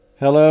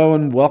Hello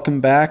and welcome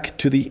back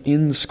to the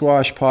In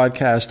Squash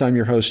podcast. I'm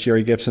your host,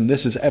 Jerry Gibson.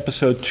 This is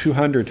episode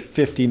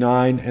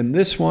 259, and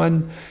this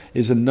one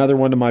is another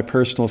one of my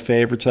personal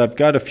favorites. I've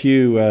got a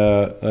few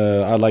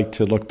I like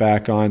to look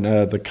back on.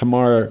 The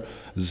Kamar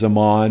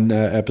Zaman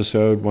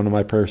episode, one of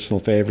my personal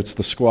favorites.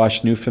 The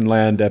Squash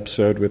Newfoundland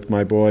episode with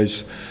my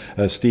boys,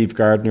 Steve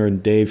Gardner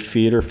and Dave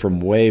Feeder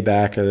from way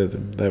back.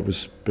 That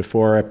was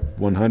before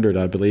 100,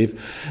 I believe.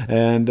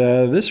 And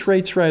this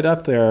rates right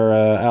up there.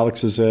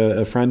 Alex is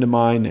a friend of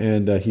mine,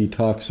 and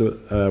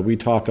we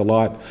talk a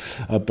lot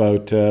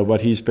about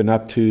what he's been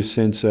up to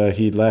since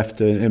he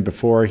left and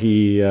before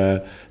he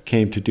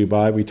came to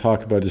Dubai. We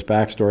talk about his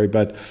backstory,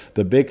 but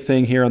the big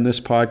thing here on this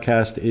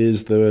podcast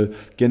is the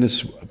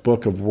Guinness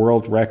Book of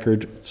World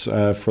Records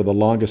for the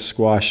longest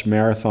squash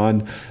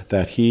marathon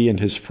that he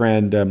and his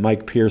friend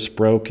Mike Pierce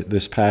broke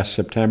this past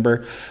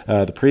September.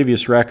 The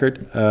previous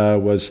record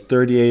was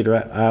 38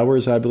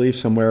 hours, I believe,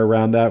 somewhere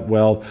around that.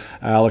 Well,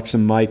 Alex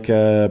and Mike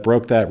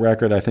broke that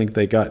record. I think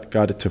they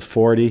got it to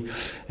 40.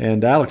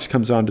 And Alex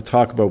comes on to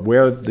talk about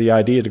where the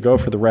idea to go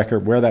for the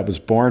record, where that was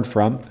born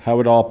from, how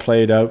it all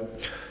played out.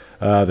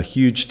 The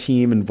huge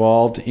team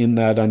involved in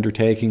that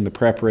undertaking, the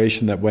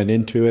preparation that went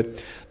into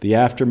it, the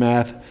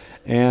aftermath,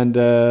 and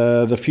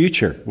the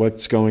future,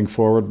 what's going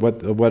forward,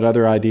 what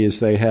other ideas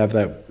they have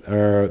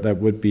that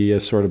would be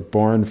sort of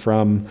born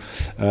from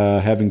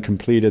having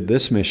completed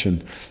this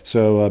mission.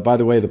 So, by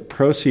the way, the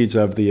proceeds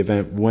of the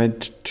event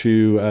went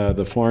to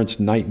the Florence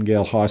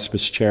Nightingale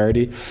Hospice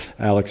charity.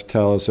 Alex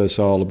tells us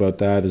all about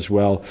that as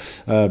well.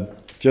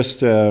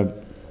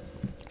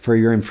 For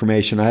your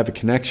information, I have a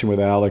connection with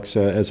Alex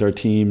as our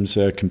teams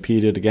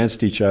competed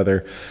against each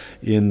other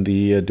in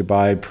the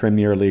Dubai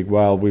Premier League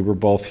while we were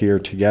both here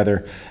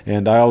together.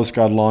 And I always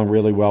got along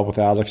really well with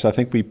Alex. I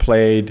think we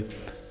played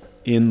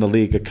in the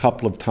league a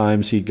couple of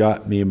times. He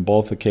got me in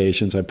both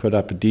occasions. I put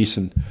up a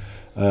decent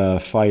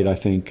fight, I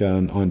think,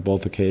 on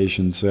both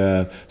occasions.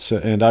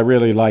 And I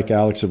really like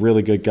Alex, a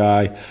really good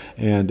guy,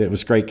 and it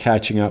was great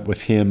catching up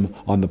with him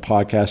on the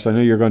podcast. I know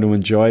you're going to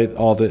enjoy it,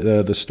 all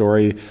the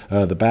story,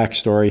 the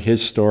backstory,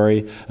 his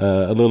story,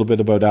 a little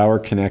bit about our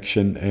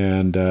connection,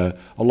 and a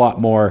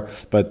lot more.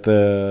 But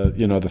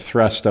the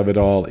thrust of it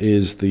all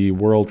is the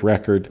world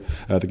record,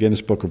 the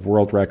Guinness Book of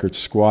World Records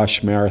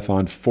squash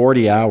marathon,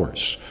 40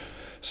 hours.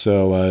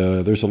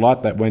 So there's a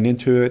lot that went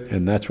into it,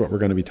 and that's what we're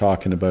going to be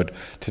talking about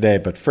today.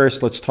 But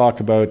first, let's talk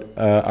about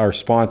our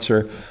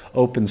sponsor,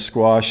 Open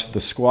Squash,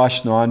 the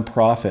squash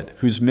nonprofit,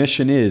 whose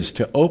mission is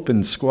to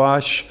open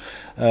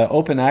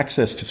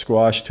access to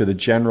squash to the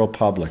general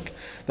public.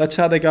 That's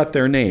how they got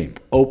their name,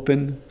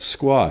 Open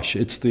Squash.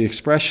 It's the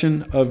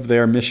expression of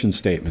their mission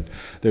statement.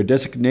 Their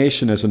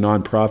designation as a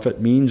nonprofit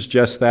means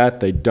just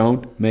that. They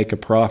don't make a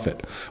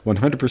profit.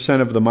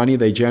 100% of the money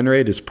they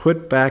generate is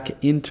put back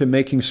into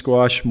making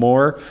squash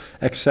more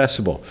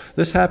accessible.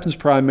 This happens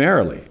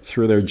primarily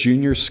through their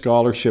Junior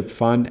Scholarship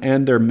Fund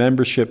and their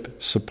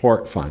Membership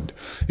Support Fund.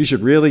 You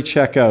should really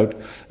check out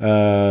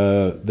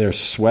their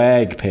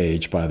swag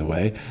page, by the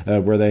way,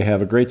 where they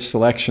have a great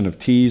selection of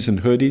tees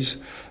and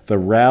hoodies. The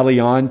Rally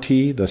On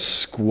tee, the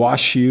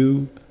Squash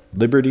U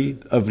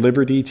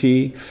Liberty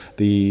tee,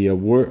 the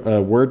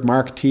Word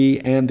Mark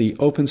tee, and the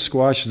Open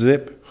Squash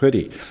Zip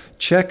hoodie.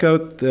 Check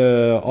out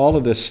all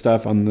of this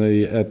stuff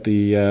at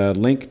the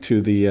link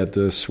to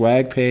the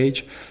swag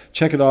page.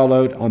 Check it all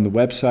out on the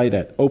website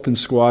at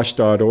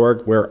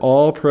opensquash.org, where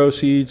all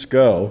proceeds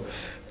go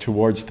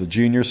towards the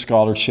Junior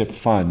Scholarship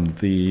Fund,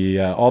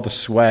 all the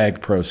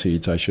swag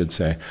proceeds, I should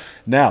say.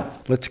 Now,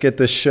 let's get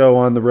this show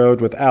on the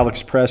road with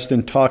Alex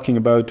Preston talking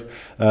about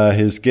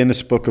his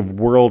Guinness Book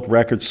of World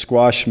Records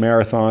Squash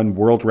Marathon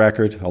World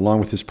Record, along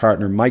with his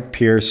partner Mike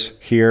Pierce,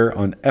 here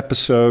on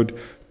episode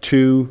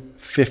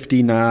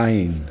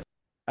 259.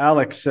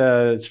 Alex,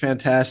 it's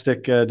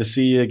fantastic to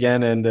see you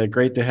again, and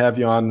great to have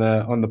you on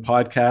the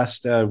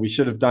podcast. We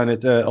should have done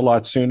it a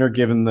lot sooner,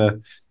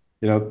 given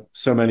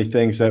so many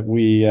things that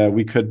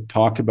we could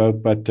talk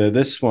about, but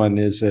this one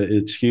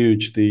it's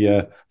huge.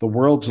 The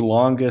world's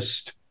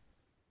longest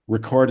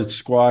recorded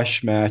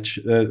squash match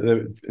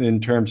in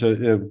terms of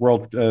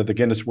the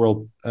Guinness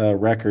World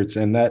Records,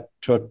 and that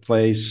took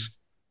place.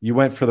 You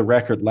went for the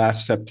record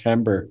last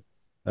September,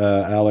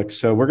 Alex.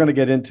 So we're going to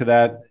get into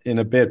that in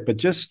a bit, but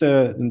just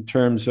in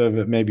terms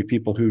of maybe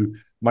people who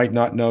might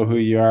not know who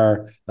you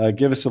are,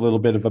 give us a little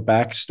bit of a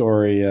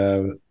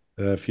backstory.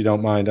 If you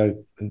don't mind,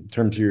 in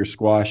terms of your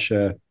squash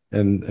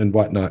and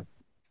whatnot.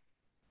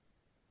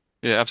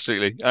 Yeah,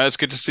 absolutely. It's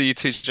good to see you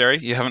too, Jerry.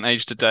 You haven't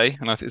aged a day,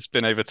 and I think it's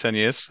been over 10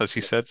 years, as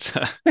you said,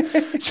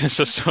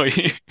 since I saw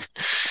you.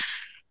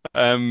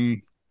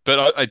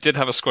 But I did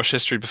have a squash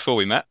history before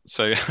we met,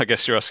 so I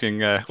guess you're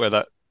asking where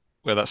that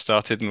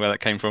started and where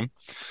that came from.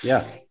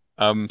 Yeah.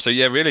 So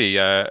yeah, really,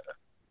 I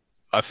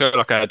feel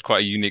like I had quite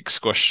a unique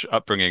squash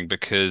upbringing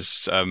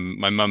because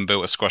my mum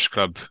built a squash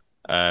club,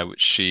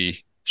 which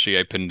she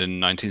opened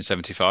in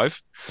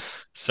 1975.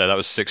 So that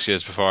was 6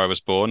 years before I was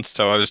born.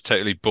 So I was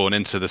totally born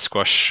into the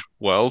squash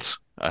world.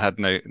 I had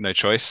no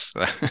choice.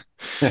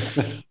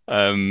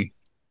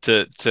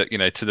 to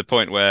the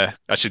point where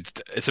actually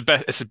it's a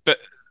bit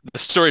the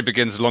story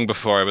begins long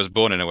before I was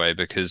born in a way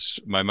because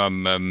my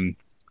mum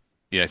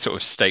sort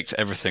of staked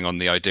everything on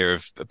the idea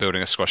of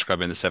building a squash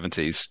club in the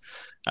 70s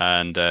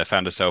and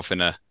found herself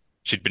in a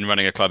she'd been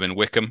running a club in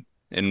Wickham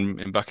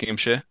in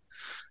Buckinghamshire,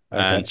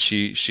 Okay. and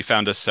she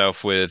found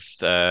herself with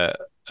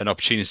an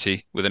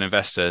opportunity with an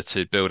investor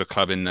to build a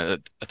club in a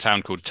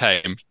town called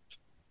Tame,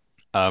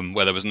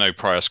 where there was no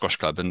prior squash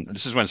club, and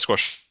this is when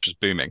squash was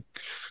booming.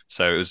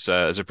 So it was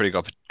a pretty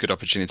good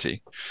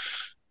opportunity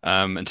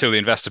until the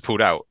investor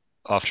pulled out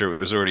after it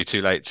was already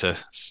too late to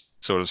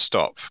sort of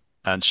stop,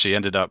 and she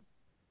ended up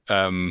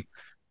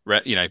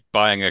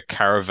buying a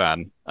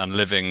caravan and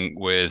living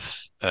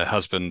with a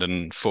husband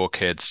and four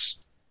kids.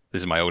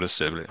 These are my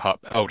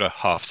older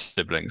half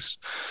siblings,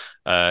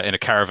 in a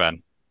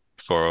caravan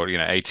for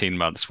 18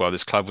 months while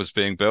this club was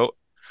being built.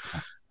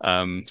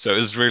 So it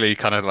was really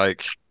kind of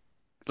like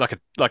a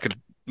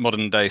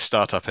modern day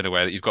startup in a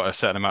way that you've got a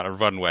certain amount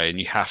of runway and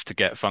you have to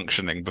get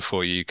functioning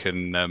before you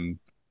can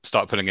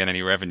start pulling in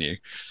any revenue.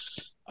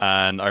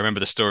 And I remember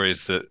the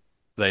stories that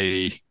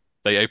they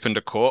opened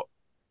a court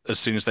as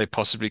soon as they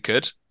possibly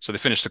could. So they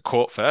finished the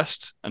court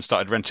first and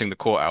started renting the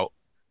court out,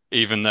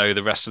 even though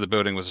the rest of the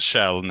building was a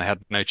shell and they had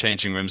no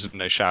changing rooms and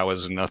no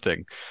showers and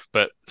nothing.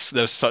 But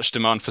there was such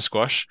demand for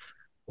squash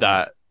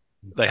Wow. that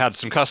they had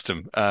some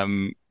custom,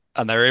 and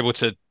they were able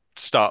to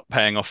start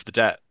paying off the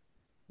debt.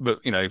 But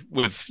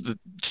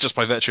just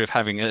by virtue of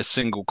having a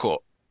single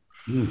court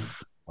Mm.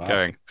 Wow.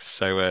 going.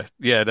 So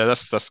yeah, no,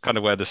 that's kind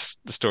of where the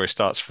story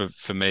starts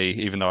for me,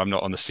 even though I'm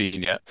not on the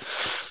scene yet.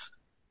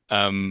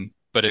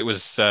 But it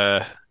was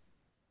a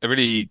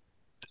really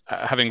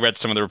having read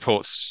some of the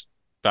reports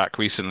back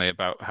recently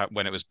about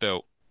when it was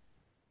built.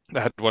 They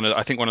had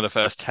I think one of the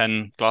first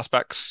 10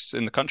 glassbacks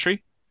in the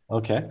country,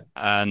 Okay.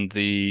 and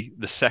the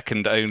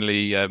second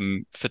only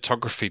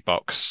photography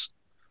box,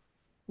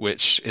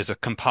 which is a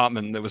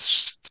compartment that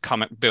was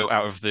built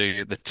out of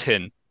the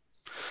tin.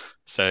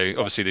 So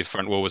obviously the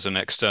front wall was an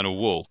external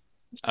wall,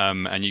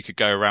 and you could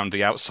go around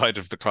the outside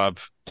of the club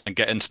and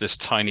get into this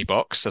tiny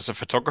box as a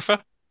photographer,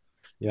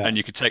 Yeah. and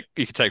you could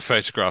take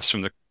photographs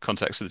from the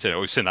context of the tin.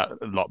 We've seen that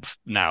a lot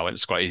now, and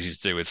it's quite easy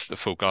to do with the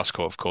full glass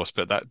court, of course.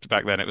 But that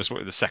back then it was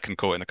the second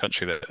court in the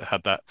country that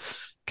had that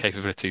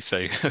capability. So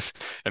I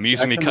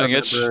amusingly can cutting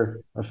edge.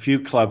 remember a few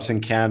clubs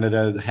in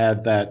Canada that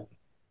had that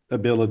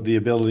the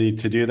ability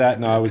to do that.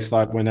 And I always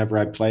thought whenever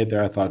I played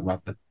there, I thought,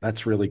 well,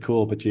 that's really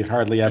cool, but you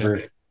hardly Yeah,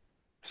 ever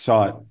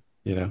saw it,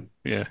 you know?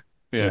 yeah,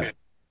 yeah.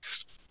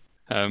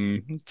 Yeah.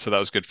 So that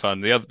was good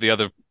fun. The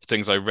other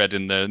things I read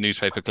in the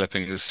newspaper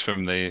clippings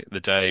from the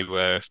day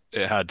were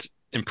it had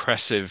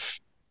impressive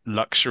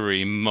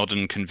luxury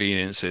modern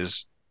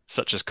conveniences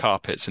such as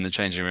carpets in the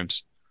changing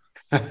rooms.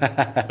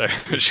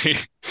 So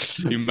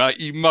you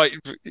might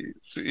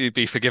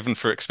be forgiven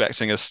for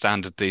expecting a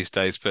standard these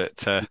days,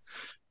 but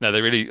no,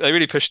 they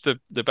really pushed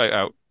the boat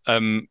out.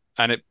 And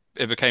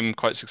it became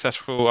quite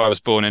successful. I was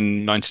born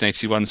in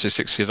 1981, so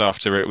 6 years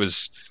after it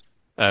was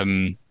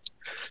um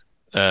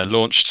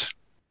launched,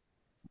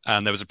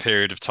 and there was a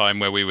period of time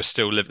where we were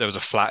still live. There was a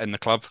flat in the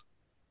club,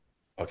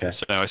 Okay.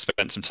 so I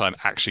spent some time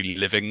actually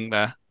living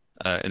there,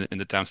 in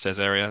the downstairs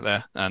area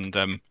there, and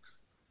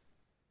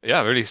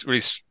yeah,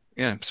 really,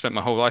 yeah, spent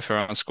my whole life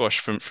around squash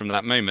from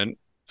that moment.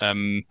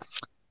 Um,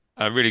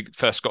 I really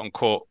first got on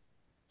court.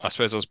 I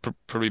suppose I was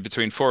probably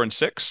between 4 and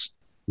 6.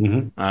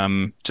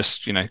 Hmm.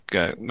 Just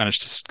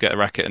managed to get a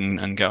racket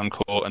and get on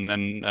court, and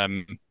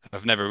then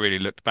I've never really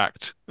looked back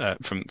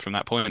from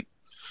that point.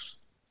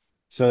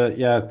 So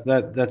yeah,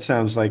 that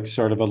sounds like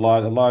sort of a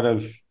lot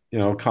of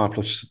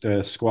accomplished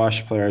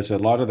squash players. A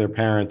lot of their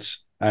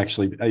parents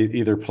actually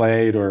either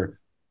played or,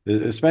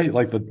 especially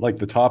like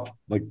the top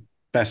like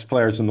best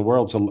players in the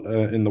world. So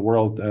in the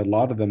world, a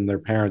lot of them, their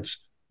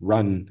parents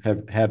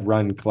have had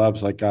run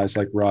clubs like guys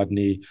like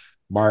Rodney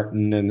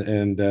Martin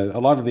and a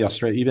lot of the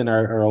Australia, even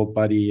our old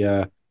buddy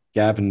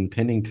Gavin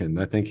Pennington.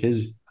 I think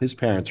his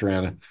parents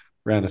ran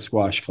a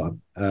squash club.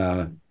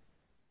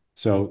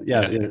 So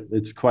yeah, Yeah.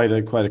 it's quite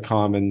a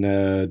common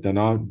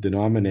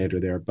denominator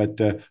there. But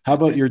how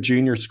about your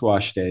junior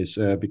squash days?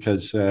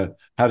 Because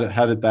how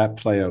did that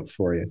play out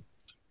for you?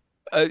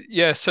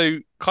 Yeah, so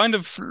kind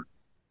of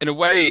in a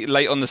way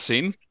late on the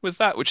scene with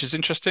that, which is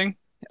interesting.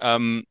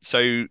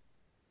 So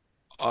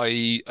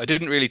I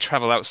didn't really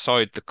travel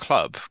outside the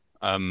club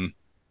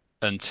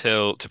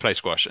until to play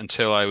squash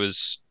until I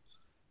was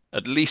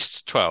at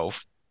least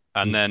 12,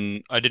 and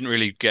then I didn't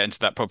really get into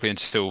that properly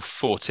until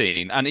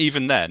 14. And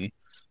even then,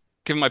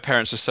 given my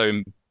parents are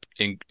so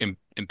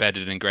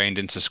embedded and ingrained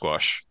into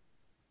squash,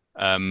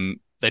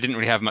 they didn't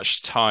really have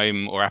much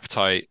time or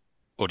appetite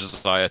or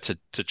desire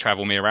to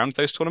travel me around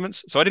those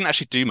tournaments. So I didn't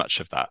actually do much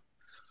of that.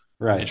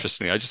 Right.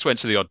 Interestingly, I just went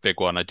to the odd big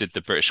one. I did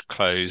the British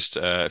Closed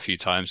a few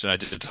times, and I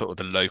did sort of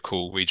the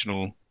local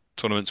regional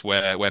tournaments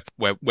where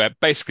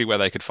basically where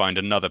they could find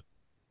another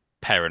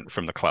parent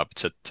from the club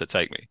to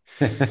take me.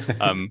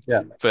 Um,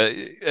 Yeah. but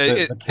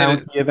The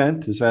county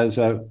event is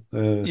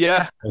that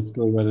yeah,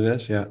 basically what it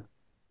is? Yeah.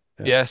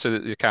 Yeah. yeah. So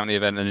the county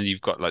event, and then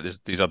you've got like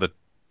these other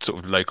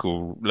sort of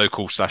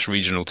local slash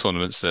regional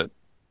tournaments that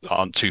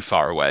aren't too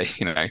far away,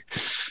 you know.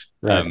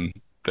 Right. Um,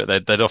 but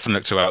they'd often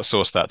look to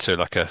outsource that to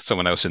like a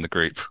someone else in the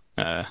group,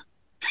 uh,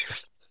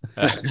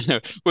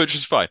 which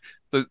is fine.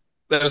 But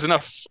there was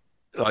enough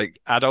like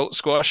adult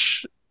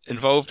squash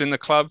involved in the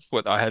club,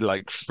 what I had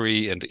like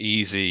free and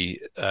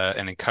easy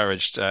and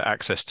encouraged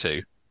access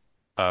to.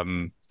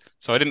 Um,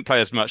 so I didn't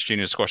play as much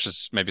junior squash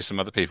as maybe some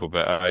other people,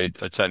 but I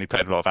certainly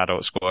played a lot of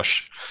adult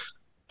squash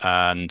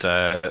and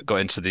got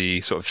into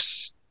the sort of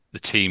the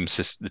team,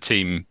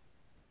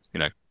 you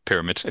know,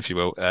 pyramid, if you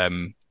will,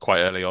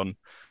 quite early on,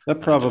 That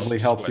and probably just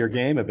helped your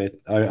game a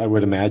bit. I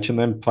would imagine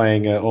them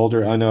playing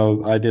older. I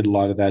know I did a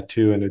lot of that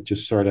too, and it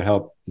just sort of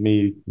helped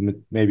me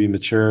maybe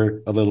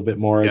mature a little bit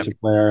more yeah, as a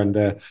player.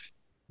 And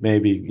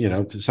maybe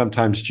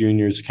sometimes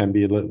juniors can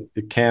be a little.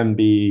 It can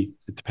be.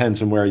 It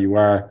depends on where you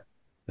are.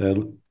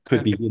 Could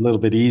yeah, be a little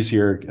bit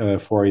easier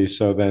for you.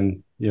 So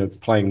then no,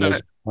 playing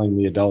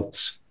the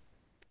adults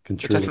can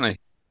truly. definitely,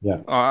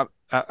 Yeah. oh,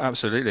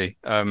 absolutely.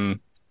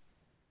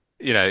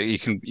 You know,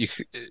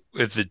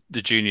 with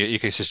the junior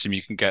ecosystem,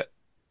 you can get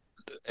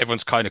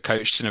everyone's kind of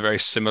coached in a very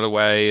similar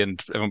way,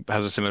 and everyone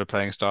has a similar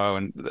playing style.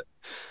 And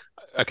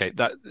okay,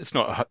 that it's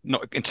not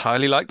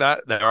entirely like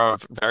that. There are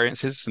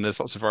variances, and there's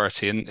lots of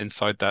variety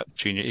inside that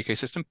junior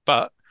ecosystem,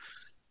 but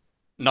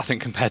nothing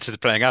compared to the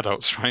playing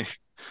adults, right?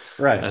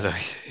 Right. As a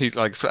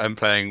like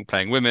playing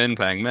women,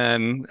 playing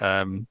men,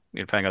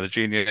 playing other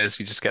juniors,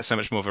 you just get so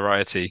much more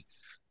variety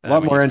A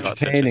lot when you more start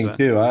to enter into entertaining that.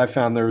 too. I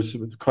found there was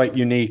quite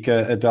unique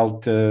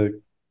adult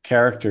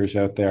characters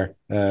out there.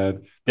 They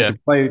Yeah,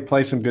 could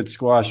play some good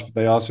squash, but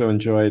they also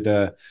enjoyed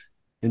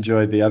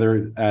the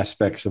other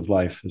aspects of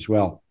life as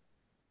well.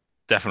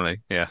 definitely.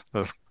 Yeah,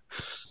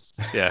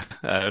 yeah.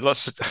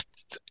 Lots.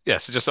 Yeah,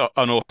 so just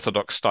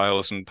unorthodox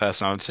styles and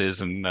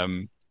personalities, and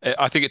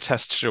I think it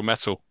tests your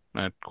mettle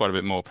quite a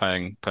bit more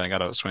playing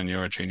adults when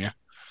you're a junior.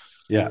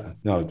 Yeah,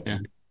 no, Yeah,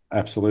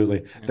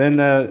 absolutely. yeah. Then,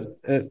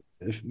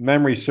 if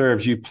memory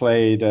serves, you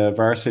played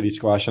varsity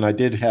squash, and I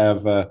did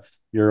have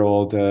your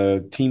old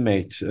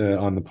teammate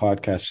on the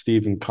podcast,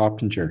 Stephen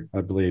Coppinger,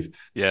 I believe.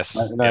 Yes,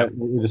 And yeah,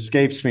 it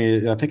escapes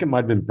me. I think it might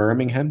have been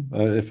Birmingham,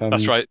 if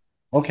that's I'm right.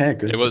 okay. It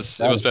Good. was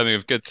it was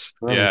Birmingham good.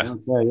 Yeah.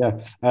 Birmingham.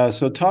 Okay, yeah.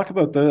 So talk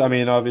about the. I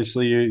mean,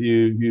 obviously,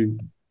 you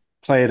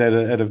played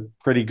at a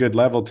pretty good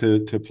level to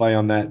play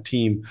on that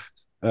team.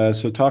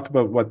 So talk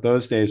about what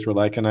those days were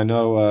like. And I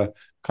know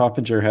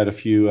Coppinger had a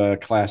few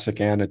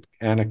classic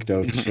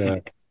anecdotes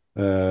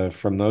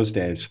from those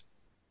days.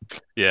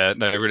 Yeah,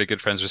 no, really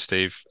good friends with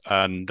Steve,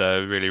 and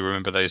really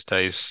remember those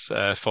days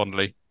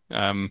fondly.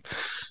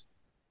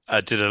 I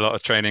did a lot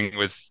of training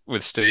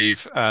with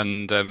Steve,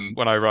 and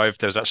when I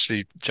arrived, there was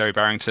actually Jerry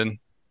Barrington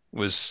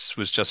was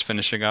just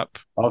finishing up.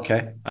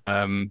 Okay.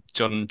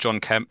 John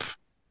Kemp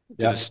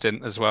did a Yeah.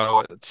 stint as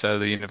well at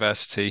the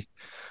university,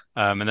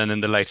 and then in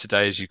the later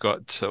days, you've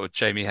got sort of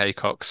Jamie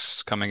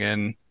Haycox coming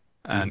in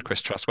and Mhm.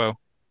 Chris Trustwell.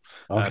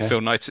 Okay.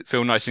 Phil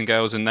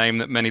Nightingale's a name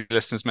that many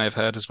listeners may have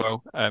heard as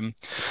well.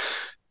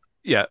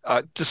 Yeah,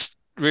 just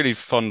really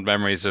fond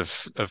memories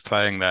of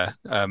playing there.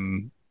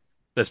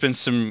 I've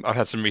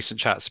had some recent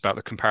chats about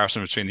the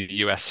comparison between the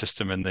US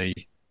system and the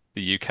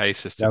UK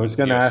Yeah, I system. was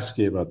going to ask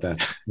you about that.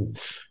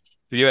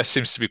 The US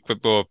seems to be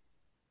quite more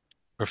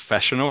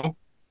professional,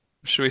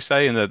 should we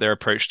say, in their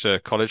approach to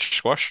college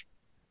squash.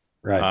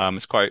 Right.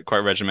 It's quite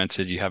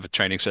regimented. You have a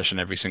training session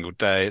every single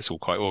day. It's all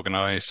quite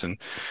organized, and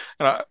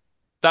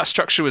that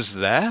structure was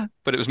there,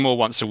 but it was more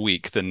once a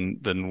week than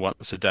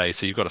once a day.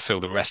 So you've got to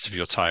fill the rest of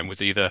your time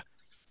with either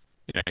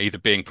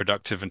being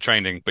productive and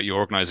training, but you're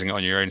organizing it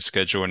on your own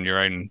schedule and your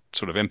own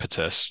sort of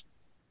impetus,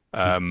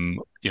 or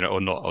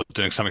not, or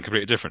doing something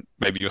completely different.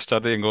 Maybe you're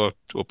studying or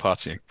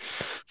partying.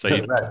 So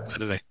Right. I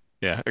don't know.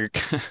 Yeah,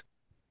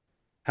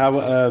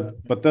 How,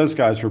 but those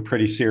guys were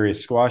pretty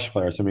serious squash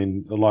players. I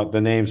mean, a lot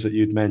the names that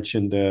you'd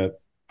mentioned,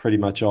 pretty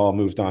much all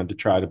moved on to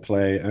try to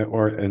play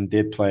and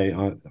did play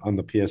on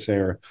the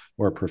PSA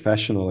or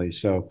professionally.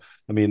 So,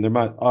 I mean,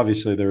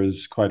 there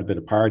is quite a bit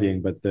of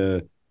partying, but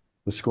the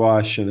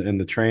squash and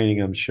the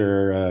training, I'm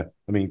sure.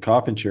 I mean,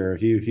 Coppinger,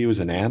 he was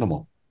an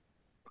animal.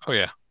 oh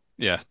yeah,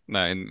 yeah. No,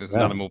 and there's an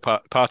Yeah, animal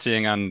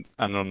partying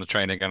and on the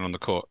training and on the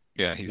court.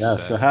 Yeah, he's yeah.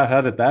 So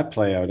how did that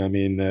play out? I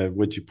mean,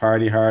 would you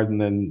party hard and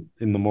then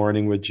in the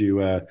morning would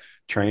you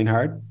train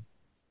hard?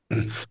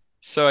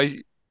 so I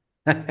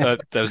there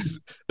was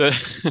I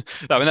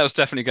mean that was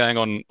definitely going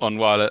on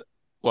while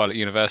at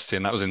university,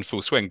 and that was in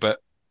full swing. But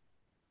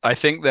I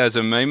think there's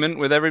a moment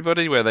with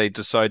everybody where they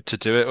decide to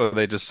do it or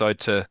they decide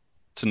to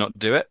not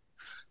do it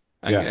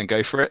Yeah. and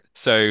go for it.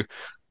 So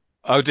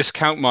I'll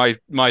discount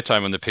my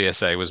time on the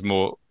PSA was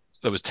more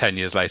that was 10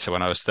 years later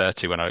when I was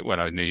 30 when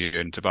I knew you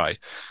in Dubai.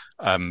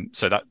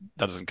 So that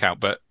doesn't count.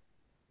 But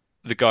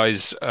the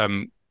guys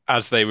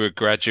as they were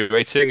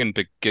graduating and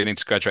beginning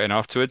to graduate and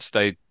afterwards,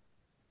 they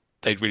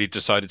really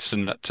decided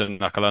to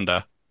knuckle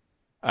under.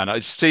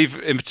 And Steve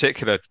in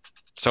particular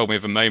told me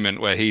of a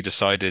moment where he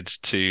decided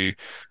to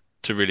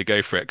to really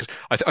go for it because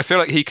I feel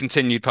like he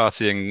continued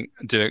partying,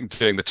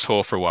 doing the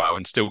tour for a while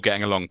and still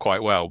getting along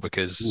quite well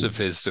because of Mm.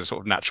 his sort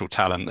of natural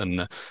talent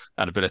and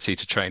ability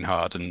to train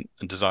hard and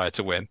desire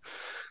to win.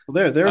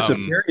 Well, there's a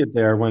Um, period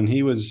there when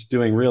he was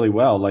doing really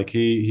well. Like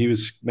he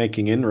was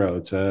making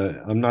inroads.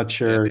 I'm not yeah,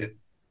 sure.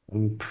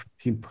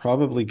 He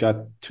probably got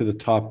to the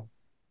top.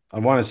 I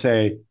want to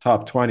say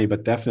top 20,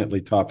 but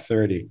definitely top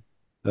 30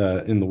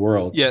 in the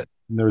world. yeah,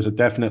 And there was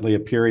definitely a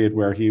period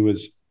where he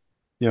was,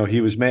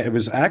 it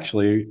was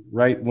actually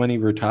right when he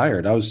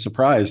retired. I was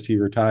surprised he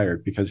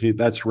retired because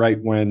that's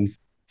right when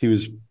he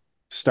was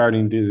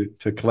starting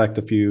to collect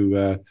a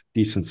few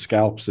decent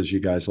scalps, as you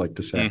guys like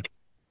to say. mm,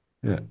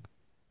 Yeah.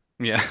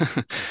 yeah.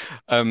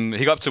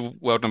 He got up to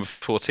world number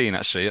 14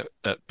 actually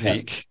at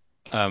Yeah. peak.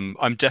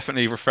 I'm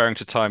definitely referring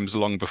to times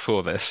long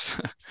before this.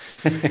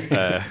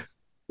 uh,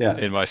 Yeah.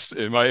 in my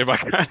in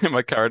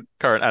my current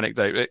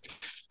anecdote.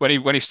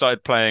 When he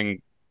started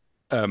playing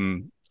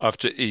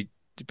after he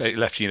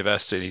left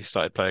university, he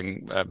started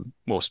playing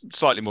more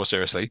slightly more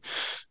seriously,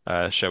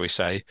 shall we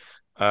say.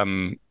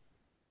 Um,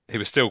 he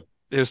was still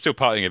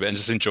partying a bit and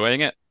just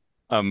enjoying it.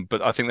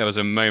 But I think there was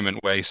a moment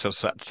where he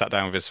sort of sat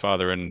down with his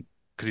father and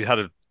because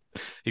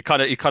he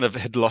kind of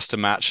had lost a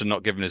match and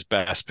not given his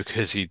best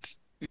because he'd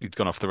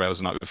gone off the rails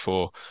the night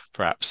before,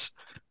 perhaps.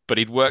 But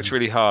he'd worked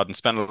really hard and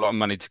spent a lot of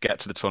money to get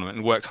to the tournament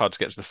and worked hard to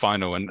get to the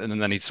final. And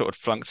then he sort of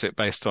flunked it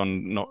based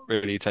on not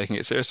really taking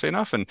it seriously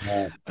enough. And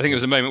I think it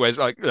was a moment where it's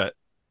like, look,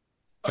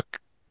 I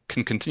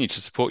can continue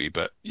to support you,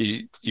 but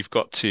you've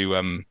got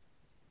to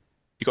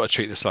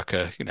treat this like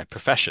a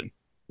profession.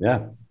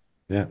 Yeah.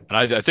 Yeah. And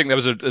I think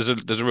there's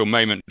a real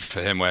moment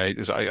for him where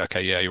he's like,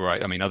 okay, yeah, you're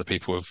right. I mean, other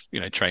people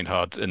have trained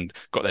hard and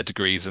got their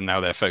degrees, and now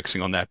they're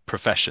focusing on their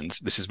professions.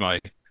 This is my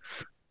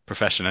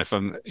profession. If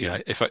I'm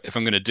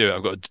going to do it,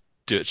 I've got to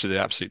do it to the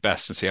absolute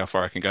best and see how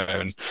far I can go.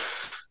 And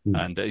Mm.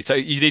 and so I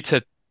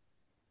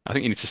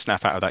think you need to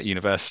snap out of that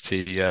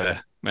university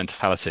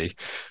mentality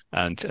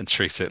and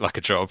treat it like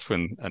a job.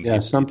 And Yeah.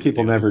 Some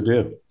people he never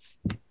do.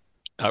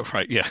 oh,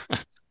 right, yeah.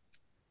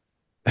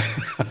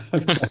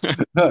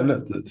 No,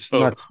 no, it's Oh,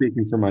 not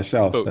speaking for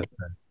myself, oh, but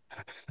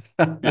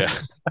yeah.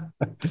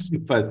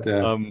 but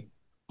Um,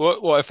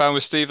 what I found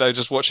with Steve though,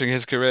 just watching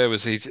his career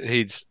was he'd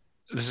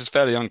this is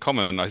fairly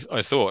uncommon.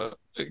 I thought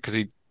because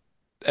he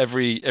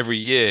every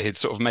year he'd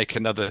sort of make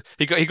another.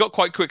 He got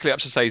quite quickly up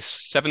to say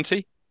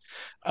 70,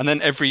 and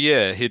then every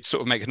year he'd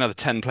sort of make another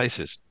 10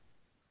 places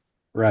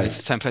right.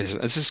 into 10 places.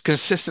 It's just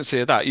consistency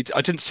of that.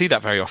 I didn't see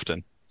that very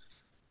often.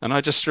 And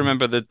I just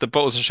remember the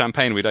bottles of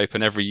champagne we'd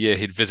open every year.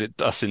 He'd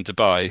visit us in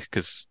Dubai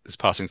because it's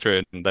passing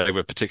through, and they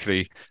were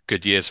particularly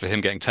good years for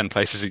him getting 10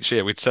 places each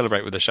year. We'd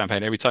celebrate with the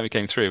champagne every time he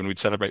came through, and we'd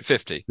celebrate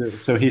 50,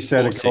 So he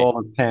set a 40, goal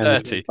of 10.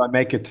 If 30. I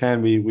make it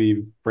 10,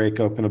 we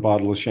break open a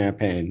bottle of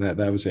champagne. That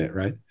was it,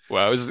 right?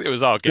 Well, it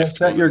was our Yeah, gift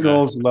set more your than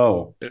goals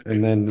low it-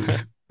 and then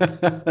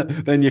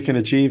then you can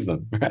achieve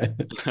them, right?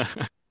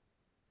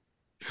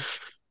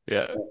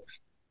 yeah.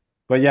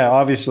 But yeah,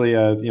 obviously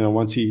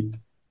once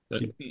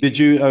did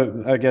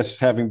you I guess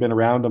having been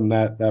around him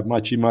that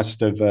much, you must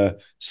have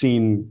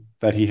seen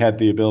that he had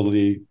the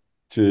ability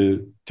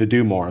to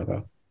do more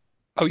though.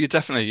 Oh, yeah,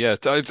 definitely. Yeah,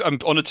 I'm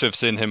honored to have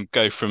seen him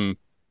go from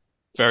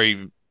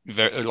very,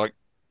 very like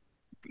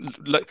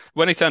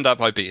when he turned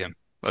up, I beat him.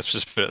 Let's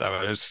just put it that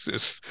way.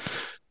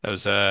 It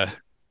was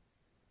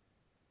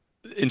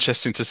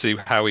interesting to see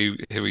how he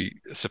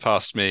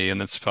surpassed me and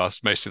then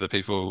surpassed most of the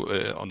people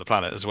on the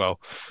planet as well.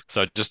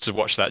 So just to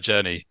watch that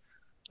journey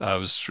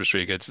was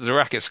really good. The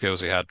racket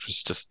skills he had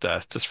was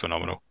just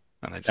phenomenal,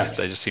 and they just Yes.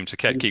 they just seem to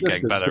He's keep just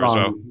getting a better as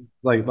well. strong,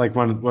 like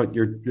one what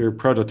your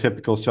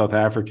prototypical South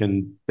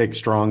African big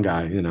strong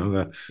guy,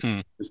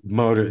 Mm, this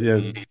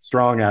motor,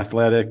 strong,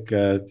 athletic,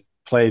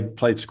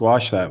 played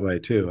squash that way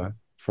too,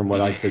 from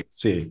what I mm, could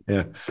see.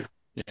 Yeah.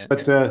 yeah.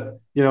 But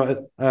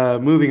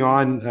moving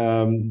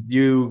on,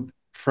 you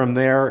from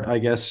there, I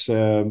guess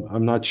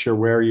I'm not sure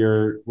where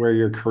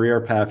your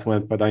career path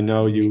went, but I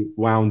know you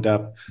wound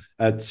up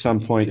at some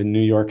point in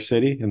New York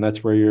City, and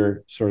that's where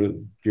your sort of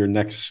your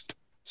next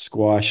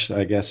squash,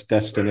 I guess,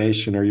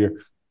 destination, or you're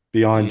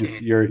beyond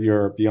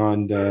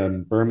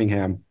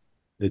Birmingham.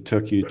 It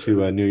took you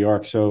to New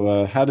York.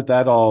 So how did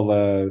that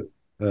all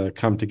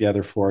come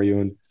together for you,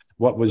 and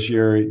what was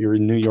your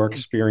New York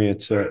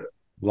experience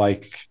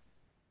like?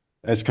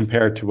 As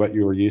compared to what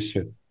you were used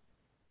to.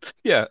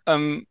 Yeah.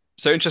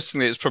 So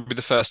interestingly, it's probably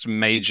the first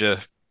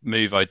major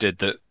move I did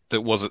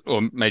that wasn't,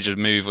 or major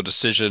move or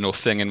decision or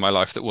thing in my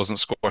life that wasn't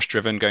squash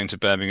driven. Going to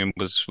Birmingham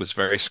was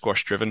very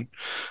squash driven.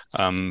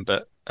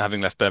 But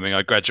having left Birmingham,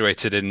 I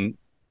graduated in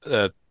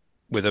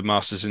with a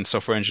master's in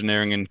software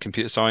engineering and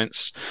computer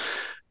science.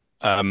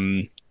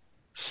 Um,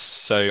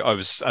 so I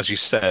was, as you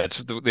said,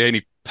 the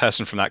only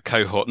person from that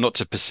cohort not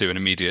to pursue an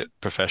immediate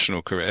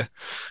professional career.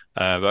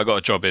 But I got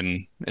a job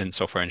in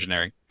software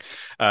engineering.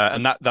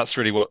 And that's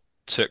really what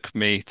took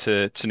me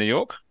to New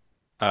York.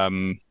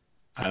 Um,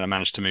 and I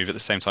managed to move at the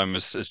same time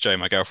as Joe,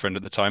 my girlfriend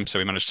at the time. So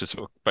we managed to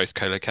sort of both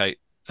co-locate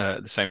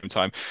at the same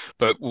time.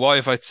 But why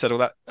have I said all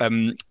that?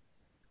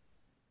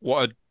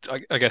 What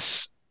I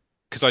guess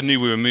because I knew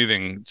we were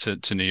moving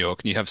to New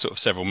York, and you have sort of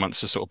several months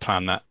to sort of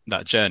plan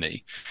that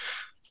journey.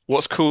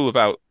 What's cool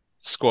about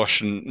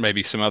squash and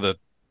maybe some other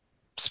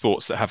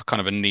sports that have kind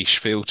of a niche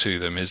feel to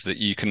them is that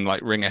you can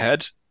like ring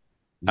ahead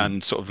Mm.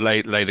 and sort of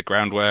lay the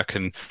groundwork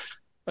and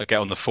get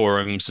on the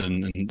forums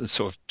and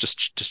sort of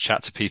just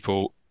chat to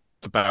people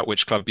about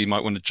which club you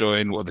might want to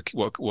join, what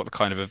the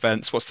kind of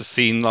events, what's the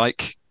scene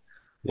like,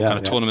 what kind Yeah,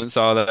 of yeah. tournaments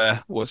are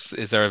there,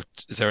 is there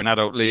an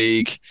adult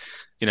league?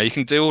 You know, you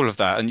can do all of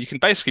that, and you can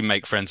basically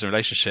make friends and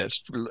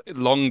relationships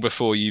long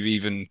before you've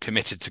even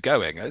committed to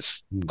going.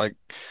 It's Mm. like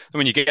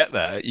when you get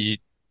there, you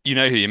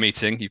know who you're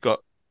meeting. You've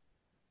got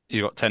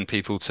 10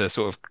 people to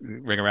sort of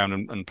ring around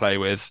and play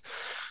with.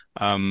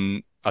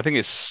 I think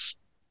it's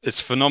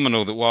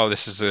phenomenal that while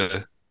this is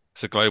a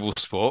global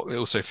sport, it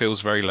also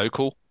feels very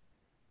local,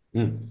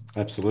 Mm.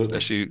 Absolutely.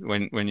 especially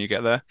when you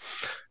get there.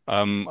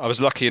 I was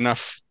lucky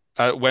enough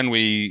when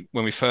we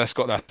first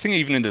got there. I think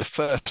even in the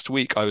first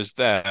week I was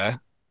there,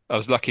 I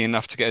was lucky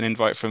enough to get an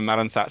invite from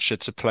Alan Thatcher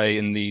to play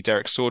in the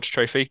Derek Swords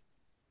Trophy,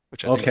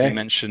 which I think he Okay.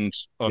 mentioned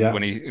on Yeah.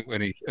 when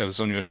he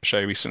was on your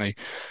show recently.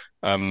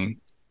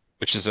 Um,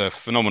 which is a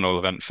phenomenal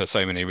event for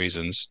so many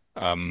reasons.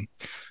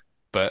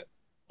 But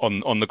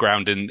on the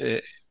ground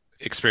in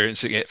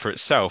experiencing it for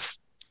itself,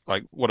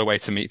 like what a way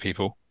to meet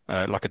people.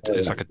 Oh, It's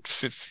yeah. like a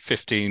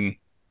 15,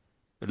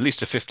 at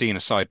least a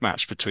 15-a-side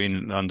match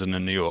between London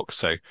and New York.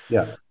 So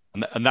Yeah.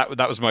 and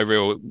that was my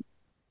real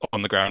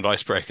on the ground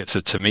icebreaker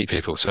to meet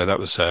people. So that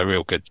was a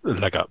real good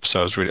leg up.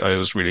 So I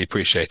was really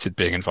appreciated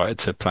being invited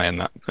to play in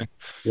that thing.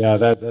 Yeah.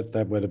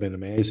 That would have been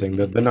amazing.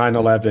 The Mhm.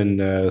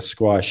 9/11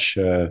 squash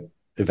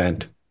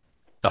event.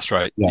 That's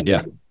right. Yeah.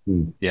 Yeah. Yeah.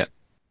 Mm. Yeah.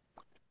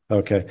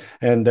 Okay.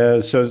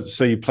 And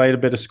so you played a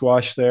bit of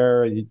squash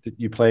there.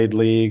 You played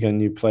league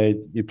and you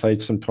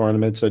played some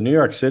tournaments. So New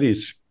York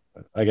City's,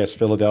 I guess,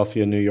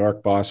 Philadelphia, New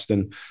York,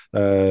 Boston.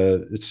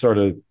 It's sort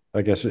of,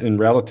 I guess, in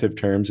relative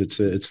terms,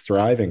 it's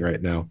thriving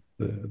right now.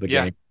 The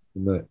Yeah.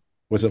 game.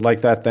 Was it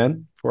like that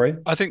then for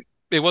you? I think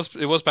it was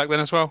back then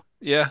as well.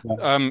 Yeah.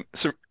 Yeah.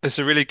 So it's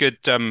a really good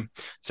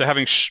so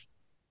having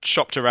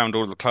shopped around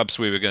all the clubs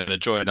we were going to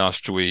join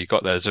after we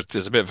got there,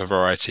 there's a bit of a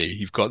variety.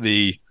 You've got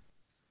there's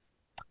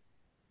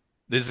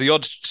the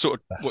odd sort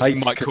of The what you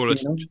Heights might call it.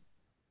 Casino.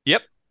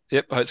 Yep.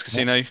 Yep, Heights Yeah.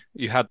 Casino.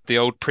 You had the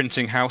old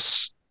printing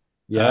house.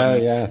 Yeah.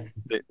 Um Yeah.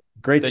 th-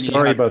 Great then you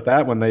story had about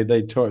that one. They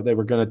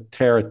were going to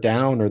tear it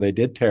down, or they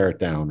did tear it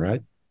down,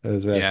 right? It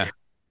was, yeah,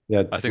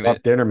 yeah, I think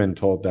Bob that Dinnerman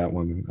told that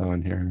one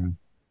on here.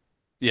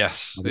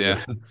 yes,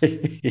 yeah.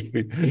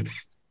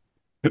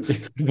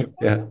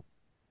 Yeah,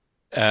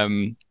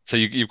 So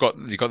you've got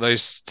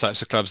those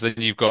types of clubs. Then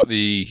you've got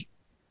the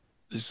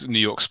New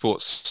York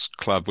Sports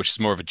Club, which is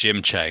more of a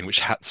gym chain,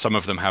 which some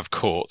of them have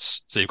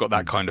courts. So you've got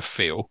that kind of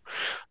feel.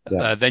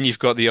 yeah, Then you've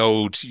got the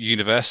old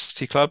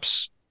university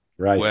clubs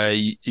right. where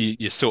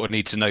you sort of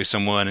need to know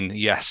someone and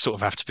yes, sort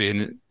of have to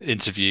be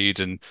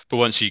interviewed. But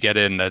once you get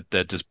in,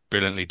 they're just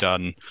brilliantly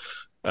done.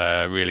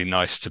 Really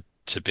nice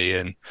to be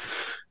in.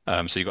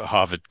 So you've got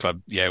Harvard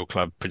Club, Yale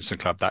Club, Princeton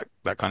Club,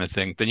 that kind of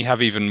thing. Then you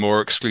have even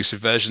more exclusive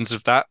versions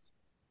of that,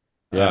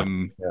 Yeah,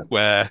 yeah.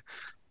 where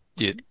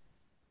you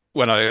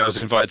when I was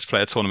invited to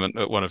play a tournament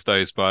at one of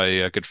those by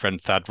a good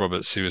friend Thad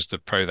Roberts, who was the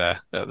pro there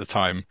at the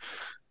time,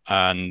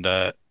 and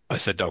I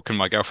said, "Oh, can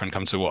my girlfriend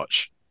come to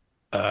watch?"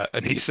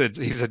 And he said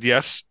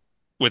yes,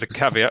 with a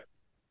caveat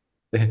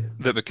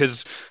that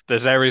because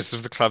there's areas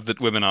of the club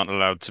that women aren't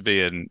allowed to be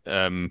in,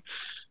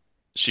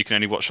 she can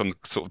only watch on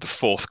sort of the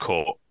fourth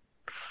court,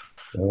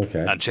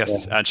 Okay. Yeah. and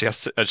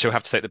she'll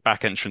have to take the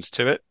back entrance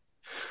to it.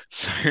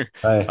 So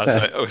I was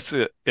like,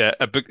 I, oh, yeah,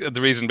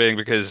 the reason being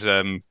because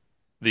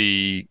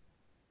the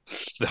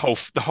the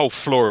whole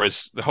floor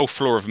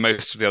of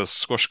most of the other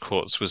squash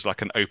courts was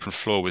like an open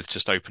floor with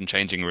just open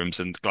changing rooms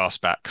and glass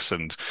backs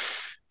and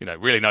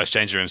really nice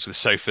changing rooms with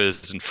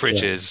sofas and yeah.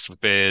 fridges with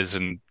beers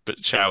and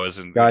but showers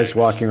and Guys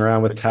walking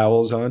around with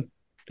towels on.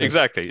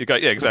 exactly yeah,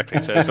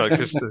 exactly, so it's like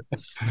just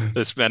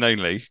it's men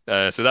only,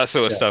 so that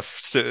sort of Yeah.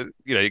 stuff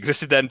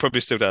existed then,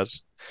 probably still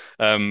does.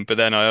 But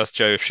then I asked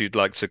Jo if she'd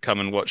like to come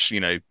and watch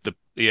the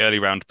early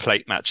round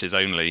plate matches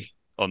only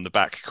on the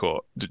back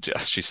court.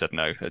 She said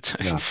no. No.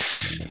 No.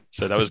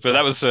 So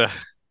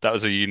that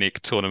was a unique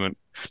tournament.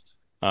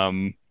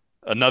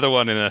 Another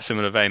one in a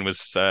similar vein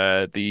was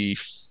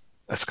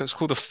it's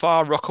called the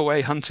Far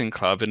Rockaway Hunting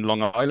Club in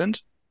Long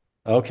Island,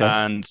 Okay.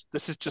 and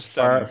this is just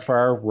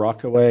Far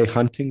Rockaway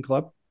Hunting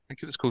Club. I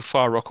think it was called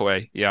Far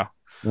Rockaway, yeah.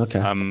 Okay.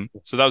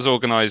 So that was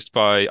organized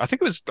by I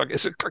think it was like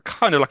it's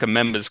kind of like a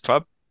members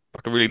club,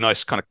 like a really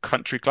nice kind of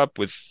country club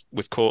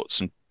with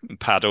courts and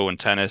paddle and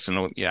tennis and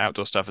all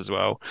outdoor stuff as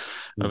well.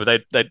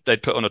 Mm. But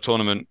they'd put on a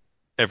tournament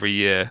every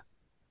year,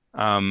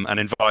 and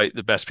invite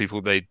the best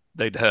people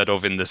they'd heard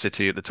of in the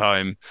city at the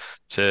time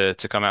to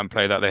come out and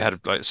play that. They had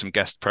like some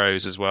guest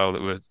pros as well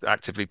that were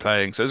actively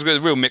playing. So it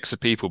was a real mix of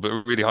people, but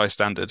really high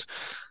standard.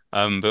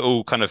 But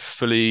all kind of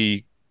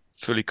fully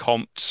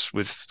comped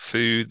with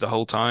food the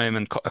whole time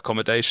and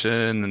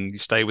accommodation, and you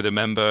stay with a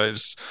member. It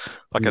was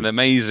like an Mm.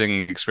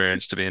 amazing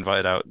experience to be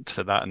invited out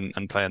to that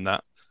and play in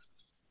that.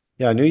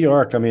 Yeah, New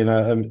York. I mean,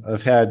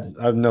 I've had,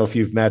 I don't know if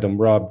you've met him,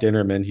 Rob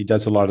Dinnerman. He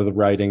does a lot of the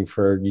writing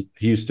for,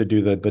 he used to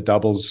do the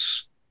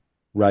doubles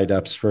write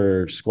ups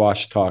for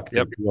Squash Talk,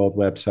 Yep. the old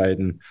website.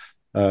 And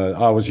I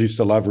always used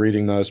to love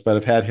reading those, but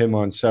I've had him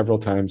on several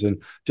times.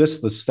 And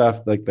just the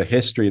stuff, like the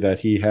history that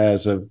he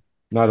has of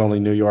not only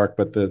New York,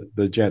 but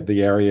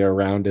the area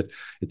around it.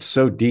 It's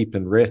so deep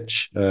and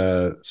rich,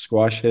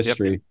 squash Yep.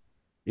 history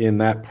in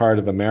that part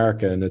of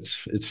America. And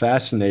it's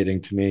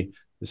fascinating to me,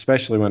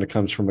 especially when it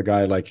comes from a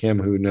guy like him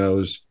who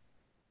knows,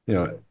 you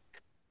know,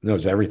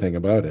 knows everything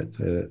about it.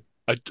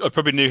 I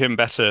probably knew him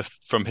better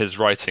from his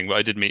writing, but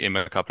I did meet him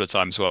a couple of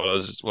times while I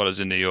was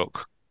in New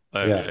York,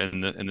 Yeah,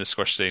 in the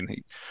squash scene.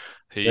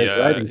 his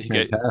writing's He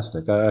get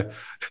fantastic.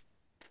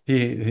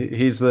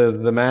 He's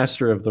the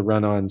master of the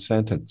run-on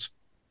sentence.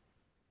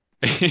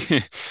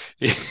 he,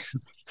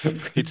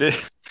 he did.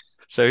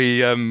 So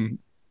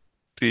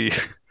the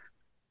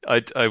I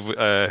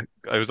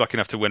was lucky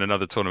enough to win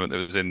another tournament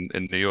that was in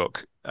New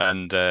York,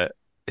 and I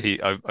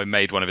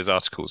made one of his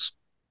articles.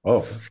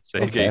 Oh, So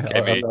okay.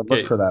 I'll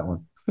look for that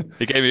one.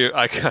 he gave me.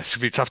 I guess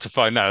it'd be tough to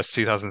find now. It's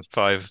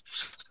 2005,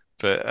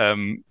 but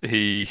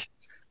he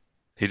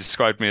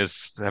described me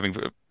as having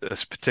a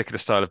particular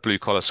style of blue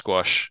collar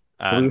squash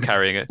Blue. and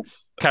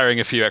carrying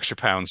a few extra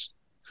pounds.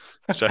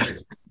 So,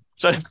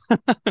 so I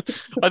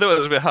thought it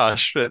was a bit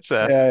harsh, but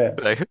Yeah,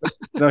 but yeah.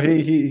 No,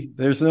 he.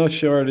 There's no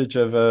shortage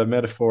of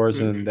metaphors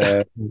and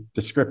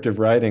descriptive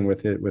writing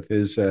with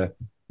his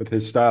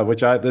style,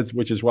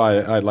 which is why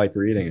I like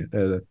reading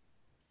it.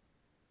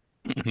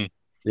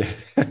 Yeah,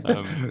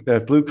 um, the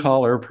blue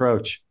collar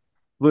approach,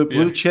 blue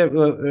yeah, chip.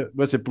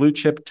 Was it blue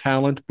chip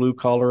talent, blue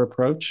collar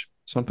approach,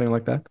 something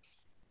like that?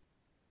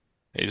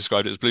 he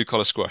described it as blue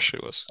collar squash.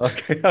 It was.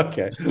 Okay,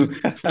 okay.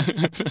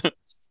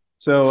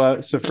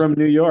 So from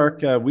New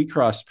York, we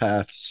crossed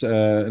paths,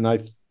 and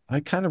I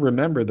kind of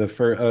remember the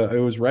first. It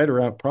was right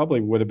around, probably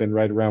would have been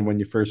right around when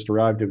you first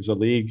arrived. It was a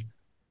Mhm.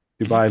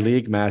 Dubai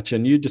league match,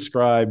 and you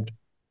described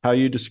how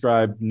you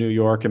described New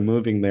York and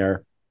moving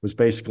there was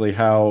basically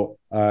how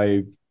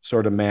I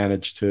sort of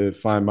managed to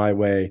find my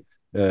way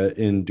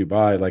in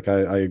Dubai. Like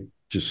I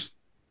just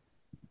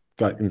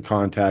got in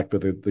contact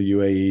with the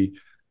UAE.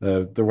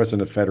 There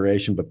wasn't a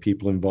federation, but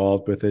people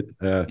involved with it.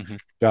 Mhm.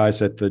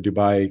 Guys at the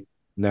Dubai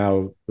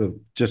now,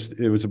 just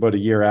it was about a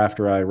year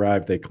after I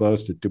arrived, they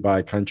closed at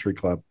Dubai Country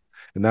Club,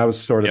 and that was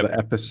sort of the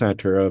Yep.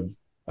 epicenter of,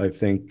 I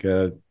think,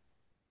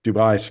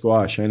 Dubai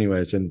squash,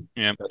 anyways, and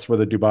Yep. that's where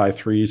the Dubai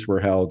threes were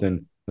held.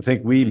 And I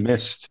think we Mhm.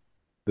 missed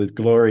the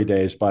glory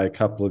days by a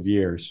couple of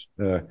years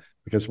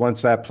because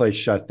once that place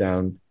shut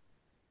down,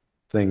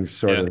 things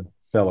sort Yeah. of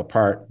fell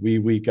apart.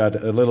 We got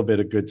a little bit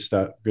of good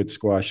stuff, good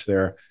squash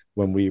there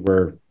when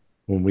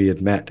we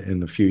had met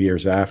in a few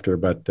years after.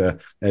 But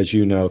as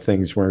you know,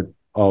 things weren't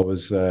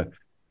always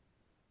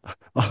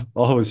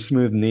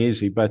smooth and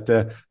easy. But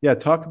yeah,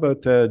 talk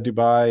about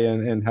Dubai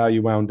and how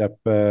you wound up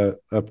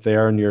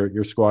there and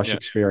your squash Yeah.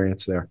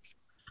 experience there.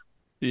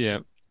 Yeah.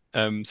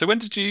 So when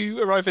did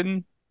you arrive in Dubai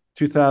then?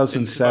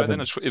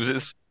 2007. It was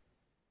it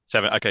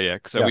seven. Okay, yeah.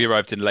 So Yeah, we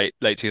arrived in late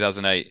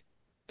 2008.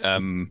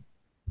 Um,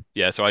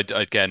 yeah. So I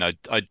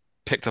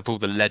picked up all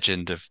the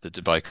legend of the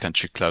Dubai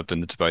Country Club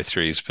and the Dubai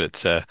Threes,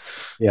 but yeah.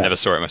 never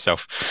saw it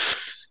myself.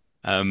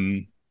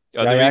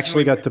 Yeah, The I reason actually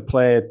we got to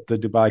play at the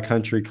Dubai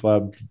Country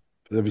Club.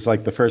 It was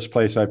like the first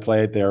place I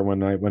played there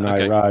when I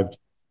okay. arrived.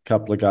 A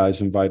couple of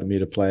guys invited me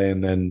to play,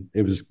 and then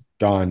it was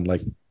gone.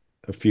 Like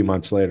a few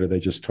months later, they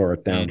just tore it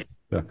Mm, down.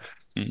 So,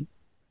 mm,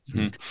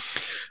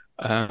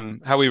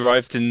 mm. How we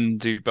arrived in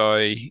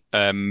Dubai,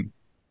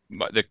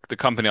 the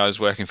company I was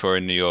working for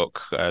in New York,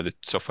 the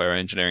software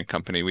engineering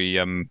company, we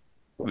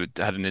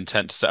had an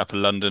intent to set up a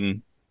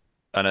London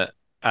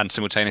and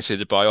simultaneously a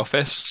Dubai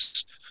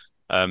office.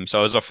 So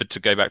I was offered to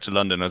go back to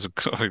London as a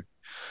sort of a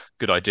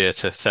good idea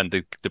to send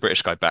the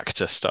British guy back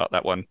to start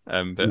that one.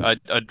 But mm,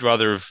 I'd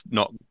rather have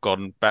not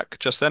gone back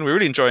just then. We were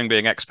really enjoying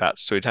being expats,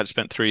 so we'd had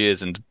spent 3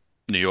 years in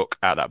New York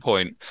at that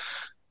point.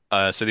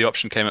 So the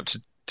option came up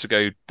to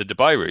go the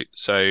Dubai route.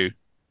 So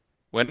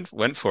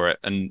went for it,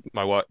 and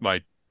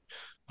my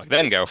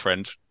then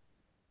girlfriend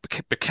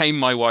became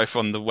my wife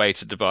on the way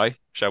to Dubai,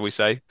 shall we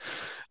say?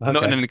 okay.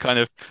 Not in any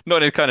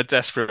kind of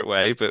desperate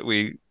way, but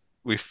we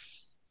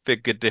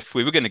figured if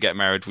we were going to get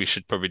married, we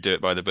should probably do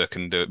it by the book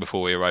and do it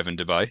before we arrive in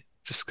Dubai,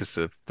 just because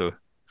of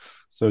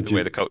So the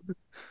way the culture.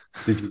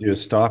 did you do a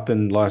stop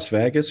in Las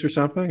Vegas or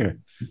something? Or?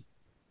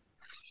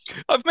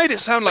 I've made it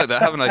sound like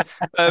that, haven't I?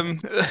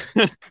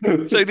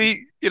 Um, so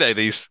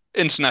these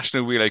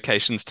international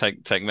relocations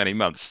take many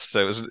months,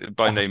 so it was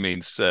by no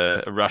means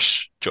a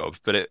rush job,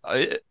 but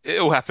it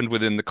all happened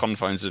within the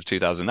confines of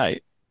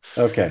 2008.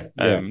 Okay,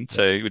 yeah,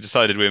 So we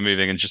decided we were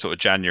moving in just sort of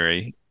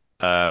January.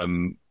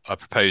 I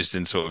proposed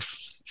in sort of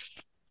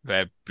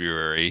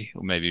February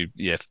or maybe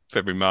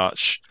February,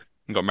 March,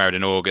 and got married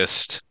in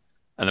August,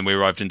 and then we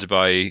arrived in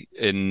Dubai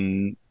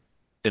in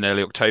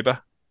early October.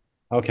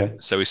 okay,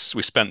 So we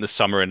spent the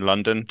summer in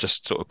London,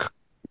 just sort of right.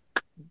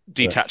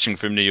 detaching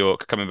from New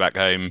York, coming back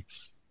home,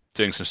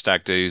 doing some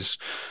stag do's,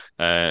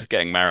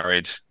 getting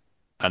married,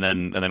 and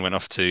then went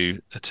off to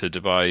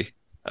Dubai.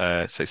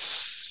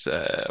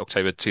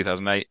 October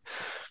 2008.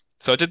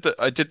 So I did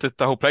the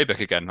whole playbook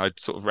again. I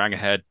sort of rang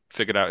ahead,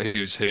 figured out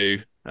who's who.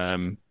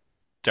 Darren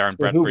So who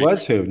Bradbury.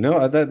 was who?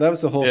 No, that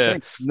was the whole Yeah,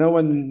 thing. No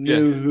one yeah.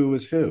 knew who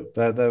was who.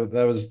 That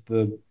was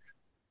the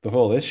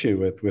whole issue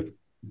with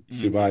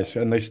Mm. Dubai,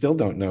 so, and they still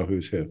don't know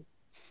who's who.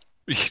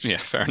 Yeah,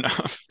 fair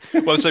enough.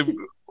 Well, so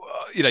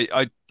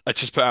I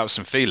just put out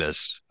some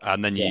feelers,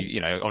 and then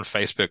Yeah, on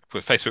Facebook,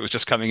 but Facebook was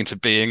just coming into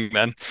being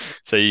then,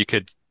 so you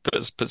could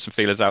put some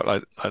feelers out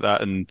like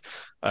that, and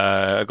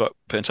I got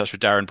put in touch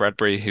with Darren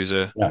Bradbury, who's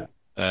yeah,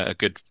 a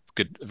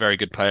very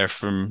good player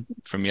from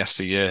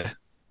yesteryear,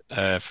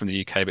 from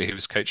the UK, but he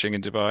was coaching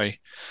in Dubai.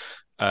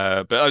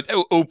 But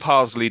all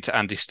paths lead to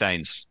Andy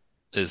Staines,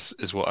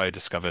 is what I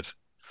discovered.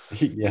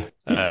 yeah,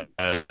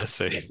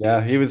 So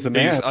yeah. He was the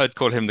man. I'd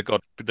call him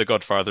the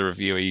godfather of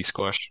UAE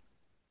squash.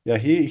 Yeah,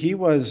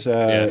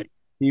 Yeah.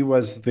 he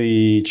was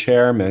the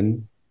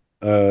chairman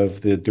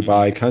of the Hmm.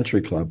 Dubai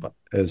Country Club,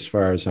 as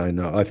far as I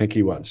know. I think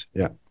he was.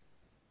 Yeah,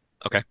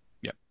 Okay.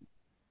 Yeah.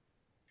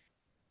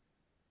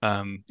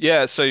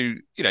 Yeah. So,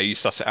 you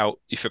suss it out,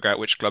 you figure out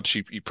which clubs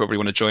you probably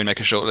want to join, make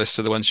a short list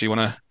of the ones you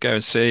want to go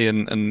and see,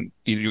 and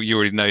you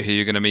already know who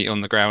you're going to meet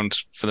on the ground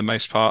for the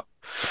most part.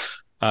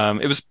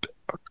 It was,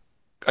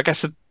 I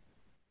guess,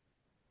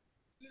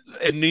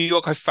 in New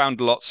York, I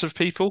found lots of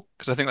people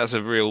because I think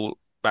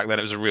back then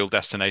it was a real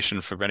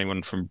destination for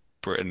anyone from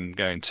Britain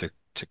going to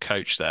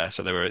coach there.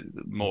 So there were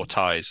more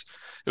ties.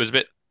 It was a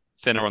bit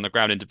thinner on the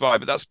ground in Dubai,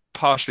 but that's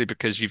partially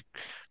because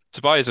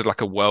Dubai is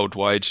like a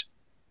worldwide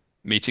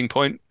meeting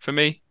point for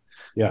me,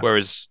 yeah,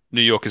 whereas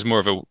New York is more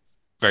of a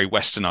very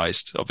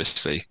westernized,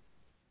 obviously.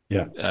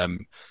 yeah,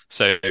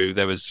 So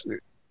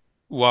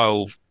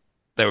while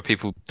there were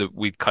people that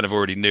we kind of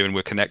already knew and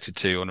were connected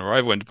to on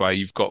arrival in Dubai,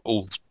 you've got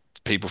all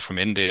people from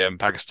India and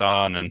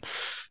Pakistan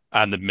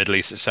and the Middle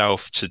East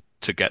itself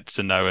to get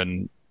to know,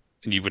 and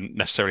you wouldn't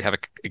necessarily have an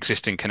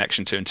existing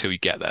connection to until you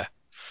get there.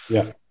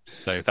 yeah.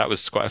 So that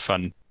was quite a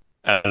fun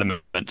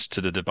element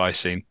to the Dubai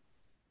scene.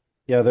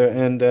 Yeah, there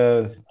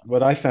and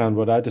what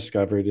I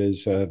discovered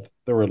is there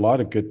were a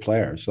lot of good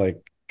players, like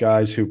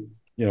guys who,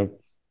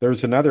 there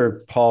was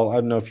another Paul. I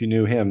don't know if you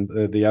knew him,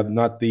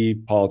 not the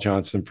Paul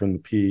Johnson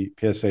from the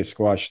PSA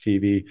Squash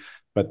TV,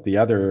 but the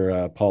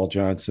other Paul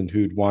Johnson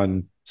who'd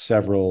won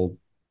several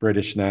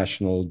British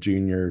national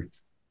junior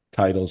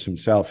titles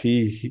himself.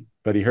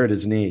 But he hurt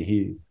his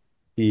knee.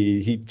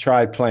 He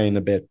tried playing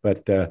a bit,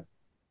 but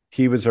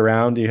he was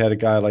around. You had a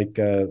guy like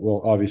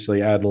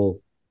obviously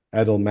Adil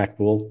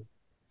Makbul.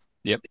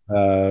 Yep.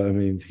 I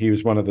mean, he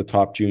was one of the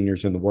top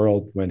juniors in the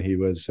world when he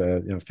was,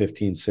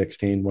 15,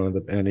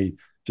 16, and he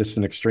just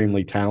an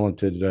extremely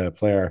talented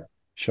player,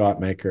 shot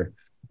maker.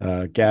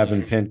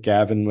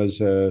 Gavin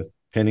was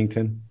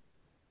Pennington,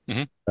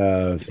 Hmm.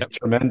 Yep.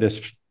 tremendous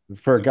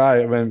for a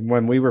guy.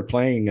 When we were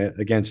playing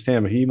against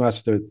him, he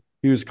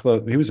was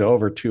close. He was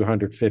over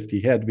 250.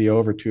 He had to be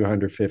over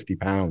 250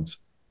 pounds.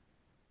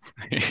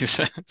 He's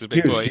a He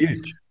big was boy.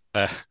 huge.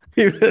 Uh,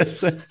 He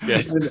was,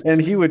 yeah.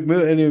 and he would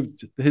move, and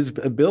his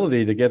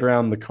ability to get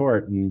around the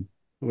court and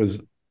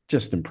was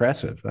just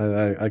impressive.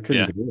 I couldn't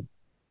Yeah. believe it.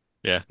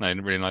 Yeah. No,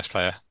 really nice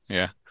player.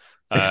 Yeah.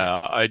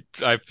 I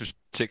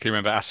particularly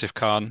remember Asif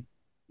Khan,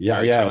 Yeah,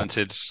 very yeah.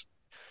 talented,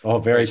 Oh,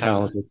 very very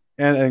talented.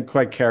 talented and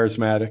quite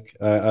charismatic.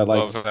 A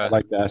lot of I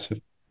liked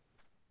Asif.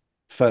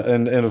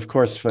 And of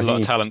course a lot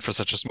of Fahim. talent for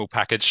such a small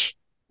package.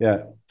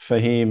 Yeah,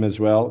 Fahim as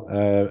well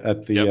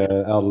at the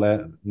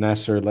Yep.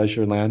 Nasser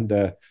Leisureland.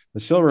 I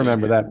still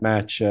remember Yeah. that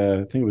match.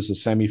 I think it was the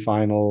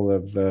semifinal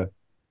of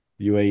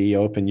UAE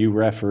Open. You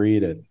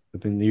refereed it.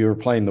 But then you were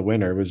playing the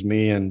winner. It was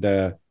me and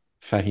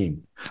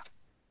Fahim.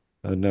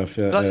 I don't know if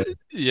Yeah.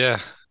 Yeah.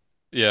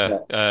 yeah,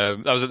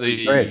 That was at it was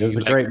great. It was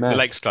a great The match.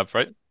 Lakes Club,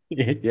 right?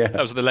 Yeah,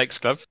 That was at the Lakes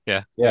Club.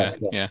 Yeah. yeah,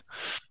 Yeah. yeah,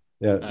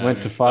 Yeah. yeah.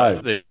 Went to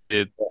But five.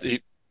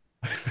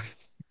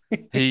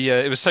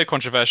 it was so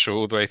controversial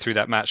all the way through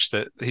that match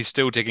that he's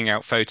still digging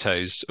out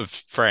photos of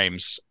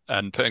frames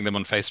and putting them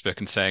on Facebook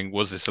and saying,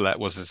 "Was this a let?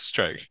 Was this a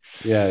stroke?"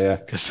 Yeah, yeah.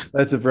 Because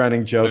That's a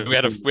running joke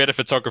between. we had a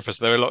photographer,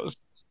 so there were a lot of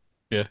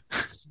yeah.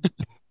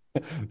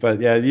 But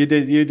yeah, you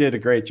did a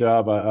great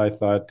job. I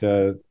thought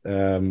there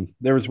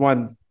was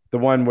the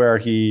one where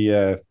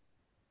I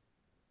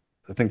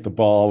think the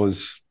ball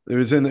was it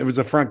was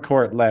a front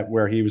court let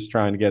where he was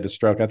trying to get a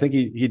stroke. I think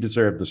he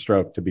deserved the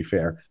stroke, to be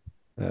fair,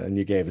 and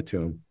you gave it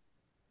to him.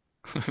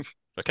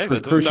 Okay,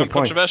 that doesn't Crucial sound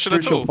point. controversial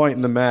at Crucial all. point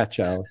in the match,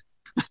 Al.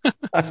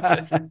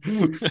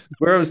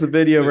 Where was the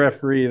video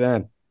referee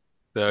then?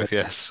 So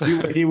yes.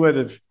 He would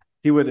have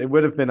it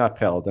would have been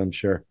upheld, I'm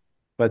sure.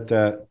 But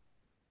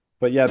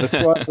yeah,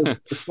 the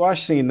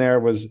squash scene there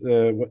was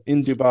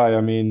in Dubai.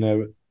 I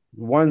mean,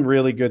 one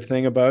really good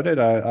thing about it,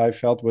 I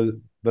felt, was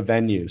the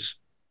venues.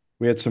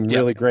 We had some Yep.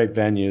 really great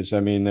venues.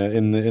 I mean,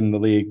 in the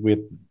league, with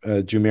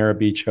Jumeirah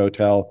Beach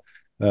Hotel,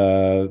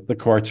 the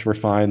courts were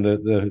fine.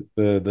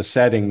 The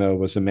setting though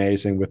was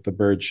amazing with the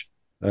Burj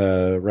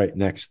right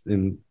next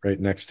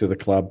to the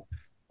club.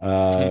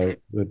 Mhm.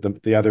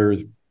 With the other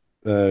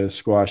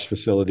squash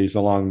facilities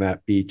along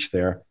that beach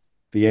there.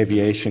 the Hmm.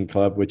 Aviation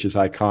Club, which is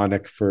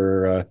iconic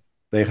for.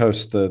 They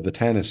host the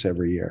tennis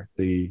every year,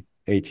 the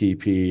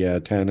ATP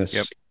Yep.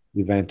 tennis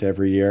event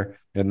every year,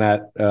 and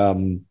that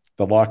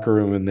the locker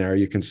room in there,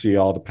 you can see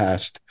all the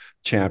past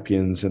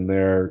champions and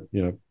their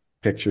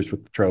pictures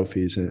with the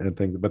trophies and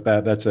things. But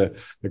that's a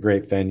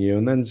great venue,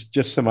 and then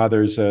just some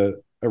others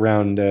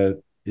around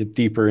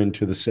deeper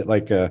into the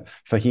like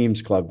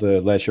Fahim's club,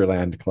 the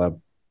Leisureland Club,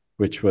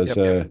 which was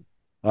Yep.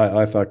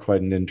 I thought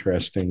quite an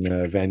interesting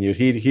venue.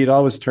 He'd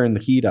always turn the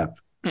heat up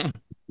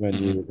when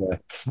Hmm. you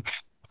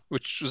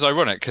Which was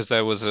ironic because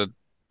there was an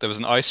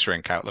ice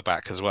rink out the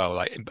back as well,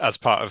 like as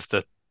part of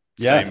the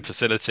yeah, same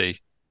facility,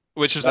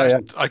 which was oh yeah,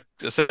 actually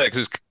I said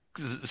because it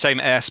was the same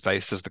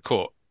airspace as the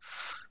court.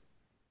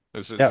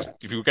 yeah,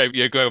 If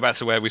you go back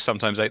to where we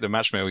sometimes ate the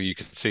match meal, you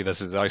could see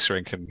this as the ice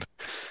rink, and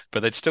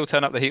but they'd still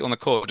turn up the heat on the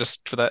court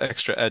just for that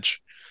extra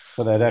edge.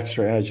 for that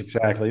extra edge.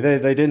 Exactly.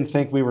 They didn't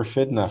think we were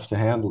fit enough to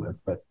handle it,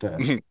 but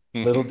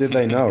little did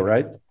they know,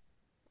 right?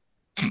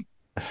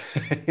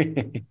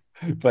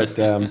 but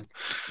um,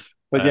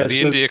 but yeah, The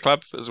so India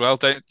Club as well.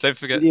 Don't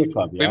forget. Media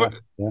Club, We've yeah,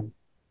 yeah,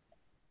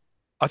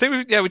 I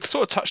think we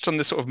sort of touched on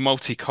this sort of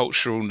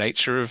multicultural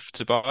nature of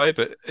Dubai,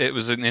 but it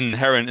was an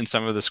inherent in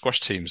some of the squash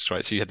teams,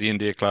 right? So you had the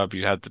India Club,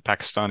 you had the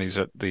Pakistanis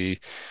at the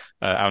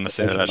Al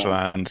Nassr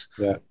Leisureland,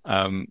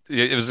 Leisureland.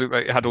 yeah. It was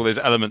like, it had all those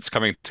elements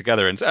coming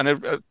together, and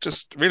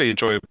just really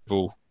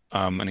enjoyable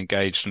and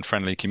engaged and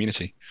friendly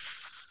community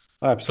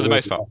for the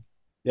most Absolutely. part.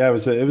 Yeah,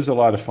 it was a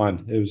lot of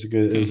fun. It was a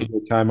Hmm.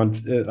 good time.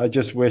 I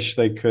just wish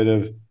they could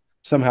have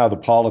somehow the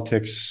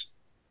politics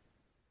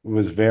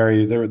was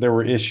very there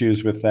were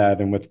issues with that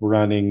and with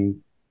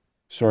running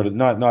sort of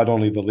not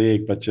only the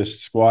league but just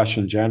squash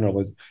in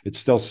general. It's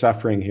still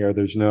suffering here.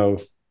 There's no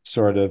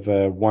sort of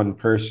one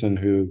person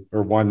who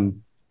or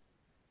one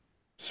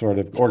sort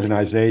of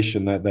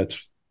organization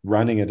that's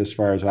running it as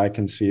far as I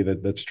can see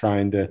that's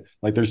trying to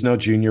like there's no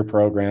junior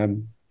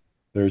program.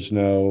 There's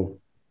no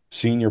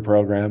senior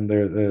program.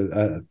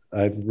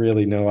 I have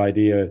really no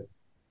idea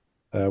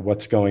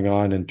what's going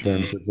on in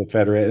terms Mm. of the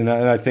federation.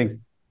 And I think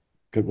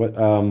what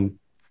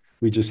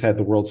we just had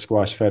the World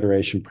Squash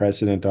Federation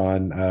president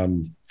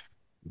on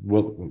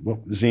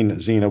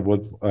Zena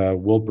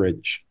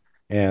Woolbridge,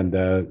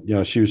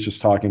 and she was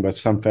just talking about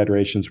some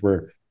federations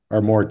were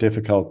are more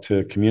difficult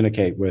to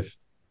communicate with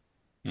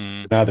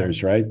Mm. than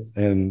others, right?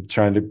 And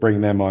trying to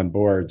bring them on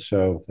board.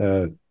 So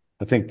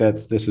I think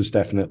that this is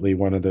definitely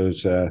one of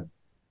those uh,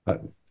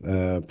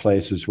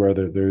 places where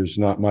there's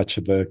not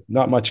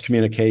much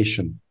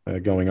communication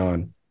going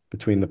on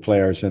between the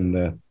players and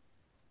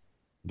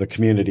the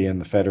community and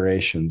the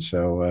federation.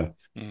 So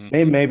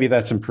Mm. maybe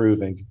that's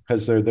improving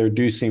because there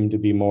do seem to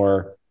be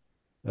more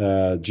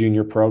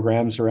junior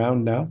programs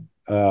around now,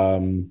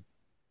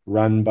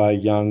 run by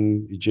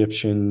young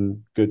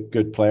Egyptian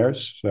good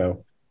players.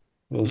 So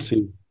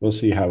Mm. we'll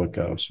see how it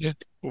goes. Yeah.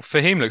 Well,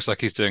 Fahim looks like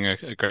he's doing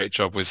a great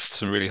job with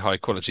some really high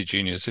quality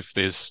juniors. If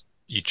there's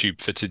YouTube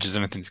footage is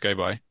anything to go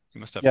by, he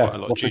must have quite Yeah, a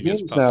lot well, of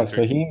juniors passing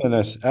through. Fahim and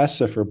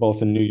Asif are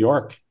both in New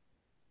York,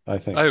 I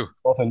think, Oh,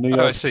 both in New oh,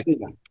 I York see. City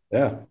now.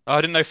 Yeah, Oh,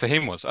 I didn't know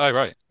Fahim was. Oh,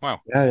 right. Wow.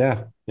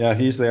 yeah.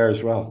 He's there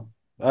as well.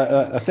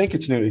 I think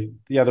it's new.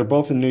 Yeah, they're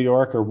both in New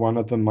York, or one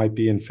of them might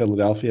be in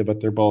Philadelphia, but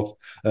they're both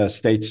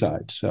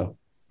stateside. So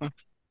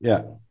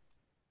yeah.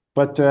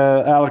 But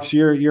Alex,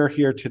 you're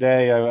here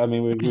today. I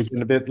mean, we've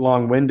been a bit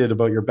long-winded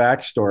about your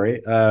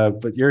backstory,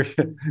 but you're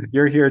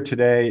you're here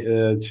today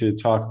to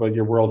talk about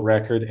your world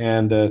record,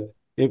 and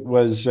it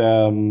was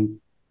the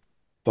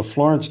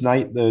Florence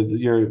Night.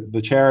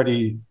 The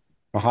charity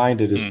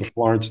behind it is Mm. the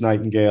Florence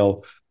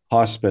Nightingale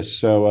Hospice.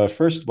 So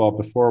first of all,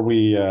 before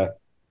we you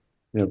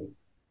know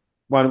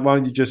why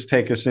don't you just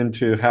take us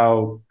into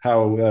how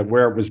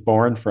where it was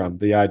born from,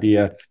 the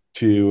idea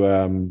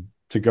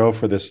to go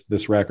for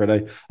this record.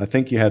 I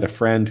think you had a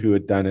friend who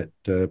had done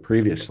it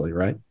previously,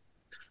 right?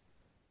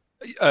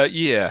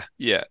 Yeah,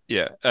 yeah,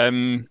 yeah.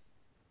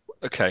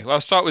 Okay. Well,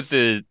 I'll start with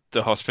the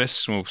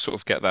hospice, and we'll sort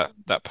of get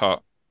that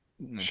part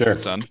sort of Sure.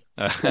 done.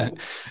 Yeah.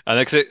 And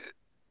then, 'cause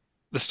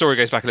the story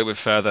goes back a little bit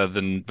further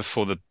than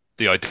before the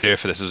idea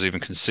for this was even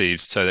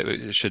conceived, so that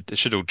it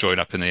should all join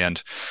up in the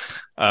end.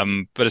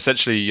 But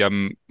essentially,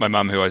 my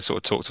mum, who I sort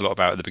of talked a lot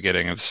about at the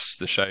beginning of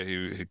the show,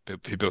 who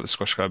built the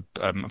squash club,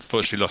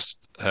 unfortunately lost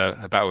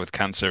her battle with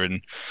cancer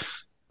in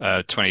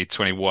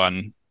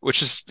 2021,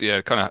 which is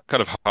yeah kind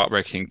of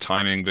heartbreaking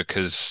timing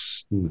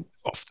because Mm.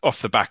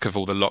 off the back of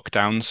all the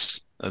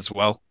lockdowns as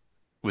well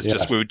was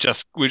just Yeah.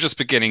 we were just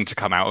beginning to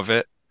come out of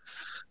it.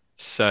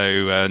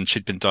 So and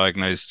she'd been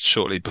diagnosed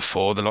shortly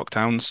before the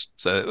lockdowns.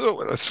 So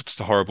it's just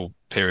a horrible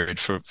period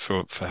for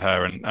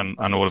her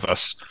and all of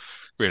us,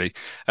 really.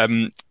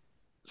 Um,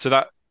 so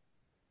that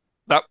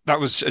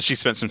was she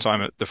spent some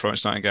time at the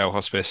Florence Nightingale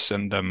Hospice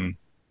and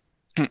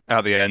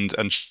at the end,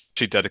 and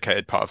she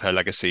dedicated part of her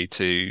legacy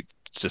to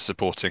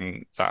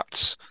supporting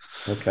that.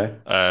 Okay.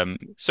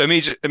 So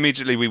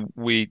immediately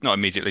we not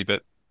immediately,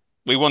 but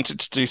we wanted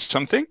to do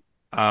something.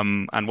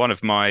 And one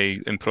of my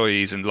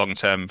employees and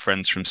long-term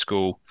friends from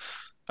school,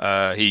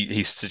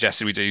 he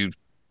suggested we do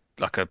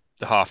like a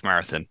half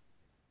marathon.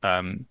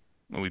 Um,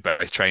 we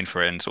both train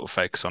for it and sort of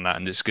focus on that.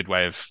 And it's a good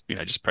way of,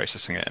 just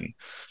processing it and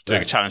doing a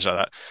Right. challenge like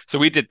that. So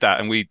we did that,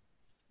 and we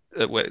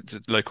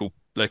the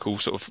local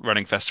sort of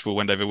running festival,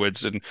 Wendover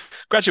Woods, and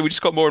gradually we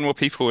just got more and more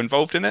people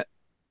involved in it.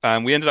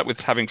 We ended up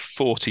with having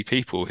 40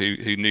 people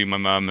who knew my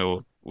mum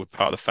or were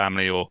part of the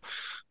family or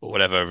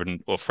whatever,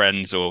 and or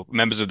friends or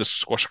members of the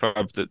squash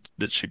club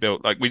that she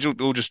built. Like we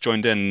all just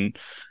joined in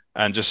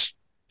and just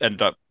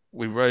ended up.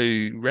 We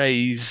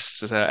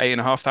raised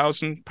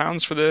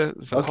 £8,500 for the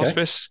Okay.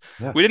 hospice.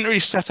 Yeah. We didn't really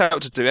set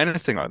out to do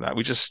anything like that.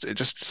 It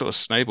just sort of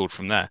snowballed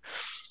from there.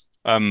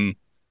 Um,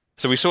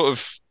 so we sort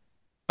of,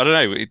 I don't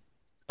know.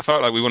 I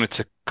felt like we wanted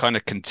to kind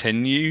of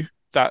continue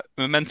that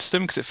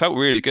momentum because it felt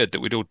really good that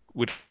we'd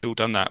all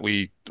done that.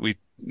 We did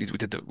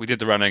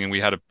the running, and we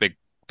had a big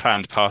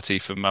planned party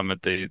for mum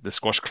at the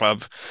squash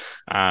club,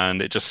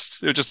 and it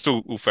just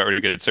all felt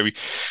really good. So we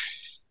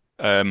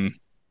um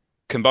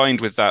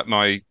combined with that,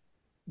 my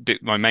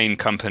main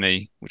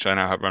company, which I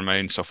now have run my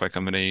own software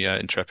company,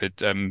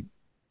 Intrepid.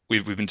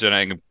 We've been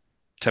donating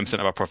 10%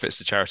 of our profits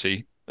to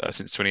charity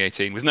since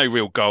 2018, with no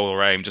real goal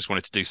or aim. Just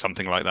wanted to do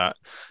something like that.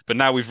 But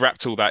now we've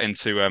wrapped all that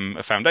into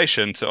a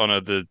foundation to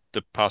honour the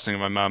passing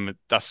of my mum.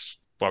 That's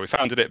why we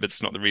founded it, but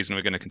it's not the reason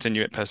we're going to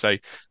continue it per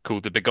se.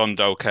 Called the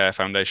Begondole Care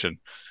Foundation.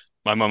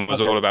 My mum was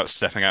Okay. all about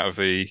stepping out of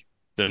the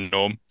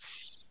norm,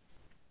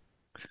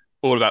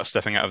 all about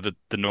stepping out of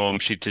the norm.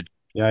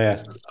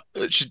 Yeah,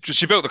 yeah.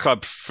 She built the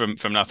club from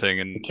nothing,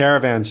 The and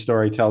caravan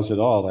story tells it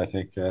all, I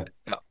think.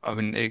 I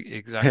mean,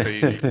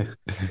 exactly.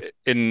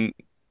 In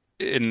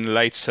in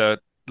later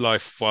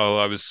life, while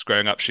I was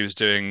growing up, she was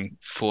doing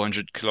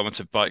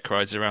 400-kilometer bike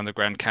rides around the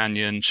Grand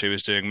Canyon. She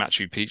was doing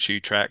Machu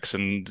Picchu treks,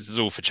 and this is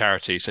all for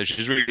charity. So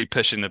she's really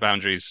pushing the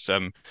boundaries.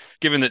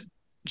 Given that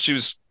she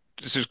was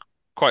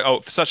quite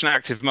old for such an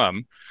active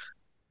mum,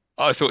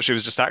 I thought she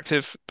was just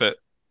active, but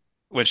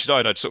when she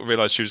died, I'd sort of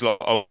realised she was a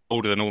lot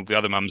older than all the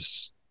other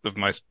mums of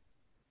my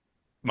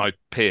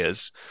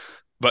peers.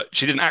 But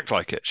she didn't act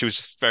like it. She was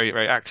just very,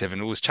 very active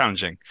and always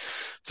challenging.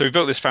 So we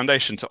built this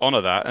foundation to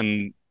honour that,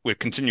 and we're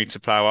continuing to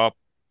plough our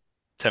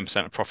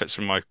 10% of profits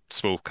from my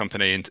small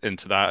company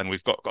into that, and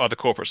we've got other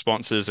corporate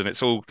sponsors, and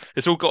it's all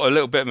got a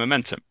little bit of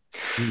momentum.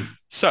 Hmm.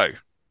 So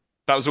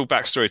that was all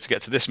backstory to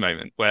get to this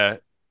moment where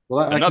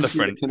Well, I can another see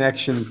the friend,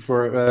 connection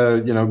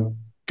for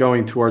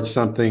going towards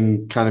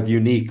something kind of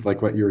unique,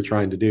 like what you were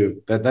trying to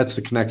do. That's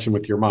the connection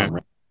with your yeah, mom,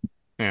 right?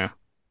 yeah.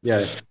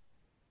 Yeah.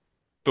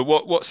 But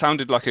what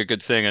sounded like a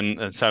good thing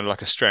and sounded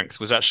like a strength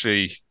was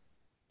actually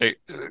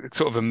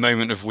sort of a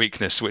moment of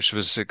weakness, which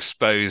was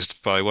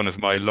exposed by one of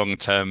my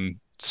long-term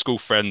school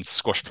friends,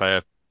 squash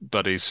player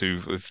buddies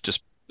who we've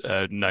just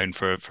known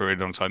for a really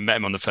long time. Met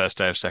him on the first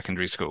day of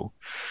secondary school.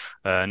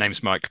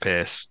 Name's Mike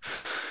Pierce.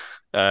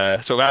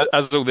 So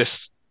as all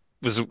this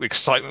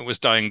excitement was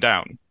dying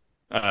down,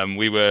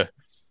 we were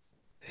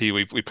he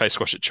we played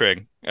squash at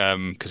Tring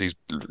because he's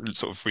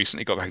sort of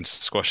recently got back into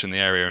squash in the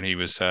area, and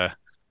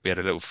we had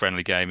a little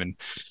friendly game, and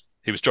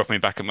he was dropping me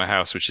back at my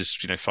house, which is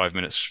 5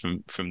 minutes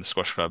from the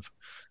squash club,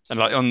 and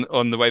like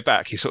on the way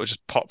back, he sort of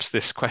just pops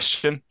this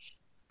question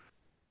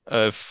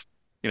of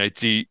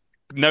do you,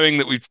 knowing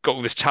that we've got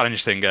all this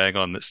challenge thing going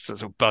on that's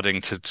sort of budding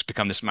to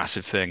become this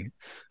massive thing,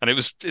 and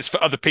it's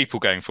for other people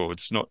going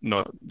forwards, not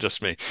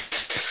just me.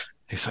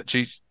 He's like,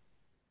 gee,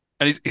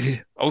 and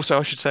also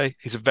I should say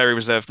he's a very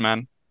reserved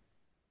man,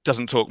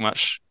 doesn't talk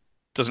much,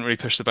 doesn't really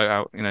push the boat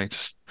out,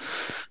 just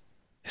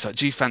he's like,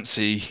 do you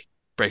fancy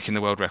breaking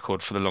the world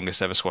record for the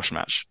longest ever squash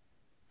match?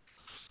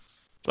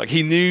 Like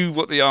he knew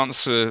what the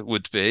answer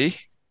would be,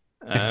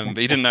 but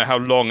he didn't know how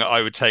long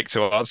I would take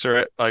to answer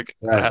it. Like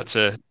I Right. had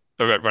to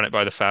run it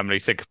by the family,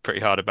 think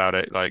pretty hard about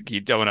it. Like you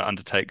don't want to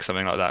undertake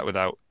something like that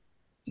without,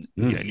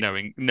 Hmm.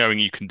 knowing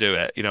you can do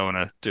it. You don't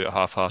want to do it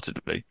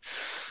half-heartedly.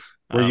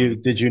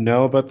 Um, Did you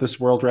know about this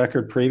world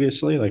record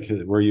previously? Like,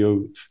 were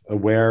you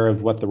aware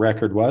of what the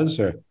record was,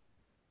 or?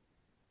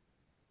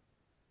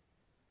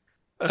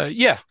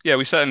 yeah, yeah,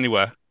 we certainly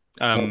were.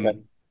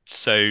 Okay.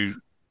 So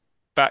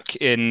back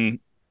in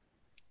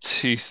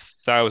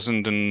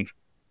 2012,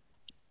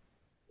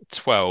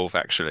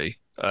 actually,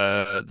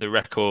 the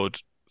record,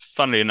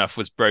 funnily enough,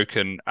 was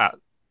broken at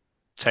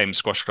Thames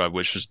Squash Club,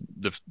 which was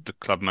the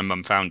club my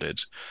mum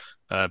founded,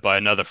 by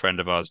another friend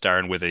of ours,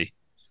 Darren Withy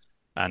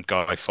and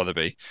Guy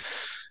Fotherby.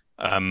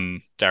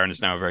 Darren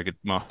is now a very good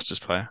Masters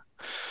player.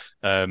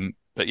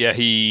 But yeah,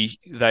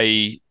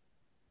 they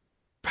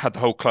had the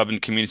whole club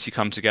and community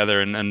come together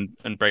and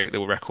break the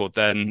record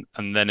then,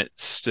 and then it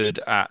stood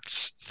at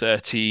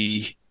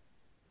 31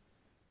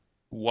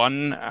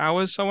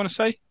 hours, I want to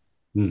say.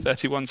 Hmm.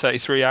 31,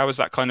 33 hours,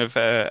 that kind of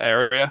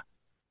area.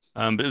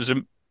 But it was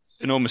an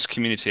enormous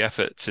community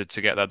effort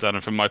to get that done.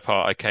 And from my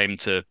part, I came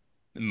to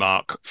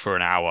mark for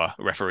an hour,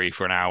 referee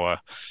for an hour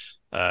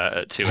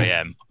at 2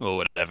 a.m. or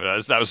whatever.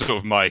 That was sort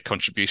of my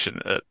contribution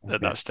at Okay.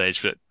 that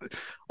stage. But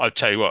I'll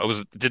tell you what,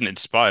 it didn't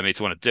inspire me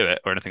to want to do it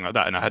or anything like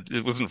that. And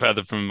it wasn't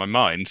further from my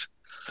mind.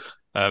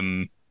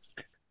 Um,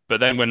 but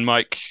then when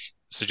Mike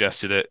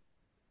suggested it,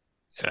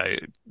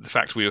 the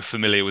fact we were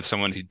familiar with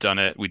someone who'd done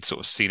it, we'd sort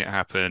of seen it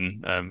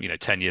happen,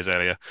 10 years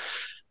earlier.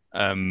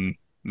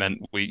 meant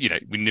we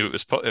knew it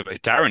was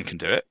Darren can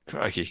do it.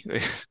 Crikey.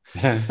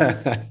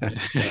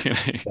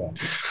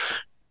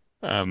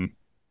 Um,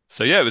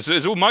 so yeah, it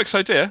was all Mike's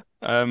idea.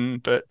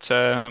 But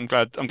I'm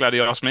glad he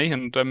asked me,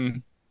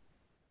 and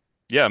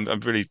yeah, I'm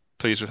really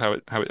pleased with how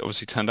it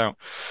obviously turned out.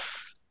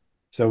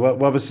 So what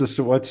was this?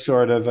 What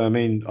sort of? I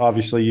mean,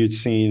 obviously you'd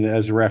seen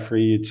as a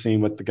referee, you'd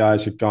seen what the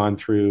guys had gone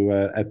through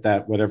at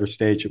that whatever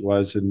stage it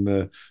was in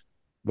the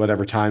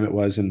whatever time it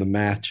was in the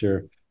match.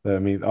 Or I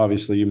mean,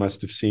 obviously you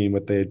must have seen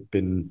what they'd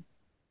been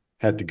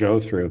had to go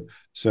through.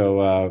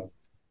 So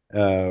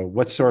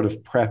what sort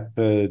of prep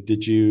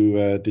did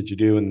you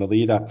do in the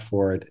lead up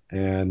for it?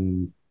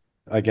 And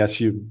I guess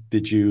you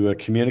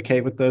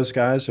communicate with those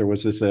guys, or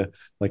was this a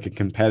like a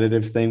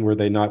competitive thing? Were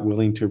they not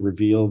willing to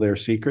reveal their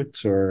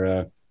secrets,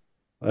 or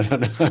I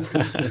don't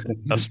know.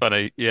 That's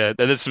funny. Yeah,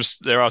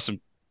 there are some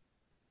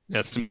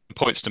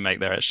points to make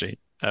there actually.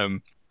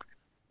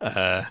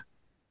 Uh,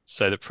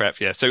 so the prep,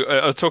 yeah. So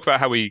I'll talk about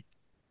how we.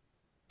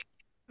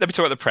 Let me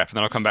talk about the prep, and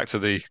then I'll come back to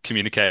the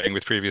communicating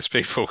with previous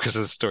people because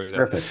there's a story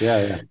there. Perfect.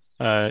 Yeah,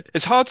 yeah,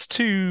 It's hard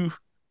to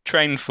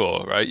train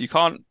for, right? You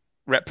can't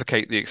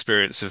replicate the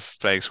experience of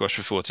playing squash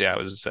for 40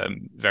 hours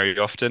very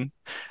often,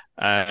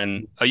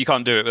 and you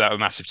can't do it without a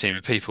massive team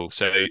of people.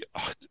 So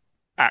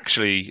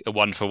actually, a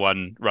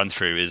one-for-one run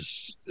through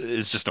is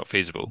just not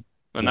feasible,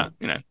 and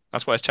no,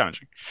 that's why it's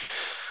challenging.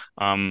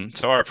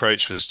 So our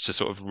approach was to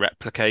sort of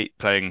replicate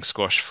playing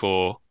squash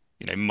for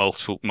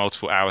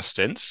multiple hour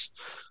stints,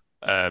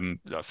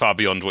 far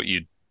beyond what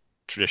you'd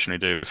traditionally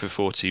do for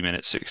 40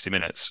 minutes, 60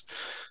 minutes.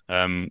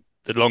 The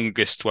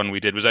longest one we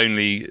did was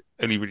only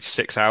really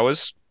 6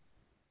 hours.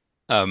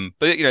 But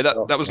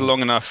that was okay,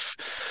 long enough.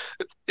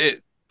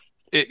 It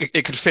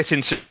it could fit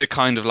into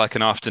kind of like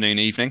an afternoon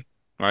evening,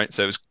 right?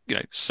 So it was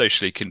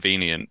socially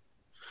convenient.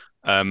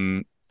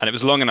 And it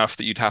was long enough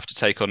that you'd have to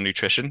take on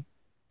nutrition.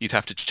 You'd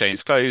have to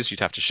change clothes. You'd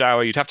have to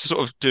shower. You'd have to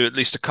sort of do at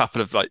least a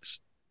couple of like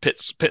pit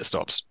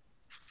stops,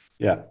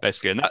 yeah,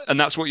 basically. And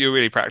that's what you're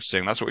really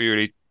practicing. That's what you're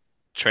really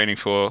training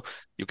for.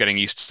 You're getting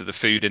used to the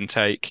food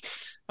intake.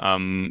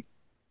 Um,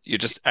 you're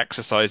just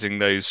exercising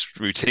those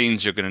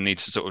routines you're going to need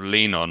to sort of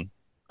lean on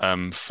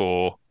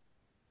for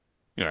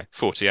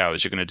 40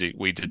 hours. You're going to do.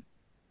 We did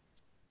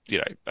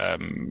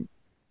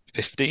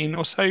 15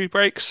 or so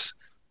breaks.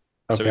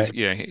 So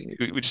okay,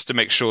 we just to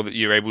make sure that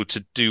you're able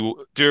to do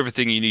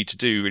everything you need to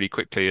do really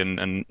quickly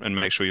and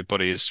make sure your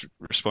body is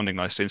responding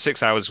nicely. And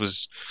 6 hours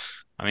was,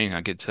 I mean,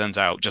 like it turns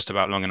out just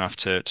about long enough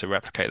to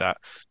replicate that.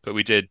 But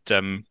we did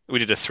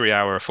a 3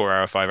 hour, a 4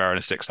 hour, 5 hour, and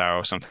a 6 hour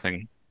or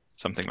something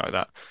like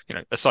that.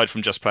 Aside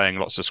from just playing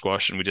lots of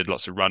squash, and we did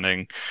lots of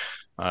running.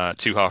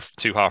 Two half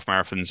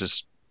marathons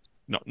is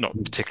not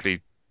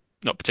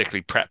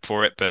particularly prep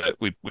for it, but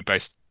we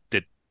both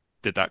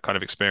did that kind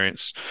of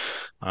experience.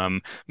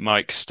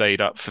 Mike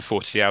stayed up for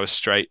 40 hours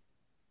straight,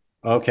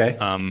 okay.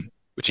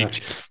 which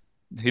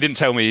he didn't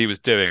tell me he was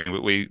doing,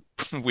 but we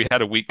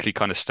had a weekly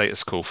kind of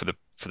status call for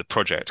the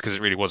project because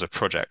it really was a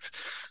project,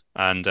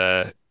 and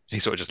he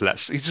sort of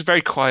just he's just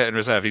very quiet and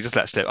reserved. He just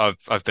lets slip.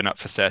 I've been up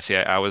for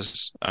 38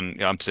 hours and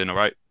I'm doing all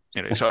right.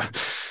 So,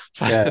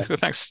 Yeah.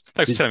 thanks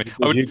for telling me.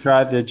 Did you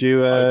try? Did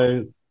you I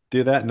would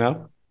do that?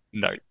 No.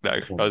 no no.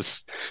 Yeah,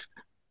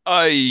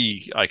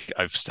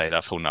 I've stayed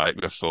up all night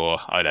before.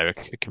 I know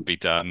it can be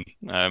done.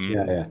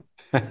 yeah.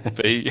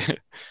 But he,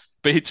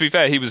 to be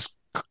fair, he was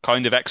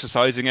kind of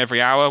exercising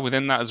every hour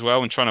within that as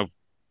well, and trying to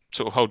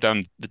sort of hold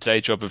down the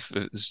day job of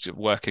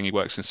working. He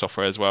works in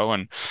software as well,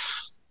 and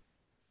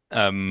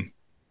um,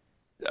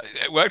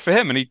 it worked for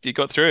him, and he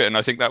got through it. And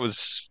I think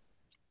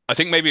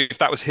maybe if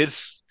that was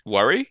his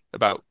worry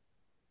about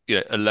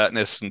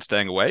alertness and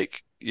staying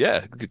awake,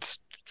 yeah, it's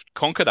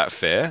conquer that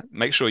fear,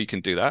 make sure you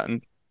can do that,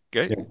 and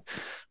go. Yeah,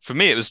 For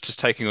me, it was just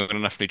taking on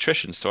enough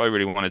nutrition, so I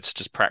really wanted to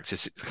just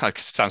practice. Like,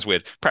 it sounds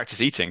weird,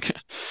 practice eating.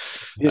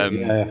 yeah,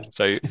 yeah.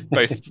 So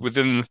both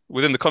within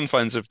the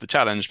confines of the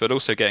challenge, but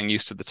also getting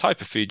used to the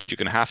type of food you're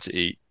going to have to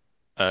eat,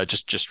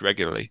 just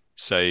regularly.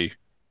 So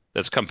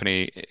there's a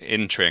company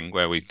in Tring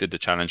where we did the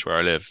challenge where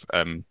I live,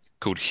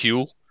 called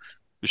Huel,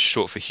 which is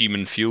short for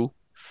Human Fuel,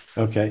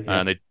 Okay, yeah.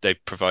 and they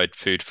provide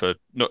food for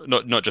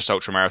not just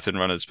ultra marathon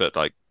runners, but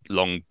like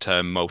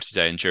long-term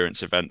multi-day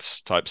endurance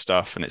events type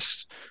stuff, and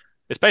it's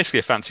basically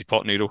a fancy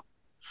pot noodle,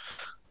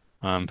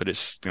 but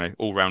it's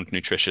all round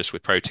nutritious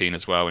with protein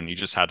as well, and you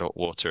just add hot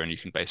water and you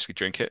can basically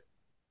drink it.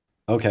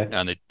 Okay,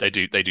 And they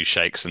do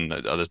shakes and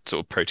other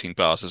sort of protein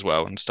bars as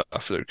well and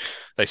stuff.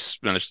 They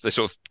sort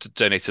of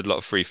donated a lot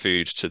of free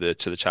food to the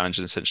challenge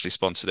and essentially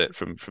sponsored it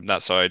from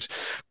that side.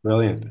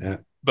 brilliant. Yeah,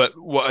 But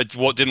what I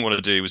didn't want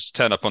to do was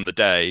turn up on the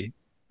day,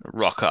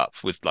 rock up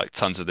with like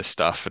tons of this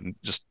stuff and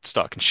just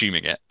start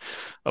consuming it.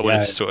 I wanted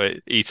yeah. to sort of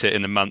eat it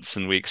in the months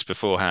and weeks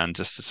beforehand,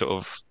 just to sort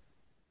of.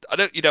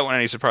 You don't want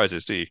any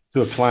surprises, do you?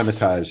 To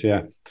acclimatize.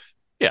 Yeah.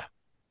 Yeah.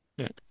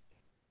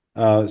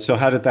 Yeah. So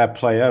how did that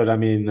play out? I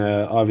mean,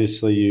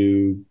 obviously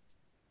you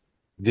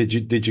did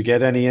you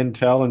get any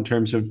intel in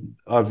terms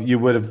of you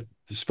would have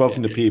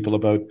spoken to Yeah. people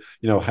about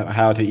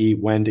how to eat,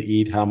 when to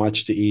eat, how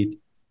much to eat,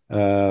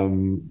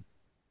 when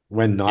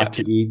Yeah. not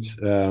to eat.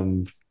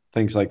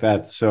 things like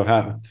that.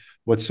 So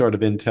what sort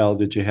of intel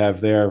did you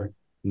have there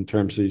in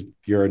terms of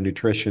your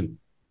nutrition?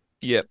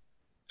 Yeah.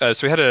 So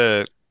we had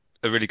a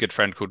really good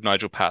friend called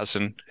Nigel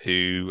Patterson,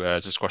 who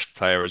is a squash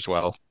player as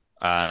well.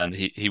 And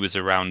he was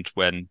around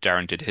when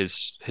Darren did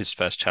his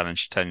first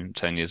challenge 10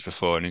 years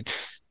before. And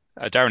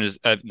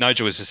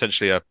Nigel is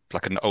essentially a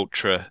like an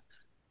ultra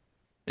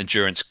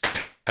endurance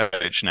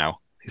coach now.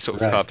 He's sort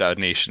of Right. carved out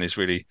a niche, and his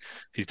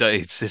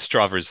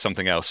Strava is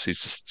something else. He's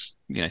just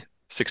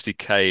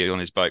 60K on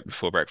his bike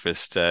before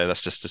breakfast. That's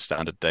just a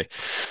standard day.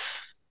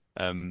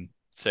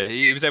 So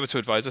he was able to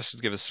advise us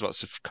and give us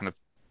lots of kind of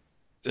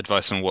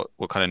advice on what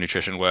kind of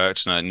nutrition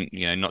worked. And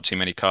not too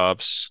many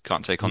carbs,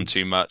 can't take on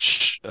too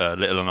much,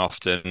 little and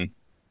often.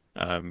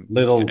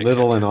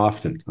 Little and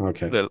often.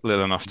 Okay.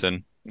 Little and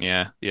often.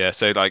 Yeah, yeah.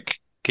 So like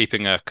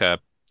keeping a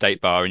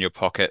date bar in your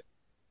pocket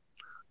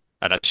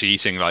and actually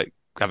eating like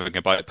having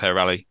a bite per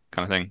rally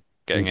kind of thing,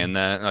 getting in Mhm.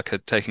 there,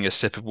 like taking a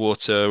sip of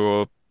water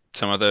or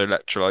some other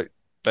electrolyte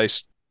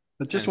based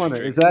I just energy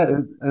wonder, is drink.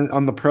 that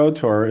on the pro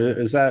tour?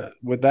 Is that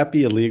would that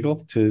be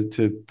illegal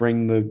to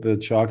bring the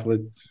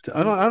chocolate?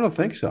 I don't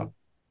think so.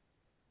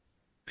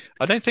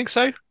 I don't think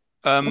so.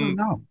 I don't Um,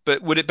 know.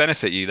 but would it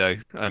benefit you though?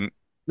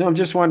 No, I'm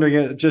just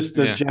wondering. Just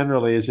Yeah,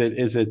 generally, is it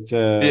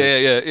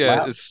yeah.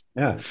 allowed? It's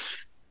Yeah,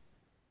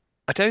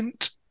 I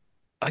don't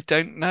I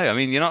don't know. I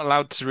mean, you're not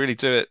allowed to really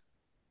do it,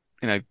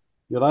 you know,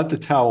 you're allowed to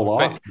towel ba-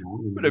 off now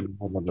but, in the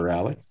middle of the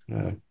rally.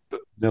 but,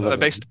 Middle of the,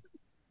 based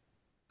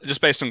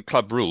just based on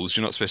club rules,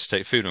 you're not supposed to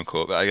take food on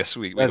court. But I guess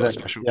we got a yeah, that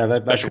special could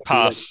be it.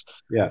 pass,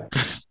 Yeah,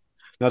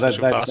 no,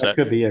 special pass that there.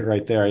 could be it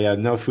right there. Yeah,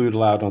 no food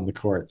allowed on the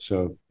court.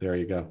 So there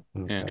you go.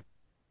 Yeah, Okay.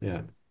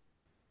 Yeah.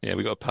 yeah,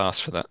 we got a pass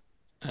for that.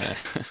 Uh,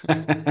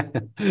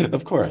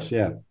 Of course,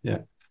 yeah, yeah.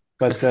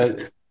 But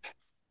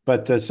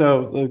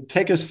so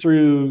take us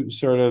through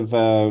sort of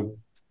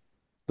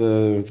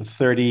the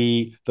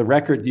 30 the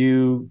record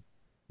you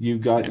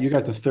got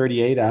the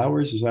 38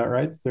 hours, is that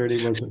right?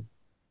 30 was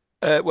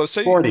it? well,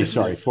 so 40, this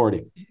sorry, is 40.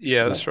 yeah,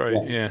 Yeah, that's right.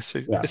 yeah, Yeah, so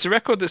yeah. it's a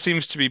record that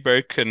seems to be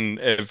broken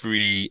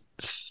every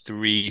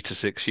 3 to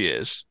 6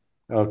 years.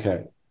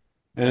 Okay.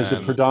 And is it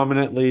Um,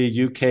 predominantly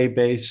UK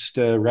based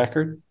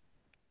record?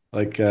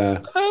 Like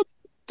uh,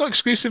 Not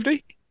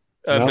exclusively,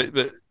 no?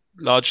 but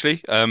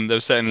largely. There was Yeah.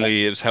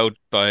 certainly it was held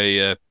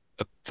by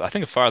I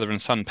think a father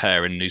and son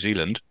pair in New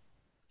Zealand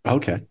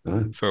Okay.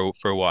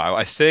 for a while.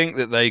 I think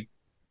that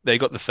they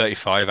got the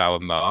 35-hour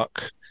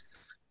mark.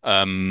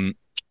 Um,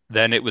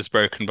 then it was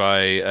broken by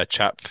a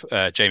chap,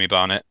 Jamie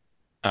Barnett,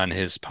 and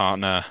his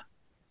partner.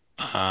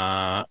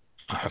 I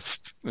have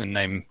the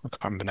name, I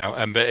can't remember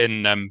now. But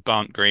in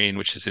Barnt Green,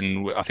 which is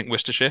in I think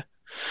Worcestershire.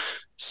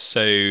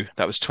 So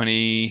that was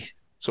 15,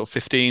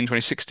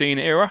 2016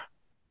 era.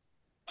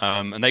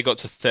 And they got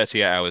to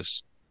 38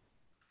 hours,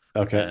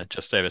 Okay.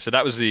 just over. So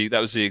that was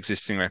the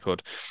existing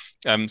record.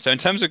 So in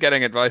terms of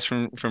getting advice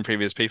from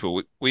previous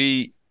people,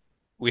 we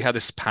had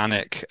this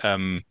panic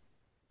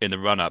in the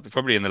run up,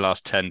 probably in the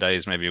last 10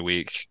 days, maybe a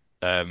week,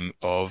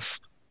 of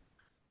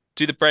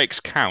do the breaks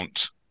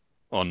count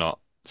or not?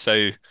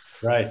 So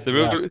Right. the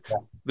Yeah. rule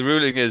the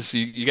ruling is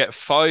you get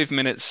 5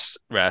 minutes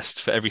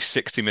rest for every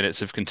 60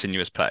 minutes of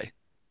continuous play.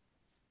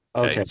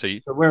 Okay, Okay. so So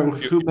you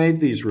who made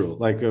these rules?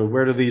 Like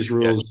where do these yeah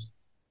rules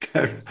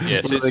where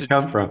yeah do they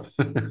come from?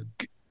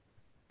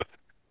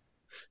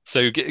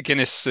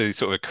 Guinness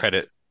sort of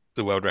accredit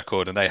the world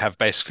record, and they have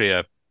basically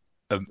a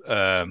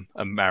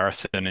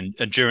marathon and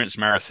endurance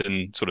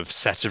marathon sort of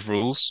set of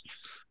rules,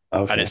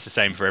 and Okay. it's the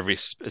same for every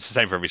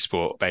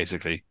sport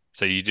basically.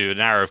 So you do an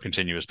hour of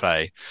continuous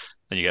play,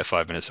 then you get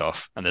 5 minutes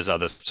off, and there's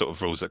other sort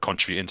of rules that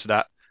contribute into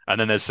that. And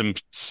then there's some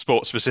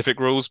sport specific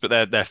rules, but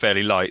they're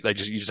fairly light. You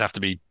just have to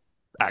be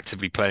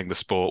actively playing the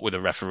sport with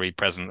a referee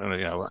present,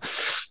 and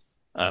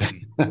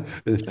um,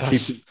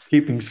 that's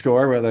Keeping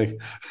score where like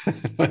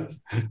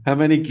how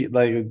many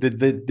like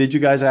did you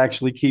guys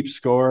actually keep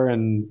score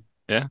and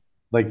yeah,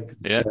 like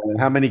yeah,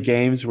 how many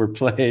games were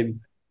played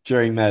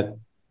during that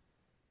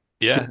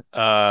yeah.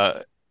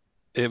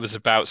 It was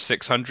about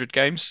 600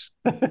 games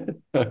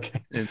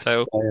okay. in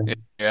total.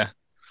 Yeah.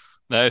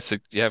 No, so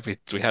yeah,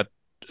 we had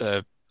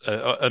uh,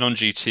 an on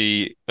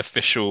duty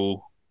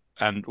official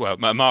and well,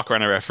 a marker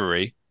and a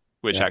referee,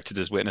 which Yeah. acted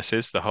as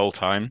witnesses the whole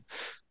time.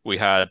 We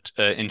had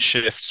in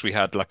shifts, we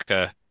had like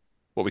a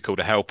what we called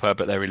a helper,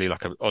 but they're really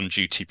like an on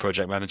duty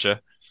project manager.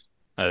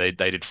 They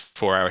did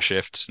 4 hour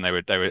shifts, and they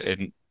were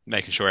in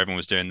making sure everyone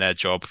was doing their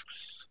job,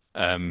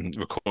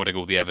 recording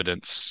all the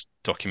evidence,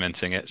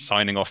 documenting it,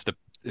 signing off the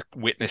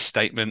witness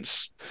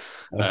statements,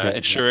 Okay. Yeah.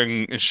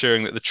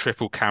 ensuring that the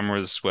triple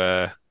cameras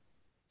were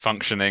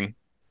functioning.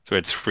 So we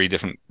had 3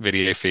 different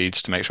video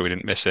feeds to make sure we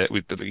didn't miss it.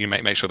 You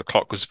make sure the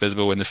clock was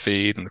visible in the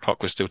feed and the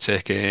clock was still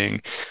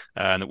ticking,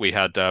 and that we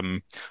had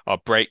our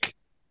break,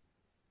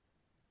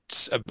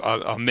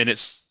 our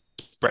minutes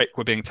break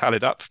were being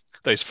tallied up.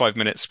 Those 5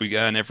 minutes we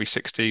earn every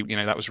 60,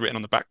 that was written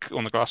on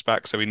the glass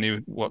back, so we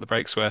knew what the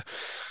breaks were.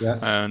 Yeah.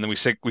 And then we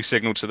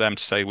signaled to them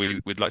to say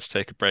we'd like to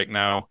take a break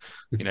now.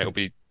 It'll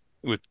be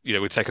we'd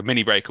take a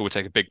mini break or we'd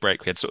take a big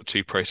break. We had sort of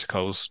two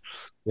protocols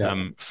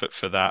Yeah.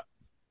 for that.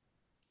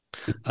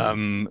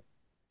 Um,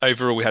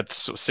 Overall, we had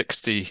sort of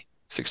 60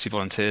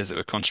 volunteers that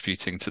were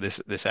contributing to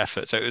this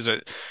effort. So it was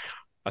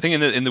I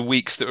think in the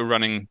weeks that were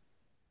running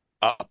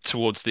up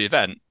towards the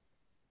event,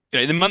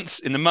 in the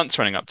months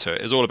running up to it,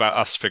 it was all about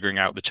us figuring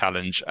out the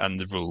challenge and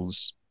the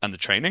rules and the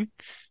training.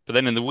 But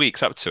then in the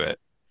weeks up to it,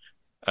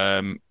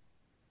 um,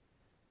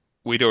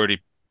 we'd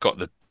already got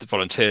the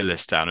volunteer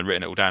list down and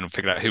written it all down and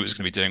figured out who was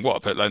going to be doing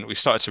what. But then we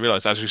started to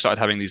realize as we started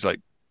having these like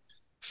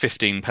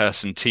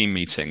 15-person team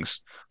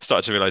meetings,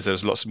 started to realize there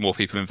was lots more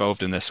people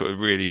involved in this sort of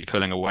really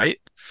pulling a weight.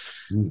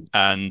 Mm.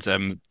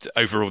 And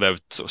overall, there were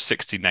sort of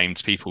 60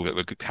 named people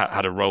that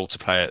had a role to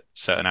play at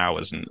certain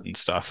hours and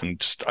stuff. And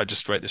I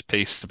just wrote this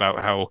piece about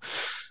how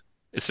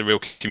it's a real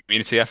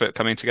community effort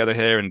coming together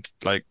here, and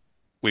like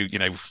we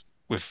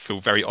feel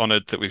very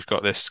honoured that we've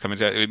got this coming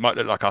together. It might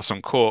look like us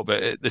on court,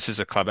 but this is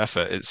a club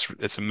effort.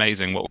 It's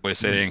amazing what we're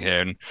seeing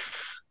here, and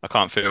I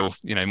can't feel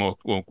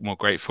more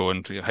grateful,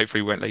 and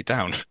hopefully we won't lay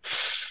down.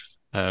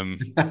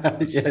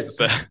 Yeah.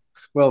 But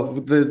Well,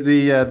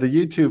 the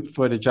YouTube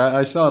footage,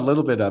 I saw a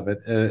little bit of it.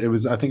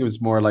 I think it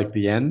was more like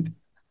the end,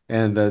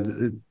 and I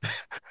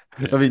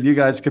yeah, mean, you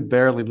guys could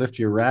barely lift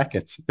your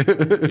rackets.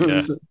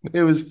 yeah.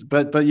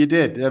 But you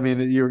did. I mean,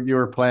 you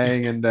were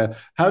playing, and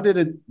how did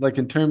it like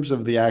in terms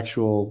of the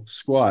actual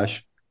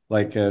squash?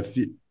 Like,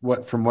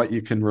 what from what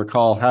you can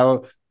recall,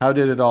 how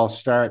did it all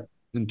start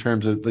in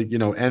terms of like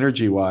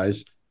energy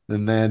wise,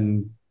 and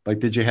then like,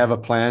 did you have a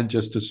plan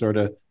just to sort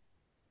of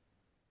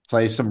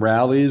play some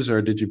rallies,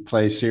 or did you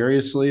play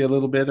seriously a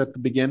little bit at the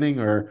beginning,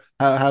 or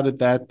how did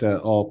that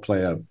all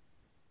play out?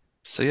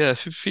 So yeah, a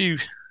few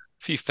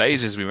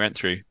phases we went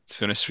through, to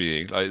be honest with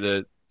you. Like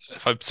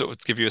if I sort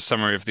of give you a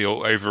summary of the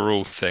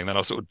overall thing, then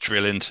I'll sort of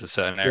drill into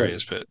certain Sure.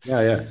 areas. But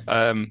Yeah,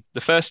 yeah.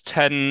 the first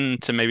 10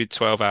 to maybe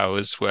 12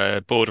 hours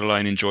were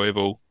borderline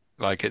enjoyable.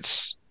 Like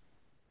it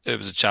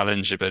was a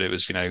challenge, but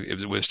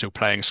we were still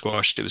playing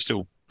squash. It was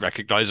still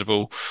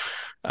recognizable,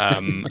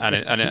 and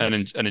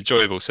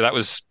enjoyable. So that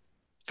was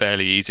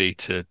fairly easy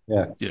to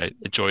Yeah.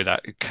 enjoy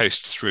that,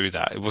 coast through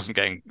that. It wasn't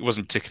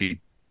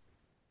particularly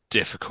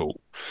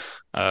difficult.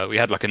 We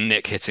had like a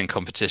nick hitting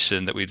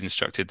competition that we'd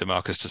instructed the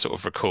markers to sort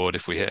of record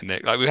if we hit a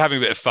nick. Like we were having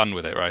a bit of fun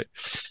with it, right?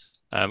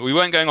 We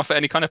weren't going off at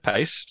any kind of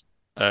pace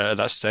at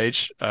that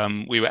stage.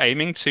 We were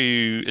aiming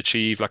to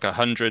achieve like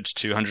 100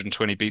 to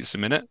 120 beats a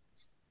minute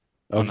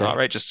on Okay. heart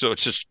rate, just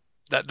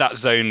that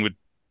zone would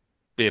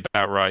be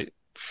about right.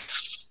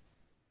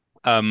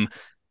 Um,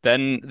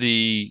 then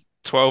the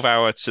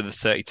 12-hour to the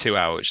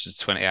 32-hour, which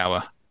is a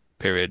 20-hour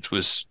period,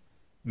 was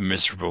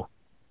miserable.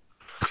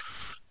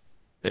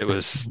 It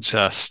was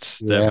just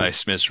the Yeah.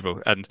 most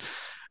miserable. And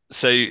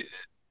so,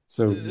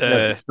 So yeah,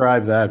 uh,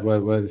 describe that.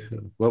 What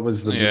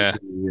was the yeah,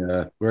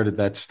 misery? Where did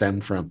that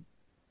stem from?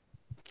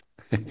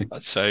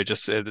 so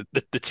just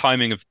the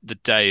timing of the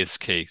day is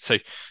key. So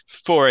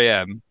 4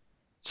 a.m.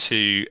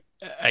 to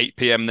 8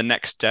 p.m. the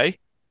next day.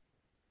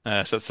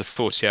 So that's the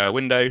 40-hour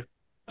window.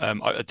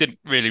 I didn't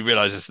really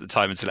realize this at the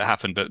time until it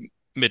happened, but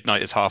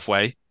midnight is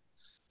halfway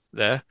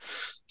there.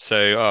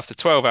 So after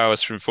 12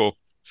 hours from 4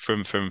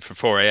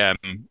 a.m.,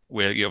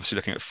 you're obviously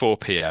looking at 4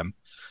 p.m.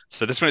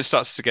 So this is when it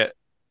starts to get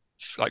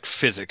like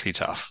physically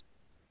tough.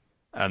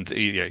 And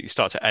you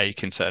start to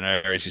ache in certain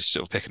areas. You're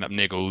sort of picking up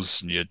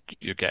niggles, and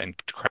you're getting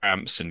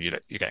cramps, and you're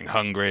getting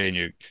hungry, and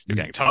you're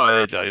getting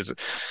tired. There's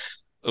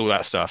all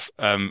that stuff.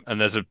 And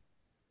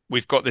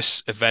we've got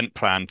this event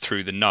planned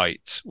through the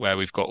night where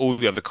we've got all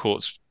the other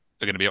courts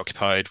are going to be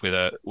occupied with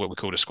what we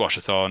call a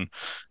squashathon,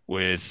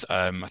 with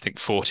I think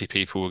 40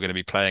 people were going to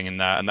be playing in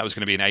that, and that was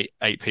going to be an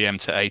 8 p.m.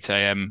 to 8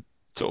 a.m.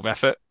 sort of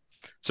effort.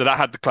 So that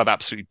had the club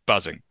absolutely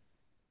buzzing,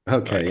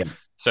 right? Okay. Yeah.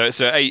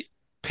 So 8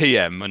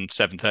 p.m. and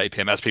 7:30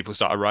 p.m. as people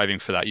start arriving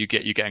for that, you're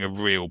getting a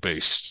real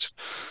boost.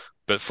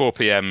 But 4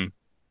 p.m.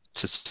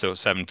 to sort of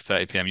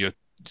 7:30 p.m.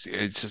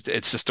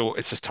 It's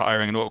just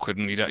tiring and awkward,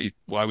 and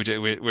why we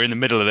do we're in the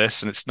middle of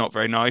this, and it's not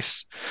very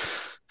nice.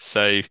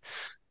 So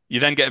you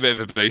then get a bit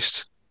of a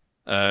boost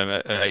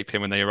at 8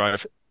 p.m. when they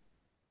arrive.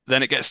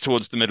 Then it gets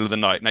towards the middle of the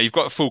night. Now you've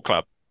got a full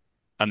club,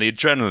 and the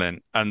adrenaline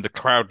and the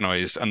crowd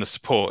noise and the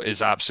support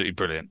is absolutely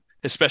brilliant,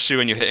 especially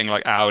when you're hitting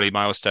like hourly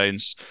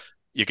milestones.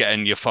 You're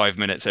getting your 5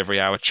 minutes every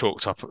hour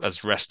chalked up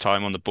as rest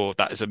time on the board.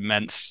 That is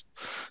immense.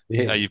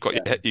 Yeah. You've got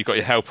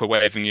your helper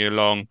waving you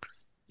along.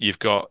 You've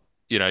got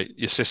your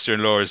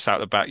sister-in-law is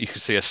out the back. You can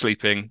see her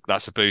sleeping.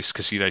 That's a boost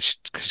because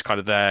she's kind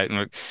of there.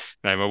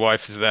 My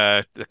wife is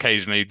there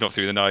occasionally, not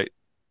through the night.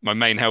 My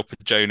main helper,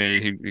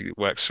 Joni, who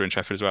works for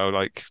Intrepid as well,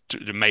 like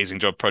amazing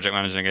job project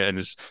managing it, and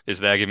is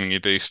there giving you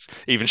a boost.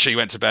 Even she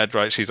went to bed,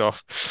 right? She's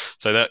off.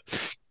 So that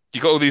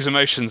you got all these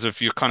emotions of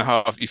you're kind of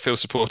half, you feel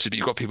supported, but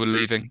you've got people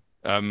leaving.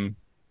 And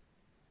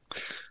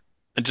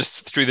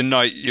just through the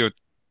night,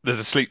 there's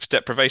a sleep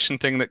deprivation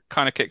thing that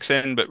kind of kicks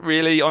in. But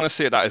really,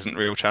 honestly, that isn't a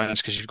real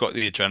challenge because you've got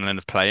the adrenaline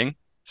of playing.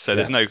 So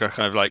there's Yeah. no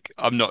kind of like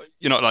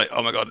you're not like,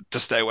 oh my God,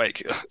 just stay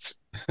awake.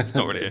 It's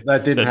not really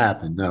That didn't that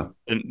happen. No.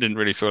 didn't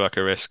really feel like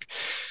a risk.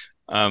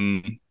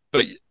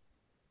 But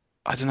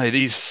I don't know,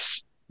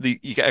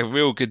 you get a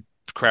real good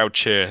crowd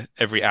cheer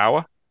every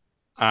hour,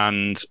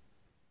 and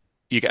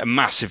you get a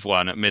massive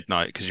one at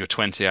midnight because you're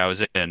 20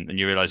 hours in and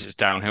you realize it's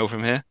downhill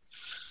from here.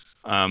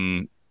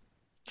 Um,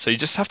 so you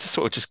just have to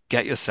sort of just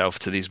get yourself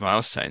to these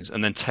milestones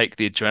and then take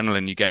the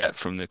adrenaline you get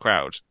from the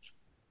crowd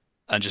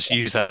and just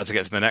use that to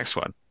get to the next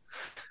one.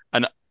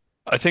 And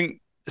I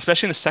think,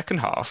 especially in the second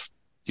half,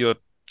 you're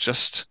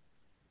just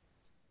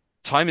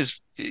time is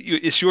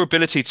it's your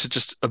ability to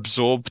just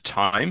absorb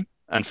time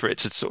and for it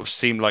to sort of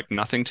seem like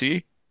nothing to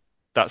you.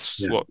 That's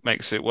Yeah. what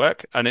makes it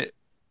work. And it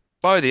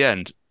by the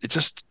end, it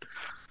just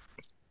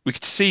we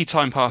could see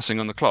time passing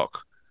on the clock,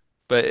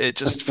 but it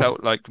just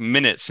felt like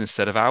minutes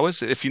instead of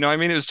hours. If you know what I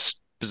mean, it was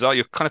just bizarre.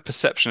 Your kind of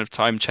perception of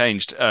time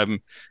changed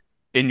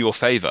in your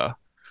favor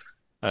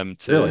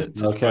Really? to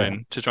try Okay.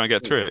 and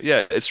get through it.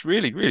 Yeah, it's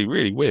really, really,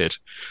 really weird.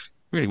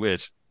 Really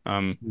weird.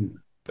 Hmm.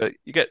 But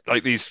you get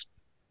like these.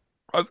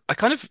 I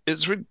kind of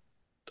it's really,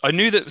 I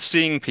knew that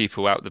seeing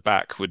people out the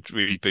back would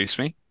really boost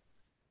me,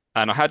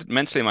 and I had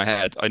mentally in my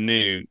head I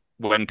knew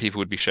when people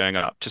would be showing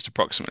up, just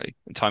approximately,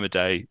 the time of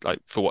day, like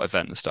for what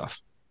event and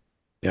stuff.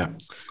 Yeah.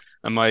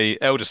 And my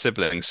elder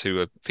siblings, who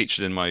were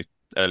featured in my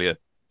earlier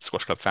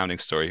squash club founding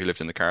story, who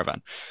lived in the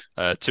caravan,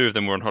 two of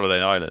them were on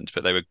Holiday Island,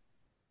 but they were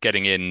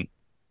getting in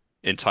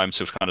time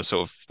to kind of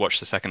sort of watch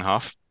the second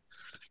half.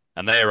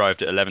 And they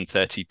arrived at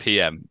 11:30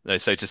 p.m.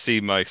 So to see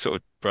my sort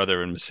of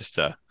brother and my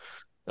sister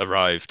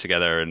arrive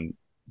together and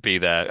be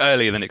there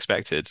earlier than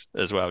expected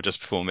as well, just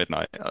before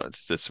midnight,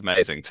 it's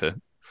amazing to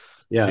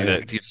Yeah. see Yeah.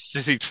 that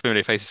to see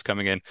familiar faces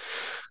coming in.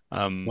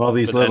 All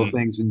these But little then,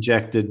 things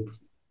injected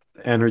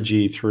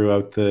energy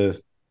throughout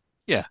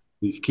yeah,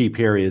 these key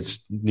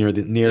periods yeah,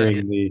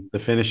 nearing the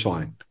finish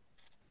line.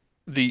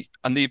 the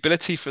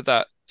ability for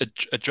that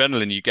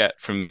adrenaline you get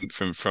from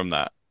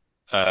that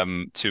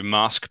to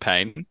mask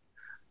pain.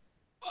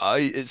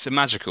 It's a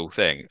magical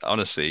thing,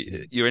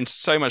 honestly. You're in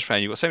so much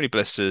pain. You've got so many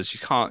blisters. You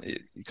can't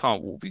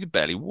walk. You can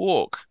barely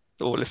walk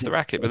or lift the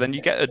racket. But then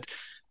you get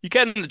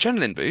an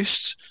adrenaline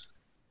boost,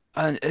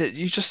 and it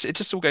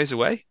just all goes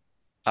away.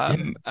 Yeah.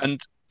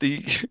 And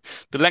the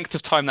the length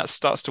of time that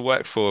starts to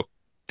work for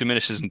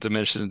diminishes and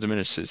diminishes and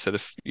diminishes. So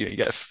you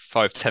get a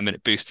 5-10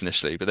 minute boost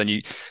initially, but then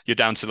you're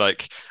down to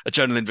like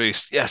adrenaline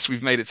boost. Yes,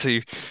 we've made it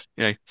to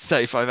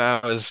 35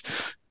 hours.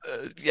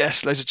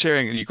 Yes, loads of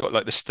cheering, and you've got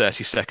like this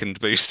 30-second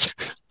boost.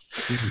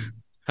 Mhm.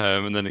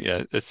 And then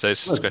yeah, it's Well,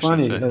 just a it's question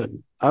of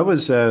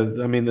funny.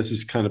 I mean, this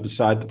is kind of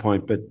beside the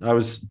point, but I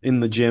was in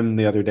the gym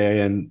the other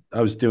day and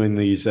I was doing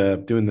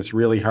this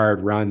really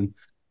hard run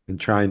and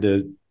trying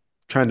to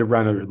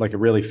run like a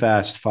really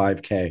fast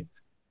 5K.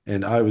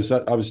 And I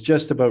was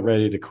just about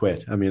ready to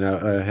quit. I mean,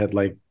 I had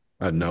like,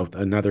 I don't know,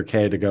 another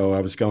K to go.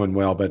 I was going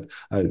well, but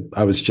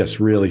I was just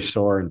really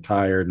sore and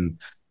tired and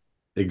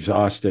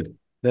exhausted.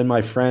 Then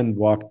my friend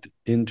walked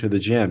into the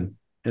gym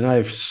and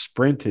I've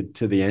sprinted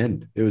to the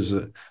end. It was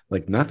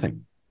like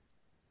nothing.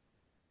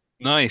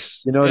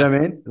 nice. You know what Yeah, I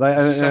mean? Like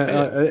that's exactly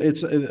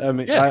it. I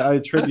mean, Yeah, I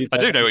attribute I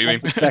that. do know what you mean.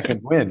 That's a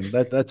second win.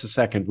 That's a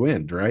second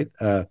wind, right?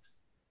 And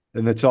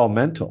it's all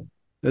mental,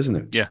 isn't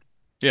it? Yeah,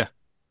 yeah,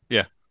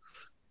 yeah.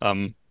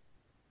 Um,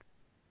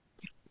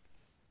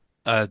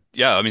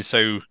 yeah. I mean,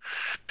 so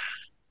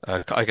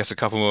I guess a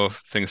couple more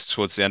things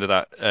towards the end of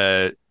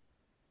that.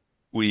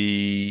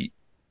 We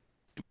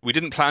we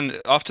didn't plan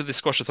after the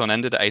squashathon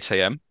ended at 8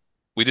 a.m.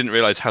 We didn't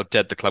realize how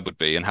dead the club would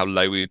be and how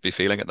low we would be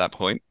feeling at that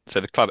point.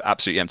 So the club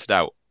absolutely emptied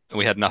out, and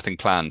we had nothing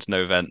planned,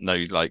 no event,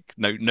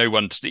 no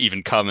one to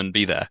even come and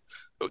be there.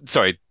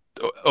 Sorry,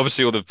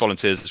 obviously all the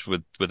volunteers were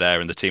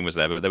there and the team was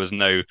there, but there was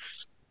no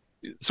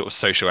sort of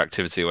social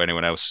activity or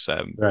anyone else.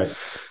 Right.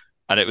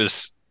 And it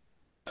was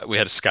we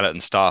had a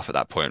skeleton staff at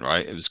that point,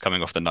 right? It was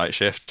coming off the night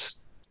shift,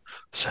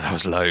 so that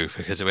was low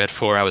because we had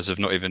 4 hours of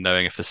not even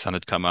knowing if the sun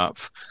had come up.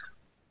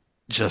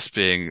 Just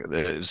being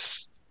it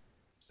was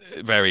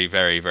very,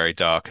 very, very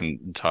dark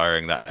and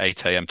tiring that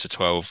 8 a.m. to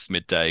 12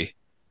 midday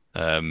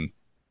um,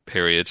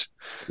 period.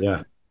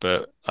 Yeah.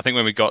 But I think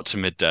when we got to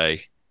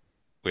midday,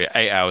 we were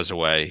 8 hours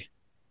away,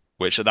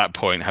 which at that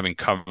point, having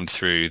come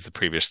through the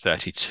previous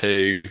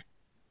 32,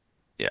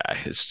 yeah,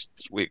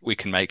 we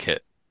can make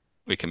it.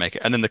 We can make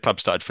it. And then the club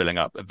started filling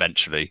up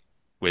eventually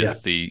Yeah.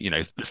 with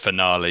the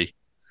finale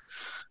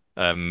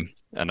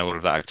and all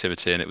of that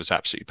activity, and it was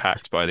absolutely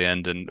packed by the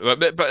end. And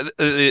but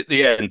at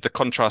the end, the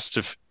contrast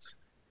of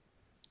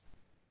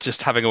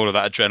just having all of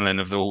that adrenaline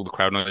of all the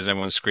crowd noise,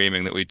 everyone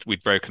screaming that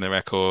we'd broken the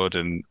record,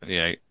 and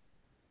and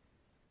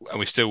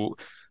we still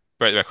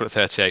broke the record at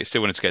 38,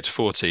 still wanted to get to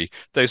 40.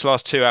 Those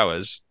last 2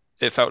 hours,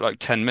 it felt like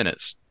 10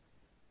 minutes.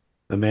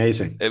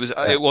 Amazing.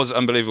 Yeah. It was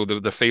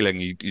unbelievable the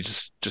feeling you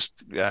just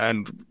yeah,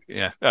 and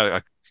yeah,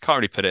 I can't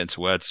really put it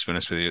into words to be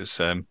honest with you. It's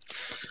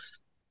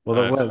Well,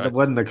 I,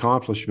 what an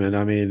accomplishment.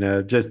 I mean,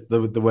 just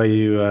the way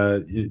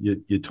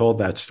you told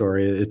that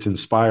story, it's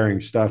inspiring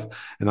stuff.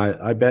 And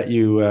I bet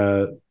you,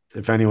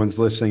 if anyone's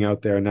listening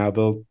out there now,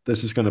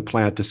 this is going to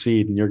plant a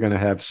seed, and you're going to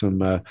have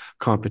some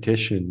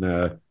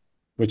competition,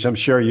 which I'm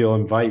sure you'll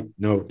invite.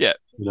 No, yeah,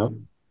 you know,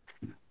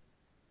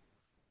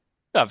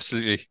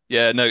 absolutely.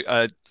 Yeah, no,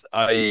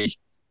 I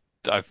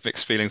I've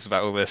mixed feelings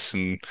about all this,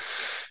 and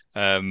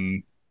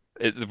um,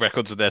 the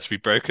records are there to be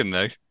broken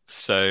though.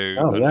 so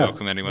Oh I'd yeah,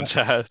 welcome anyone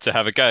yeah. to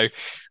have a go.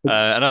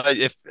 But And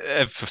if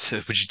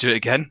would you do it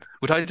again?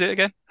 Would I do it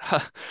again?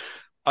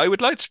 I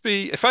would like to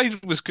be, if I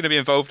was going to be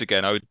involved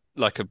again, I would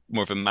like a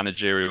more of a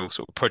managerial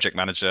sort of project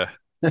manager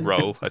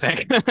role, I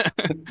think.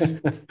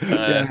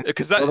 yeah.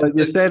 Because Well,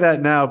 you say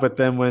that now, but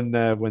then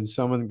when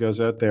someone goes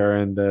out there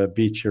and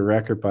beats your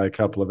record by a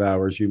couple of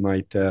hours, you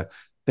might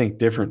think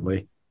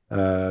differently.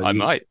 I You,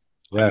 might,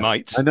 I yeah,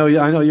 might. I know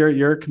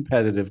you're a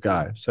competitive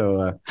guy.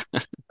 So,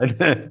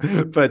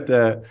 but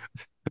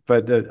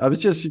I was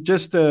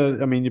just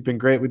I mean, you've been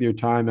great with your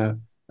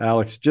time,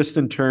 Alex. Just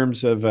in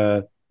terms of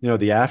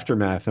the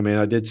aftermath. I mean,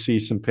 I did see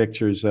some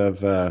pictures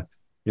of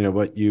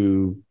what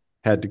you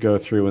had to go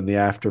through in the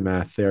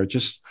aftermath there.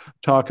 Just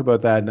talk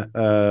about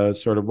that.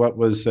 Sort of what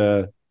was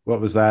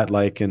that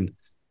like, and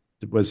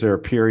was there a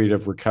period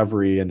of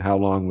recovery, and how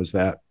long was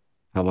that?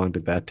 How long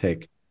did that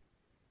take?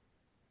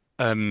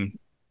 Um,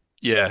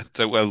 yeah.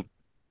 So well,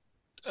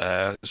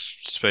 I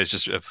suppose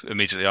just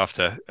immediately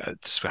after,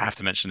 just have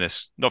to mention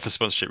this, not for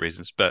sponsorship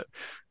reasons, but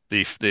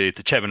the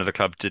chairman of the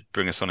club did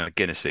bring us on a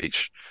Guinness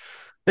each,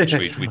 which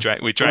we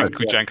drank Of course,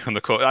 we drank on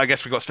the court. I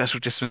guess we got special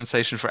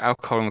dispensation for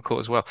alcohol on the court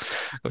as well,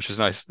 which was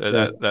nice.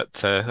 yeah,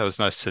 That was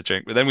nice to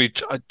drink. But then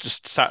I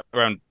just sat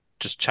around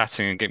just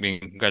chatting and getting being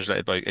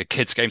congratulated by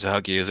kids came to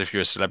hug you as if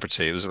you're a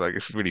celebrity. It was like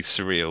really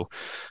surreal.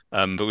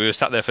 But we were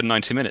sat there for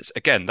 90 minutes.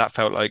 Again, that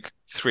felt like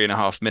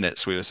 3.5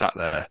 minutes we were sat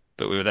there,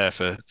 but we were there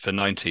for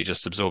 90,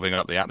 just absorbing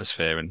up the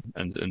atmosphere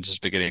and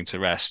just beginning to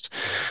rest.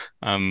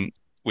 Um,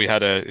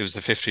 it was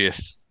the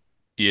 50th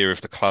year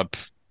of the club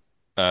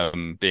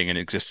being in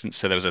existence.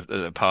 So there was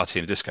a party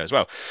and a disco as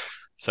well.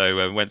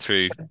 So went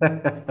through,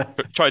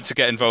 tried to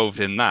get involved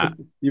in that,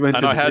 you went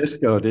and to the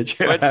disco, did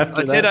you? I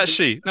After did that,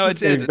 actually. No, this I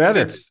is getting did. I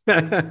did.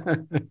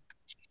 better.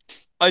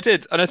 I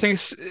did, and I think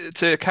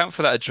to account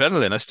for that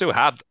adrenaline, I still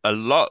had a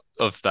lot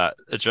of that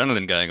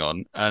adrenaline going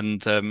on,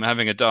 and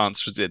having a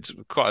dance was did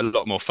quite a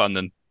lot more fun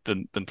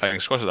than playing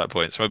squash at that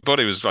point. So my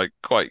body was like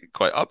quite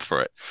up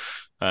for it.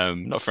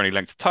 Not for any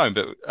length of time,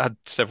 but I had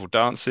several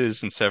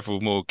dances and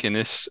several more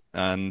Guinness,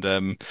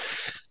 and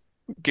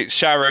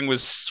showering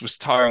was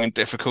tiring and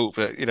difficult,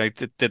 but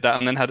did that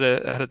and then had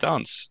a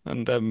dance,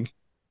 and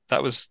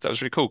that was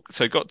really cool.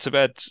 So got to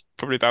bed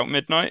probably about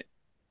midnight,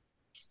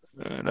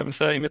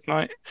 11:30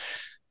 midnight.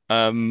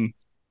 Um,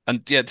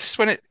 and yeah, this is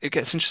when it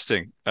gets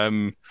interesting.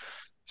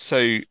 So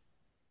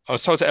I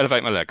was told to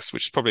elevate my legs,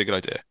 which is probably a good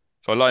idea.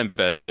 So I lie in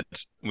bed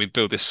and we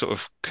build this sort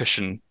of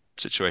cushion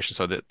situation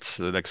so the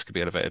legs could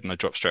be elevated, and I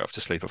drop straight off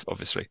to sleep,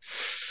 obviously,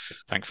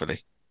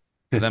 thankfully.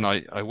 But then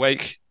I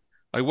wake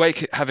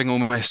having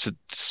almost a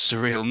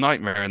surreal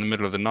nightmare in the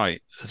middle of the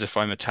night, as if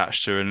I'm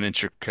attached to an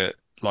intricate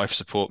life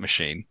support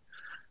machine.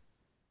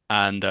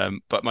 And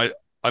but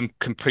I'm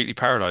completely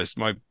paralyzed.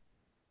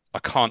 I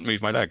can't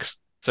move my legs.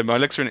 So my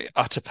legs are in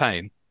utter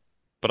pain,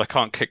 but I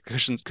can't kick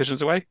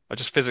cushions away. I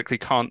just physically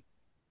can't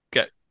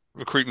get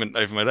recruitment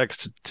over my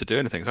legs to do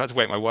anything. So I had to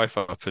wake my wife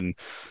up and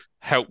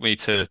help me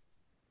to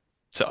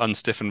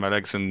unstiffen my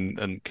legs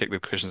and kick the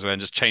cushions away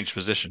and just change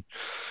position.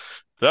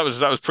 That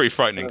was pretty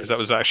frightening because that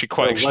was actually So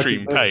quite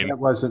extreme pain. that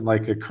wasn't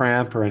like a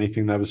cramp or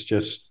anything. That was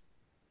just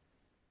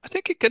I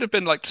think it could have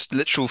been like just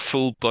literal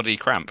full body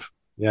cramp.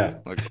 yeah,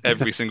 Like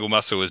every single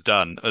muscle was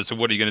done. So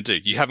what are you going to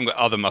do? You haven't got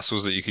other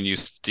muscles that you can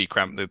use to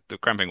decramp the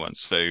cramping ones.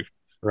 So you're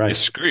right.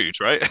 screwed,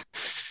 right?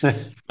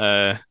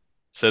 Uh,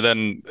 so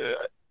then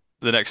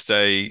the next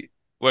day,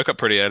 woke up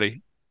pretty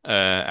early,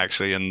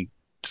 actually, and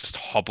just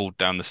hobbled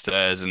down the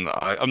stairs. And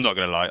I'm not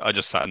going to lie, I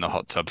just sat in the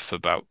hot tub for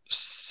about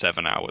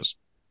 7 hours,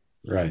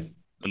 Right.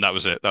 and that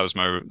was it. That was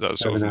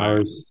sort of Seven my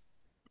hours,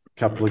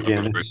 couple of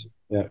recovery. Guinness.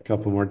 Yeah, a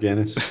couple more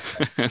Guinness.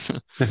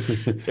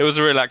 It was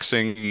a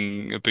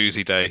relaxing,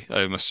 boozy day,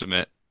 I must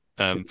admit.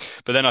 But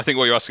then I think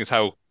what you're asking is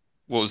what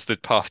was the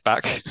path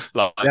back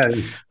like? Yeah.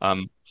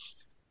 Um,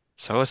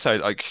 so I would say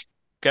like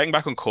getting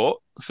back on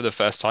court for the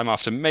first time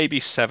after maybe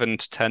 7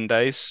 to 10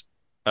 days,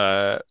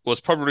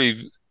 was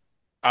probably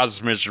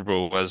as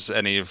miserable as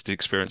any of the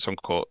experience on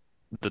court.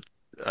 The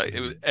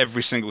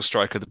every single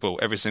strike of the ball,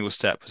 every single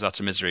step was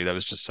utter misery. There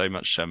was just so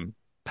much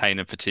pain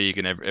and fatigue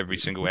in every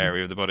single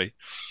area of the body.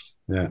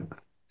 Yeah.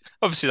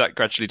 Obviously, that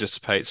gradually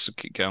dissipates.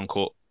 Get on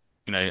court,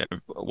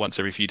 once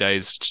every few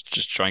days,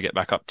 just try and get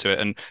back up to it.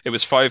 And it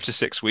was 5 to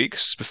 6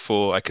 weeks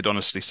before I could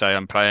honestly say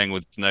I'm playing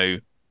with no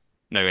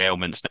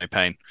ailments, no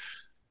pain.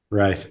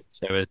 Right.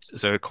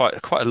 So quite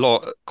a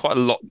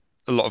lot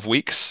of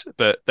weeks.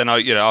 But then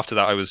after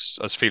that I was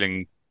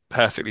feeling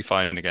perfectly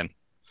fine again.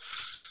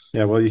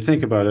 Yeah. Well, you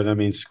think about it. I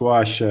mean,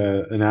 squash,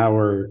 an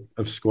hour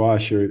of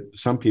squash, or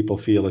some people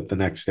feel it the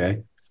next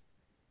day,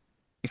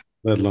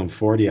 let alone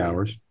 40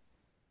 hours.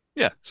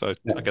 Yeah, so I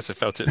Yeah. guess I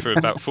felt it for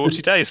about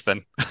 40 days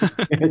then.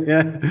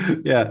 Yeah.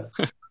 Yeah.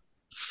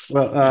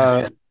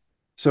 Well,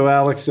 so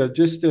Alex,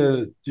 just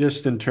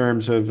in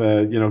terms of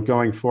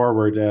going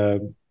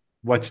forward,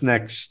 what's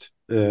next?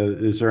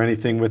 Is there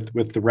anything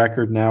with the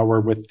record now,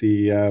 or with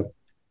the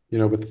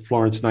with the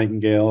Florence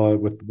Nightingale,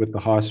 with the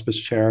hospice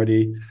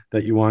charity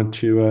that you want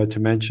to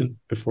mention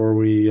before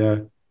we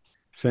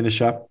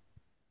finish up?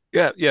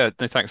 Yeah.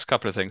 No, thanks. A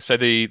couple of things. So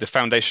the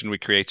foundation we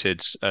created,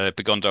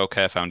 Begondale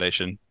Care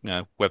Foundation,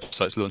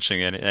 website's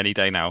launching any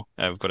day now.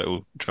 We've got it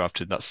all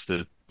drafted. That's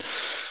the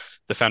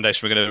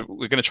foundation.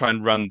 We're gonna try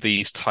and run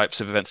these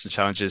types of events and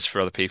challenges for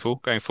other people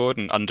going forward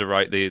and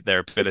underwrite their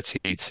ability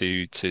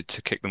to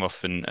kick them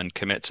off and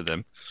commit to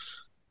them.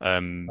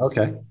 Um,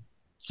 Okay.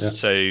 Yeah.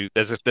 so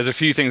there's a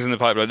few things in the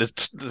pipeline.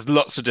 There's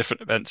lots of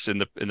different events in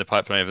the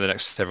pipeline over the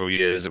next several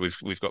years that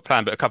we've got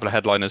planned, but a couple of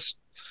headliners.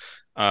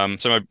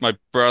 So my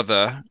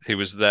brother, who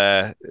was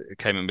there,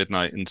 came at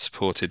midnight and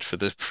supported for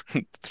the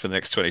for the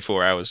next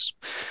 24 hours.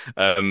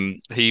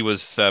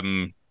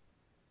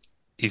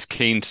 He's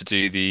keen to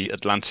do the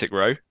Atlantic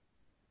row,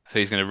 so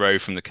he's going to row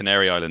from the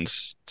Canary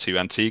Islands to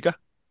Antigua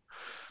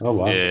Oh,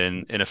 wow.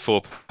 in a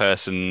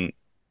four-person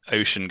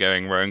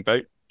ocean-going rowing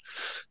boat.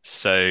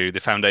 So the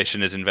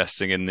foundation is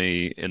investing in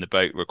the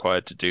boat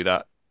required to do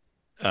that.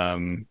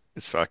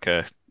 It's like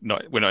a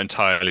not we're not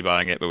entirely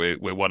buying it, but we're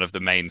one of the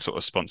main sort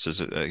of sponsors.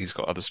 He's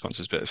got other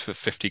sponsors, but for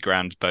 50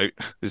 grand boat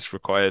is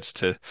required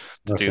to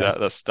do Okay. that.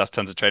 That's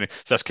tons of training.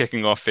 So that's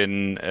kicking off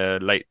in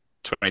late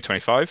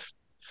 2025.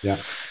 Yeah.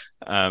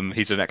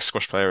 He's an ex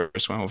squash player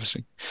as well,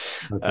 obviously.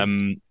 Okay.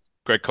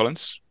 Greg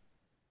Collins.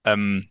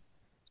 Um,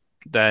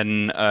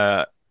 then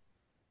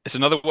it's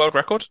another world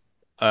record.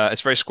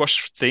 It's very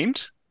squash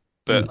themed,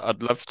 but Hmm.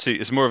 I'd love to.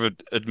 It's more of an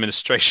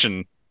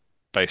administration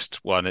based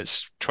one.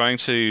 It's trying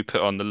to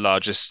put on the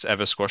largest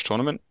ever squash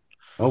tournament.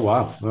 Oh,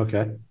 wow.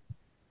 Okay.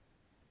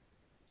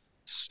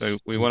 So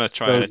we want to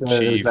try So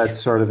and is that achieve.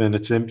 sort of in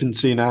its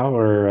infancy now,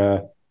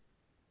 or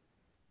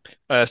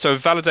So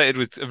I've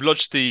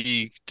lodged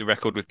the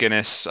record with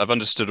Guinness. I've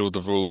understood all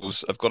the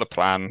rules. I've got a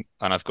plan,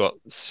 and I've got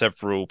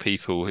several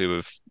people who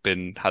have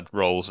been had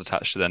roles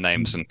attached to their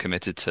names and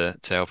committed to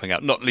helping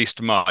out. Not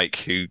least Mike,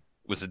 who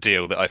was a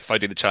deal that if I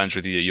do the challenge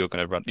with you, you're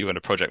going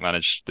to project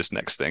manage this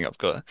next thing I've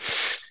got.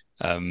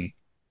 Um,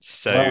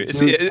 so well,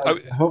 it's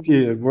I hope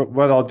you.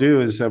 What I'll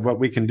do is what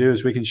we can do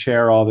is we can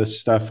share all this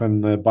stuff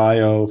in the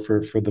bio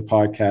for the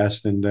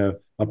podcast and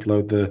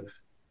upload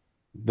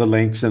the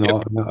links yep.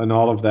 and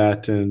all of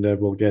that, and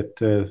we'll get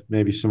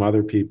maybe some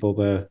other people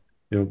that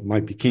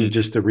might be keen Mm.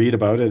 just to read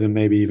about it and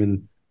maybe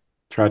even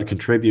try to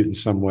contribute in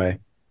some way.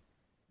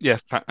 Yeah,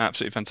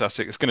 absolutely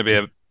fantastic. It's going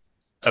to be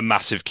a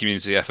massive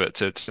community effort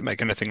to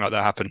make anything like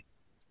that happen.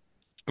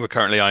 We're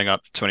currently eyeing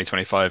up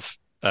 2025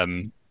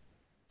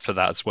 for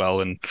that as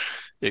well, and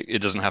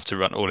it doesn't have to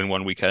run all in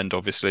one weekend.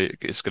 Obviously,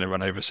 it's going to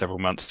run over several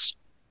months,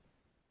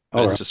 but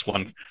All it's right. just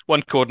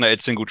one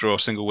coordinated single draw,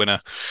 single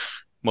winner,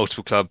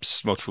 multiple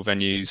clubs, multiple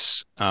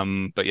venues.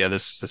 But yeah,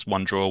 there's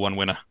one draw, one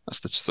winner. That's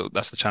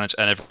the challenge,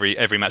 and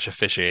every match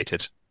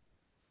officiated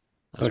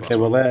as Okay.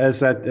 well. Well, as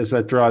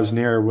that draws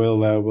near,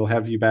 we'll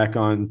have you back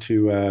on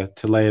to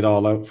lay it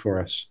all out for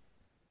us.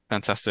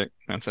 Fantastic,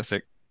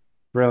 fantastic.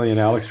 Brilliant,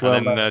 Alex.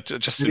 And Well, then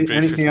just in brief,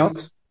 anything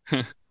else?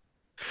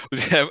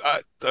 yeah,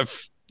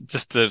 I've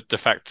just the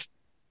fact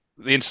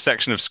the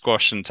intersection of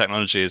squash and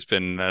technology has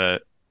been I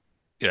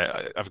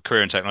have a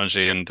career in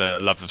technology and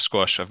love of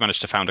squash. I've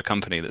managed to found a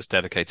company that's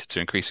dedicated to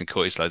increasing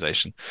court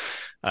utilization.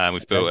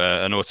 We've built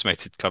Okay. an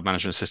automated club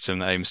management system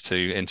that aims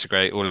to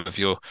integrate all of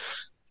your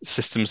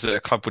systems that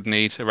a club would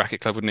need, a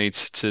racket club would need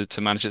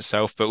to manage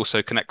itself, but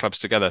also connect clubs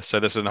together. So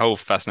there's a whole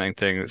fascinating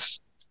thing. That's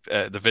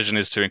the vision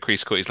is to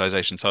increase court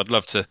utilization. So I'd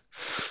love to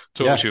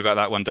talk Yeah. to you about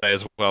that one day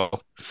as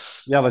well.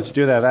 Yeah, let's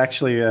do that.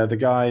 Actually, the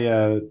guy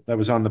that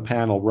was on the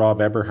panel,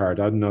 Rob Eberhard,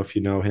 I don't know if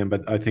you know him,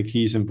 but I think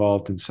he's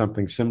involved in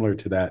something similar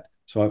to that.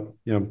 So,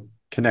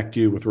 connect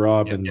you with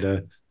Rob, Yeah, and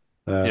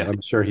yeah,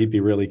 I'm sure he'd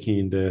be really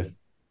keen to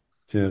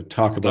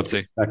talk would love about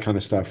to. that kind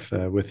of stuff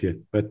with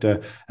you. But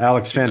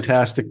Alex, Super.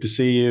 fantastic to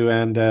see you,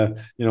 and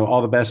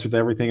all the best with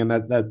everything. And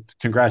that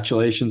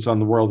congratulations on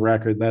the world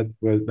record.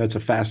 That's a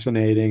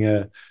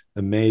fascinating,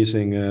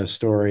 amazing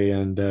story,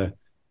 and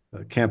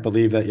I can't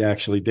believe that you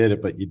actually did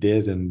it, but you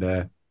did.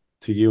 And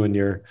to you and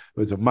it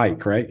was a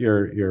Mike, right?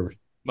 Your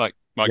Mike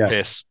yeah,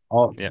 Pierce.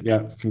 all Yeah.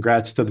 yeah.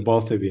 Congrats to the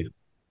both of you.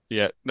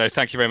 Yeah, no,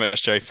 thank you very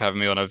much, Joe, for having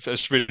me on.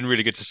 It's been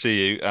really good to see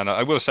you, and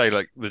I will say,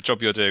 like, the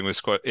job you're doing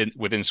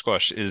within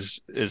squash is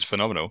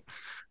phenomenal.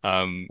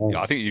 Oh,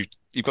 I think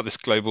you've got this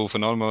global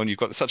phenomenon. You've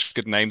got such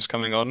good names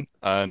coming on,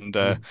 and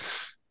I'm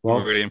well,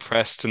 really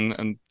impressed.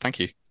 And thank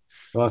you.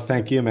 well,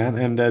 thank you, man,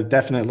 and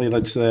definitely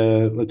let's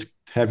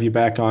have you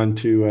back on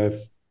to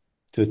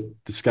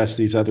discuss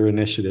these other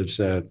initiatives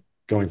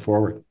going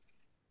forward.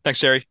 Thanks,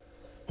 Jerry.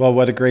 Well,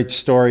 what a great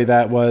story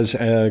that was.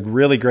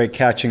 Really great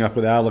catching up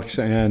with Alex,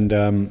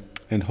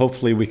 and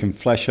hopefully we can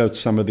flesh out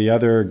some of the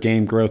other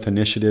game growth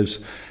initiatives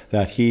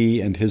that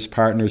he and his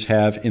partners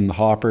have in the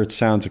hopper. It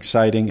sounds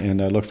exciting, and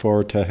I look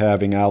forward to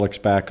having Alex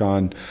back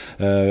on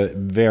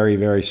very,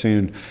 very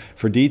soon.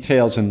 For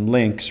details and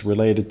links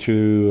related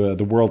to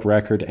the world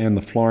record and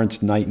the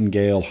Florence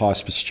Nightingale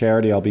Hospice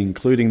Charity, I'll be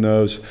including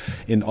those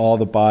in all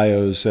the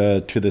bios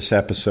to this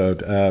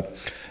episode.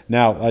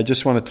 Now, I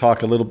just want to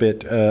talk a little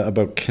bit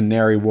about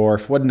Canary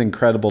Wharf. What an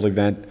incredible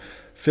event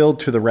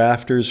filled to the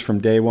rafters from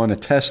day one, a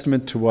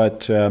testament to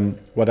what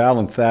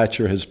Alan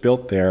Thatcher has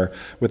built there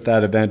with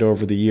that event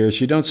over the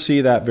years. You don't see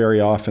that very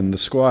often. The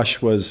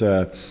squash was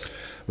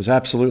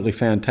absolutely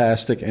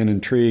fantastic and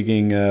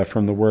intriguing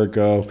from the word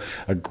go.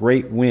 A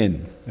great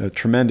win, a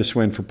tremendous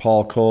win for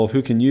Paul Cole,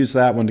 who can use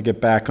that one to get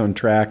back on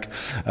track.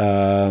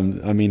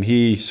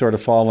 He sort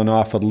of fallen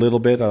off a little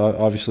bit,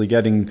 obviously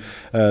getting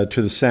to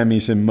the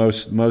semis in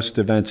most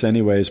events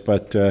anyways,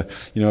 but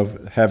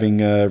having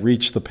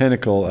reached the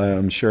pinnacle,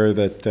 I'm sure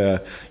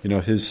that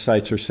his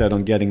sights are set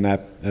on getting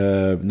that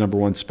number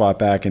one spot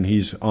back, and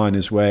he's on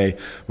his way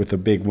with a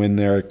big win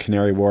there at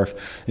Canary Wharf.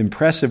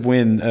 Impressive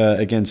win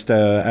against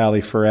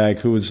Ali Farag,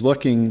 who was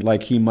looking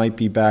like he might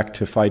be back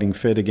to fighting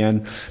fit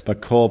again,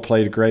 but Cole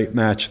played a great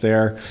match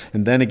there.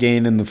 And then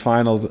again in the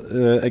final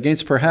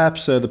against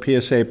perhaps the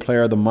PSA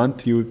Player of the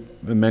Month,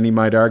 many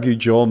might argue,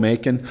 Joel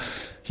Macon.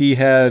 He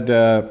had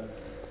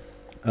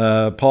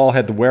Paul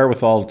had the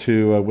wherewithal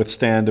to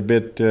withstand a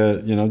bit.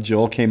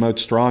 Joel came out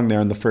strong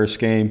there in the first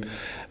game,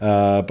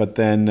 but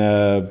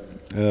then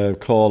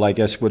Cole, I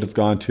guess, would have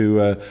gone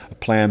to a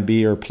plan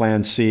B or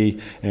plan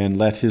C and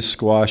let his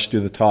squash do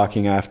the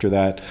talking after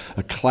that.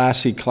 A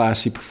classy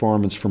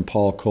performance from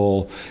Paul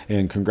Cole,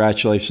 and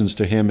congratulations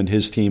to him and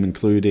his team,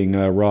 including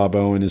Rob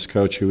Owen, his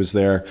coach, who was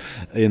there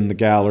in the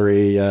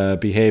gallery,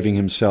 behaving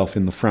himself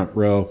in the front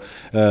row.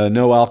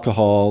 No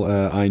alcohol,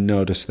 I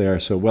noticed there.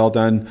 So well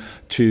done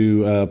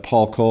to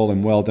Paul Cole,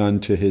 and well done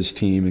to his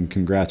team, and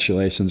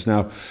congratulations.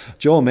 Now,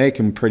 Joel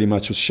Macon pretty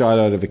much was shot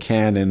out of a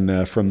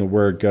cannon from the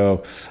word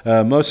go.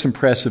 Most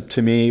impressive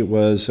to me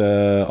was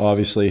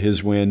obviously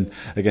his win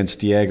against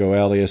Diego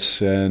Elias,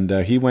 and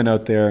he went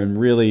out there and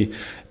really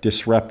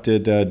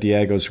disrupted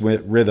Diego's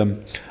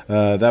rhythm.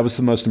 That was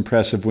the most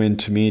impressive win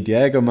to me.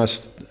 Diego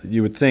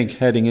you would think,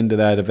 heading into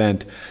that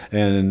event,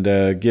 and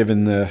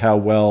given how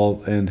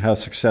well and how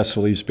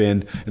successful he's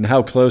been and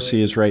how close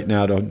he is right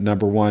now to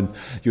number one,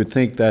 you would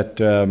think that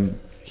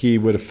he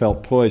would have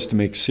felt poised to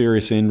make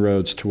serious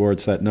inroads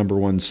towards that number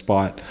one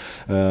spot.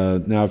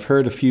 Now, I've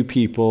heard a few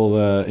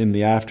people in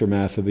the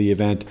aftermath of the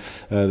event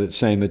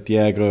saying that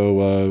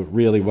Diego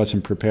really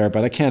wasn't prepared,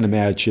 but I can't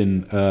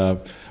imagine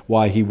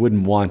why he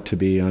wouldn't want to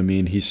be. I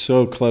mean, he's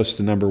so close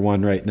to number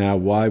one right now.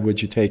 Why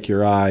would you take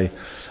your eye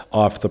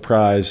off the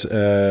prize,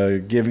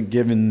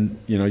 given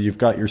you've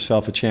got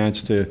yourself a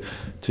chance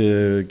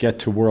to get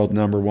to world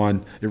number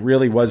one? It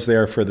really was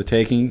there for the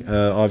taking.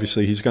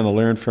 Obviously, he's going to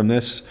learn from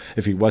this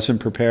if he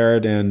wasn't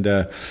prepared, and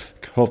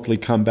hopefully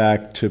come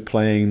back to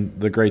playing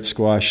the great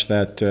squash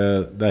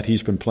that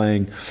he's been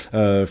playing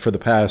for the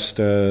past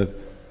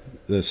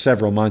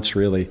several months,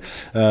 really.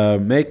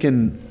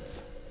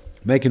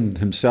 Macon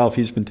himself,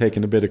 he's been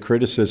taking a bit of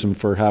criticism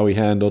for how he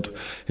handled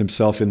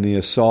himself in the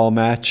Asal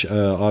match.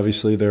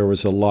 Obviously, there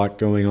was a lot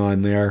going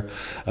on there.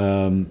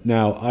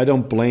 Now, I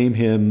don't blame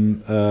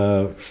him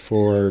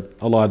for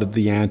a lot of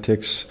the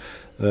antics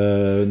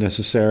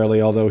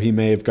necessarily, although he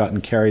may have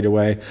gotten carried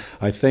away.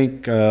 I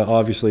think,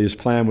 obviously, his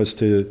plan was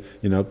to,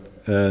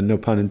 no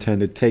pun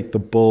intended, take the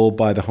bull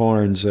by the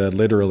horns,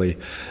 literally.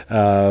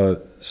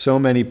 So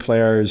many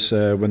players,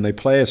 when they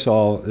play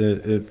Asal,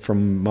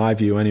 from my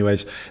view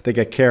anyways, they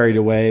get carried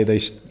away. They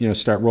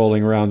start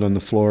rolling around on the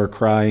floor,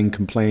 crying,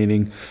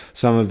 complaining.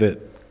 Some of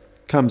it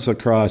comes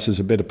across as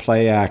a bit of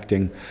play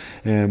acting.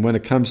 And when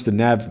it comes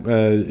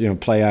to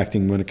play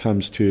acting, when it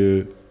comes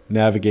to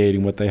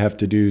navigating what they have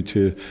to do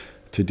to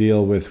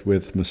deal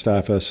with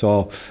Mustafa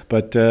Asal.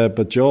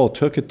 But Joel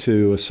took it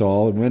to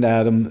Asal and went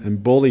at him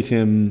and bullied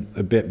him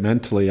a bit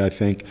mentally, I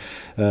think.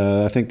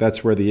 I think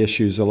that's where the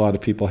issues a lot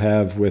of people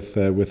have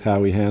with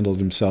how he handled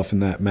himself in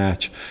that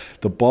match.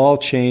 The ball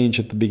change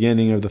at the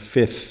beginning of the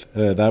fifth,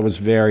 that was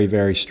very,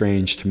 very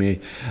strange to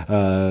me.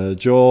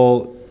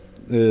 Joel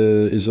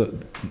is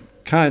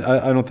I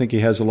don't think he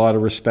has a lot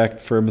of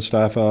respect for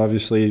Mustafa,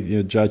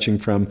 obviously, judging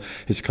from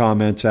his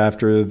comments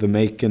after the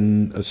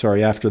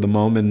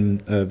Momin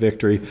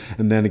victory,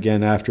 and then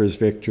again after his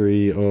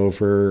victory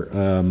over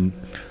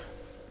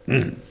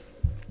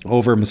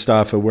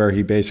Mustafa, where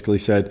he basically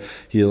said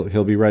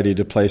he'll be ready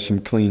to play some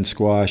clean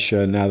squash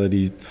now that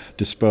he's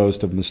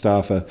disposed of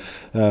Mustafa.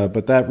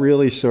 But that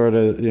really sort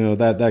of,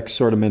 that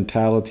sort of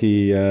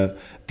mentality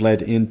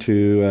bled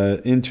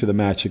into the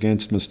match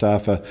against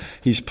Mustafa.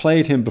 He's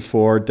played him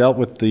before, dealt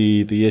with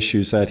the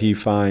issues that he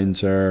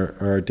finds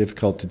are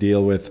difficult to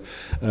deal with.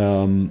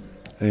 And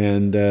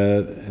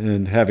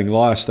having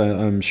lost,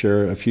 I'm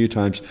sure, a few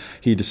times,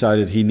 he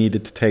decided he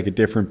needed to take a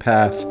different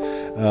path.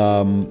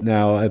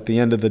 Now, at the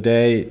end of the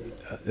day,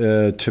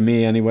 to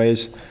me,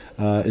 anyways,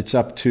 it's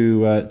up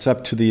to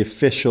the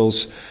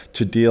officials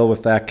to deal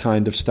with that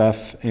kind of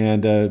stuff,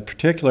 and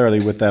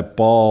particularly with that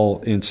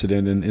ball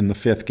incident in the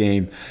fifth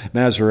game.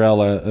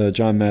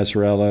 John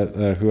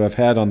Mazzarella, who I've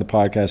had on the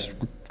podcast.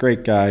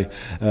 Great guy.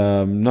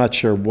 Not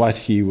sure what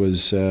he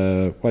was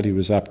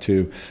up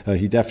to.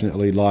 He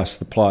definitely lost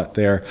the plot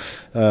there.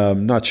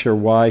 Not sure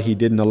why he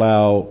didn't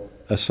allow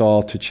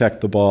Asal to check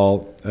the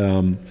ball.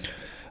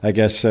 I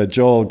guess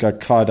Joel got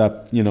caught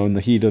up, in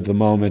the heat of the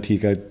moment.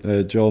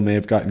 Joel may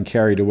have gotten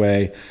carried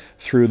away,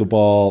 threw the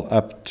ball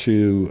up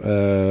to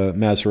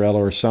Mazzarella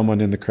or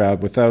someone in the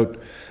crowd without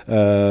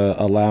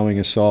allowing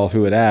Asal,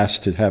 who had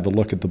asked to have a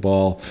look at the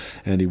ball,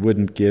 and he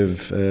wouldn't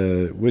give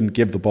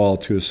the ball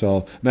to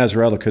Asal.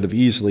 Mazzarella could have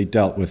easily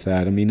dealt with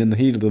that. I mean, in the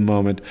heat of the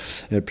moment,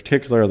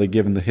 particularly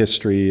given the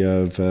history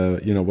of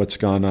what's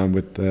gone on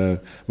with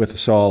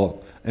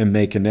Asal and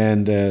Macon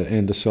and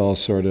Asal,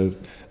 sort of.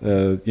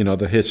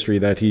 The history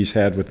that he's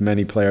had with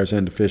many players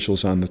and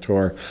officials on the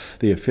tour.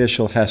 The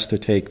official has to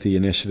take the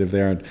initiative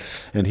there,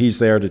 and he's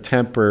there to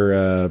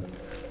temper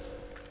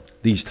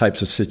these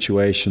types of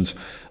situations.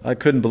 I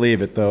couldn't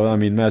believe it, though. I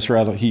mean,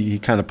 Mazzarella, he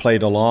kind of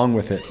played along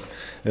with it.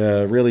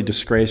 Really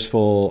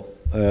disgraceful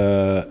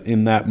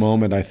in that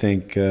moment, I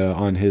think,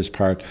 on his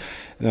part.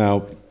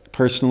 Now,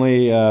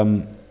 personally,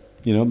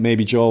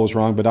 maybe Joel was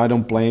wrong, but I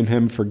don't blame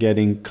him for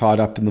getting caught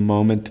up in the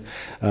moment.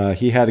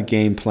 He had a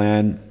game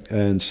plan,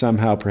 and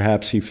somehow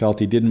perhaps he felt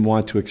he didn't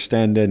want to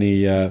extend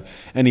any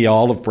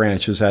olive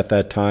branches at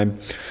that time.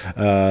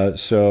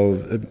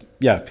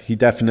 He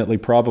definitely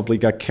probably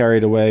got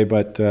carried away,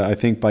 but I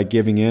think by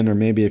giving in or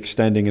maybe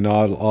extending an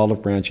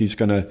olive branch, he's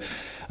going to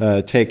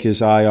take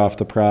his eye off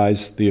the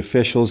prize. The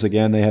officials,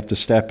 again, they have to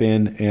step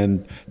in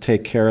and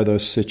take care of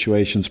those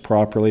situations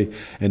properly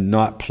and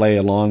not play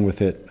along with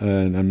it.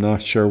 And I'm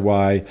not sure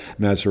why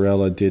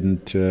Mazzarella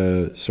didn't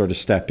sort of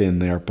step in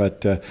there.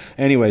 But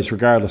anyways,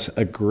 regardless,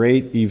 a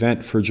great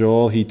event for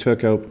Joel. He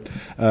took out,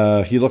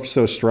 he looks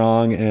so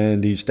strong,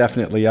 and he's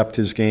definitely upped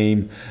his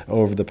game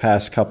over the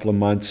past couple of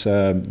months,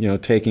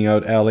 taking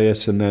out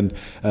Elias and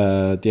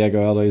then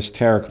Diego Elias,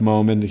 Tarek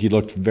Momin. He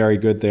looked very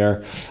good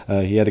there.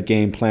 He had a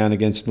game plan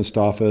against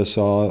Mustafa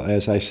Asal,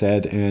 as I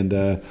said,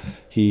 and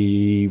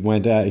he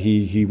went at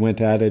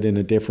it in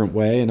a different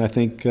way. And I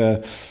think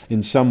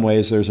in some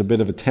ways there's a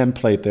bit of a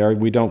template there.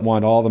 We don't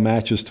want all the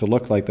matches to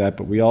look like that,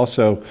 but we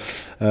also,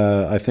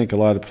 I think a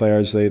lot of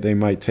players, they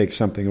might take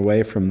something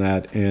away from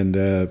that and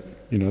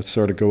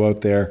sort of go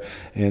out there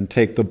and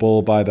take the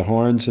bull by the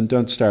horns and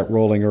don't start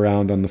rolling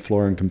around on the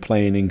floor and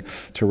complaining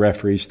to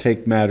referees.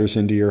 Take matters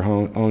into your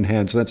own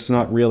hands. That's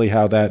not really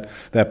how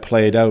that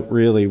played out,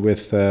 really,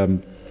 with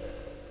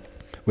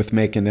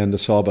Macon and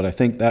Asal, but I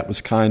think that was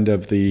kind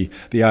of the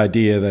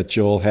idea that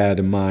Joel had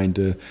in mind,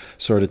 to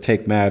sort of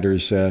take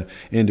matters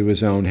into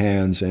his own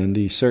hands, and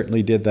he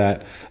certainly did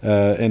that.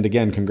 And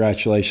again,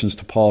 congratulations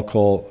to Paul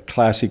Cole.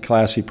 Classy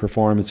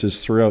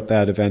performances throughout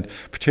that event,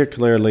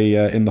 particularly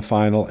in the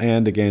final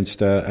and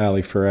against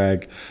Ali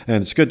Farag.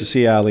 And it's good to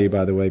see Ali,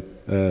 by the way,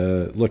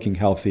 looking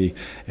healthy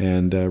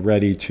and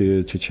ready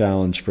to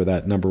challenge for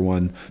that number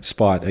one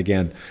spot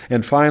again.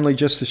 And finally,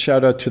 just a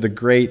shout out to the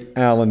great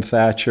Alan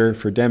Thatcher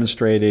for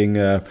demonstrating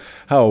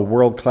how a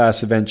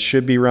world-class event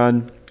should be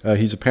run.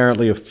 He's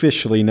apparently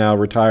officially now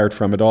retired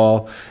from it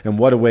all, and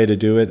what a way to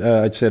do it.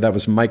 I'd say that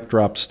was mic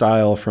drop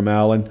style from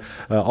Alan.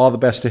 All the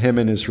best to him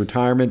in his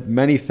retirement.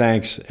 Many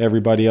thanks,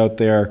 everybody out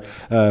there,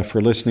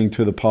 for listening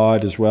to the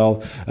pod as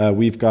well.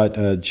 We've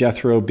got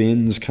Jethro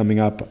Binns coming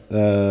up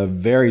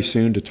very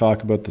soon to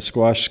talk about the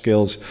Squash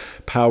Skills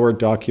Power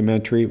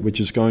documentary, which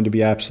is going to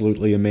be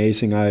absolutely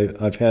amazing.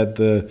 I've had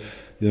the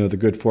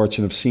good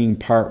fortune of seeing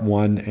part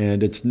one,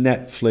 and it's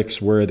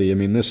Netflix worthy. I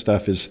mean, this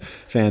stuff is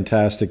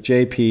fantastic.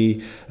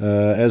 JP,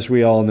 as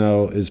we all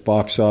know, is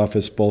box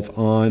office both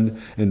on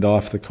and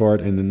off the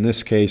court, and in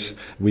this case,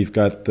 we've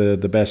got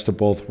the best of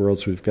both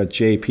worlds. We've got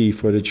JP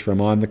footage from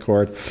on the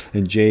court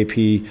and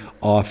JP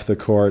off the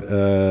court,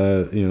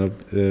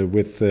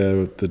 with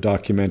the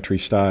documentary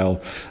style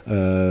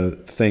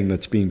thing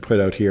that's being put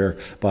out here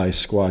by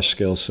Squash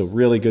Skills. So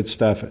really good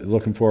stuff.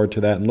 Looking forward to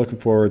that, and looking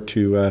forward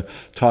to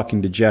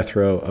talking to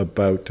Jethro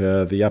about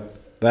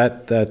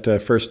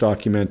that first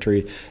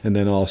documentary, and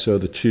then also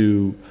the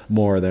two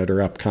more that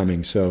are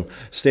upcoming. So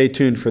stay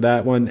tuned for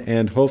that one,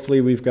 and hopefully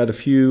we've got a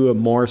few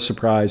more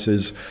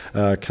surprises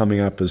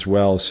coming up as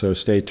well. So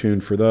stay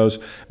tuned for those.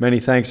 Many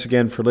thanks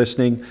again for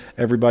listening.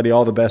 Everybody,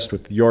 all the best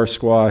with your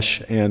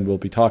squash, and we'll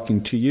be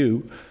talking to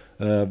you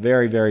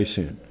very, very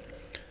soon.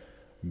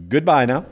 Goodbye now.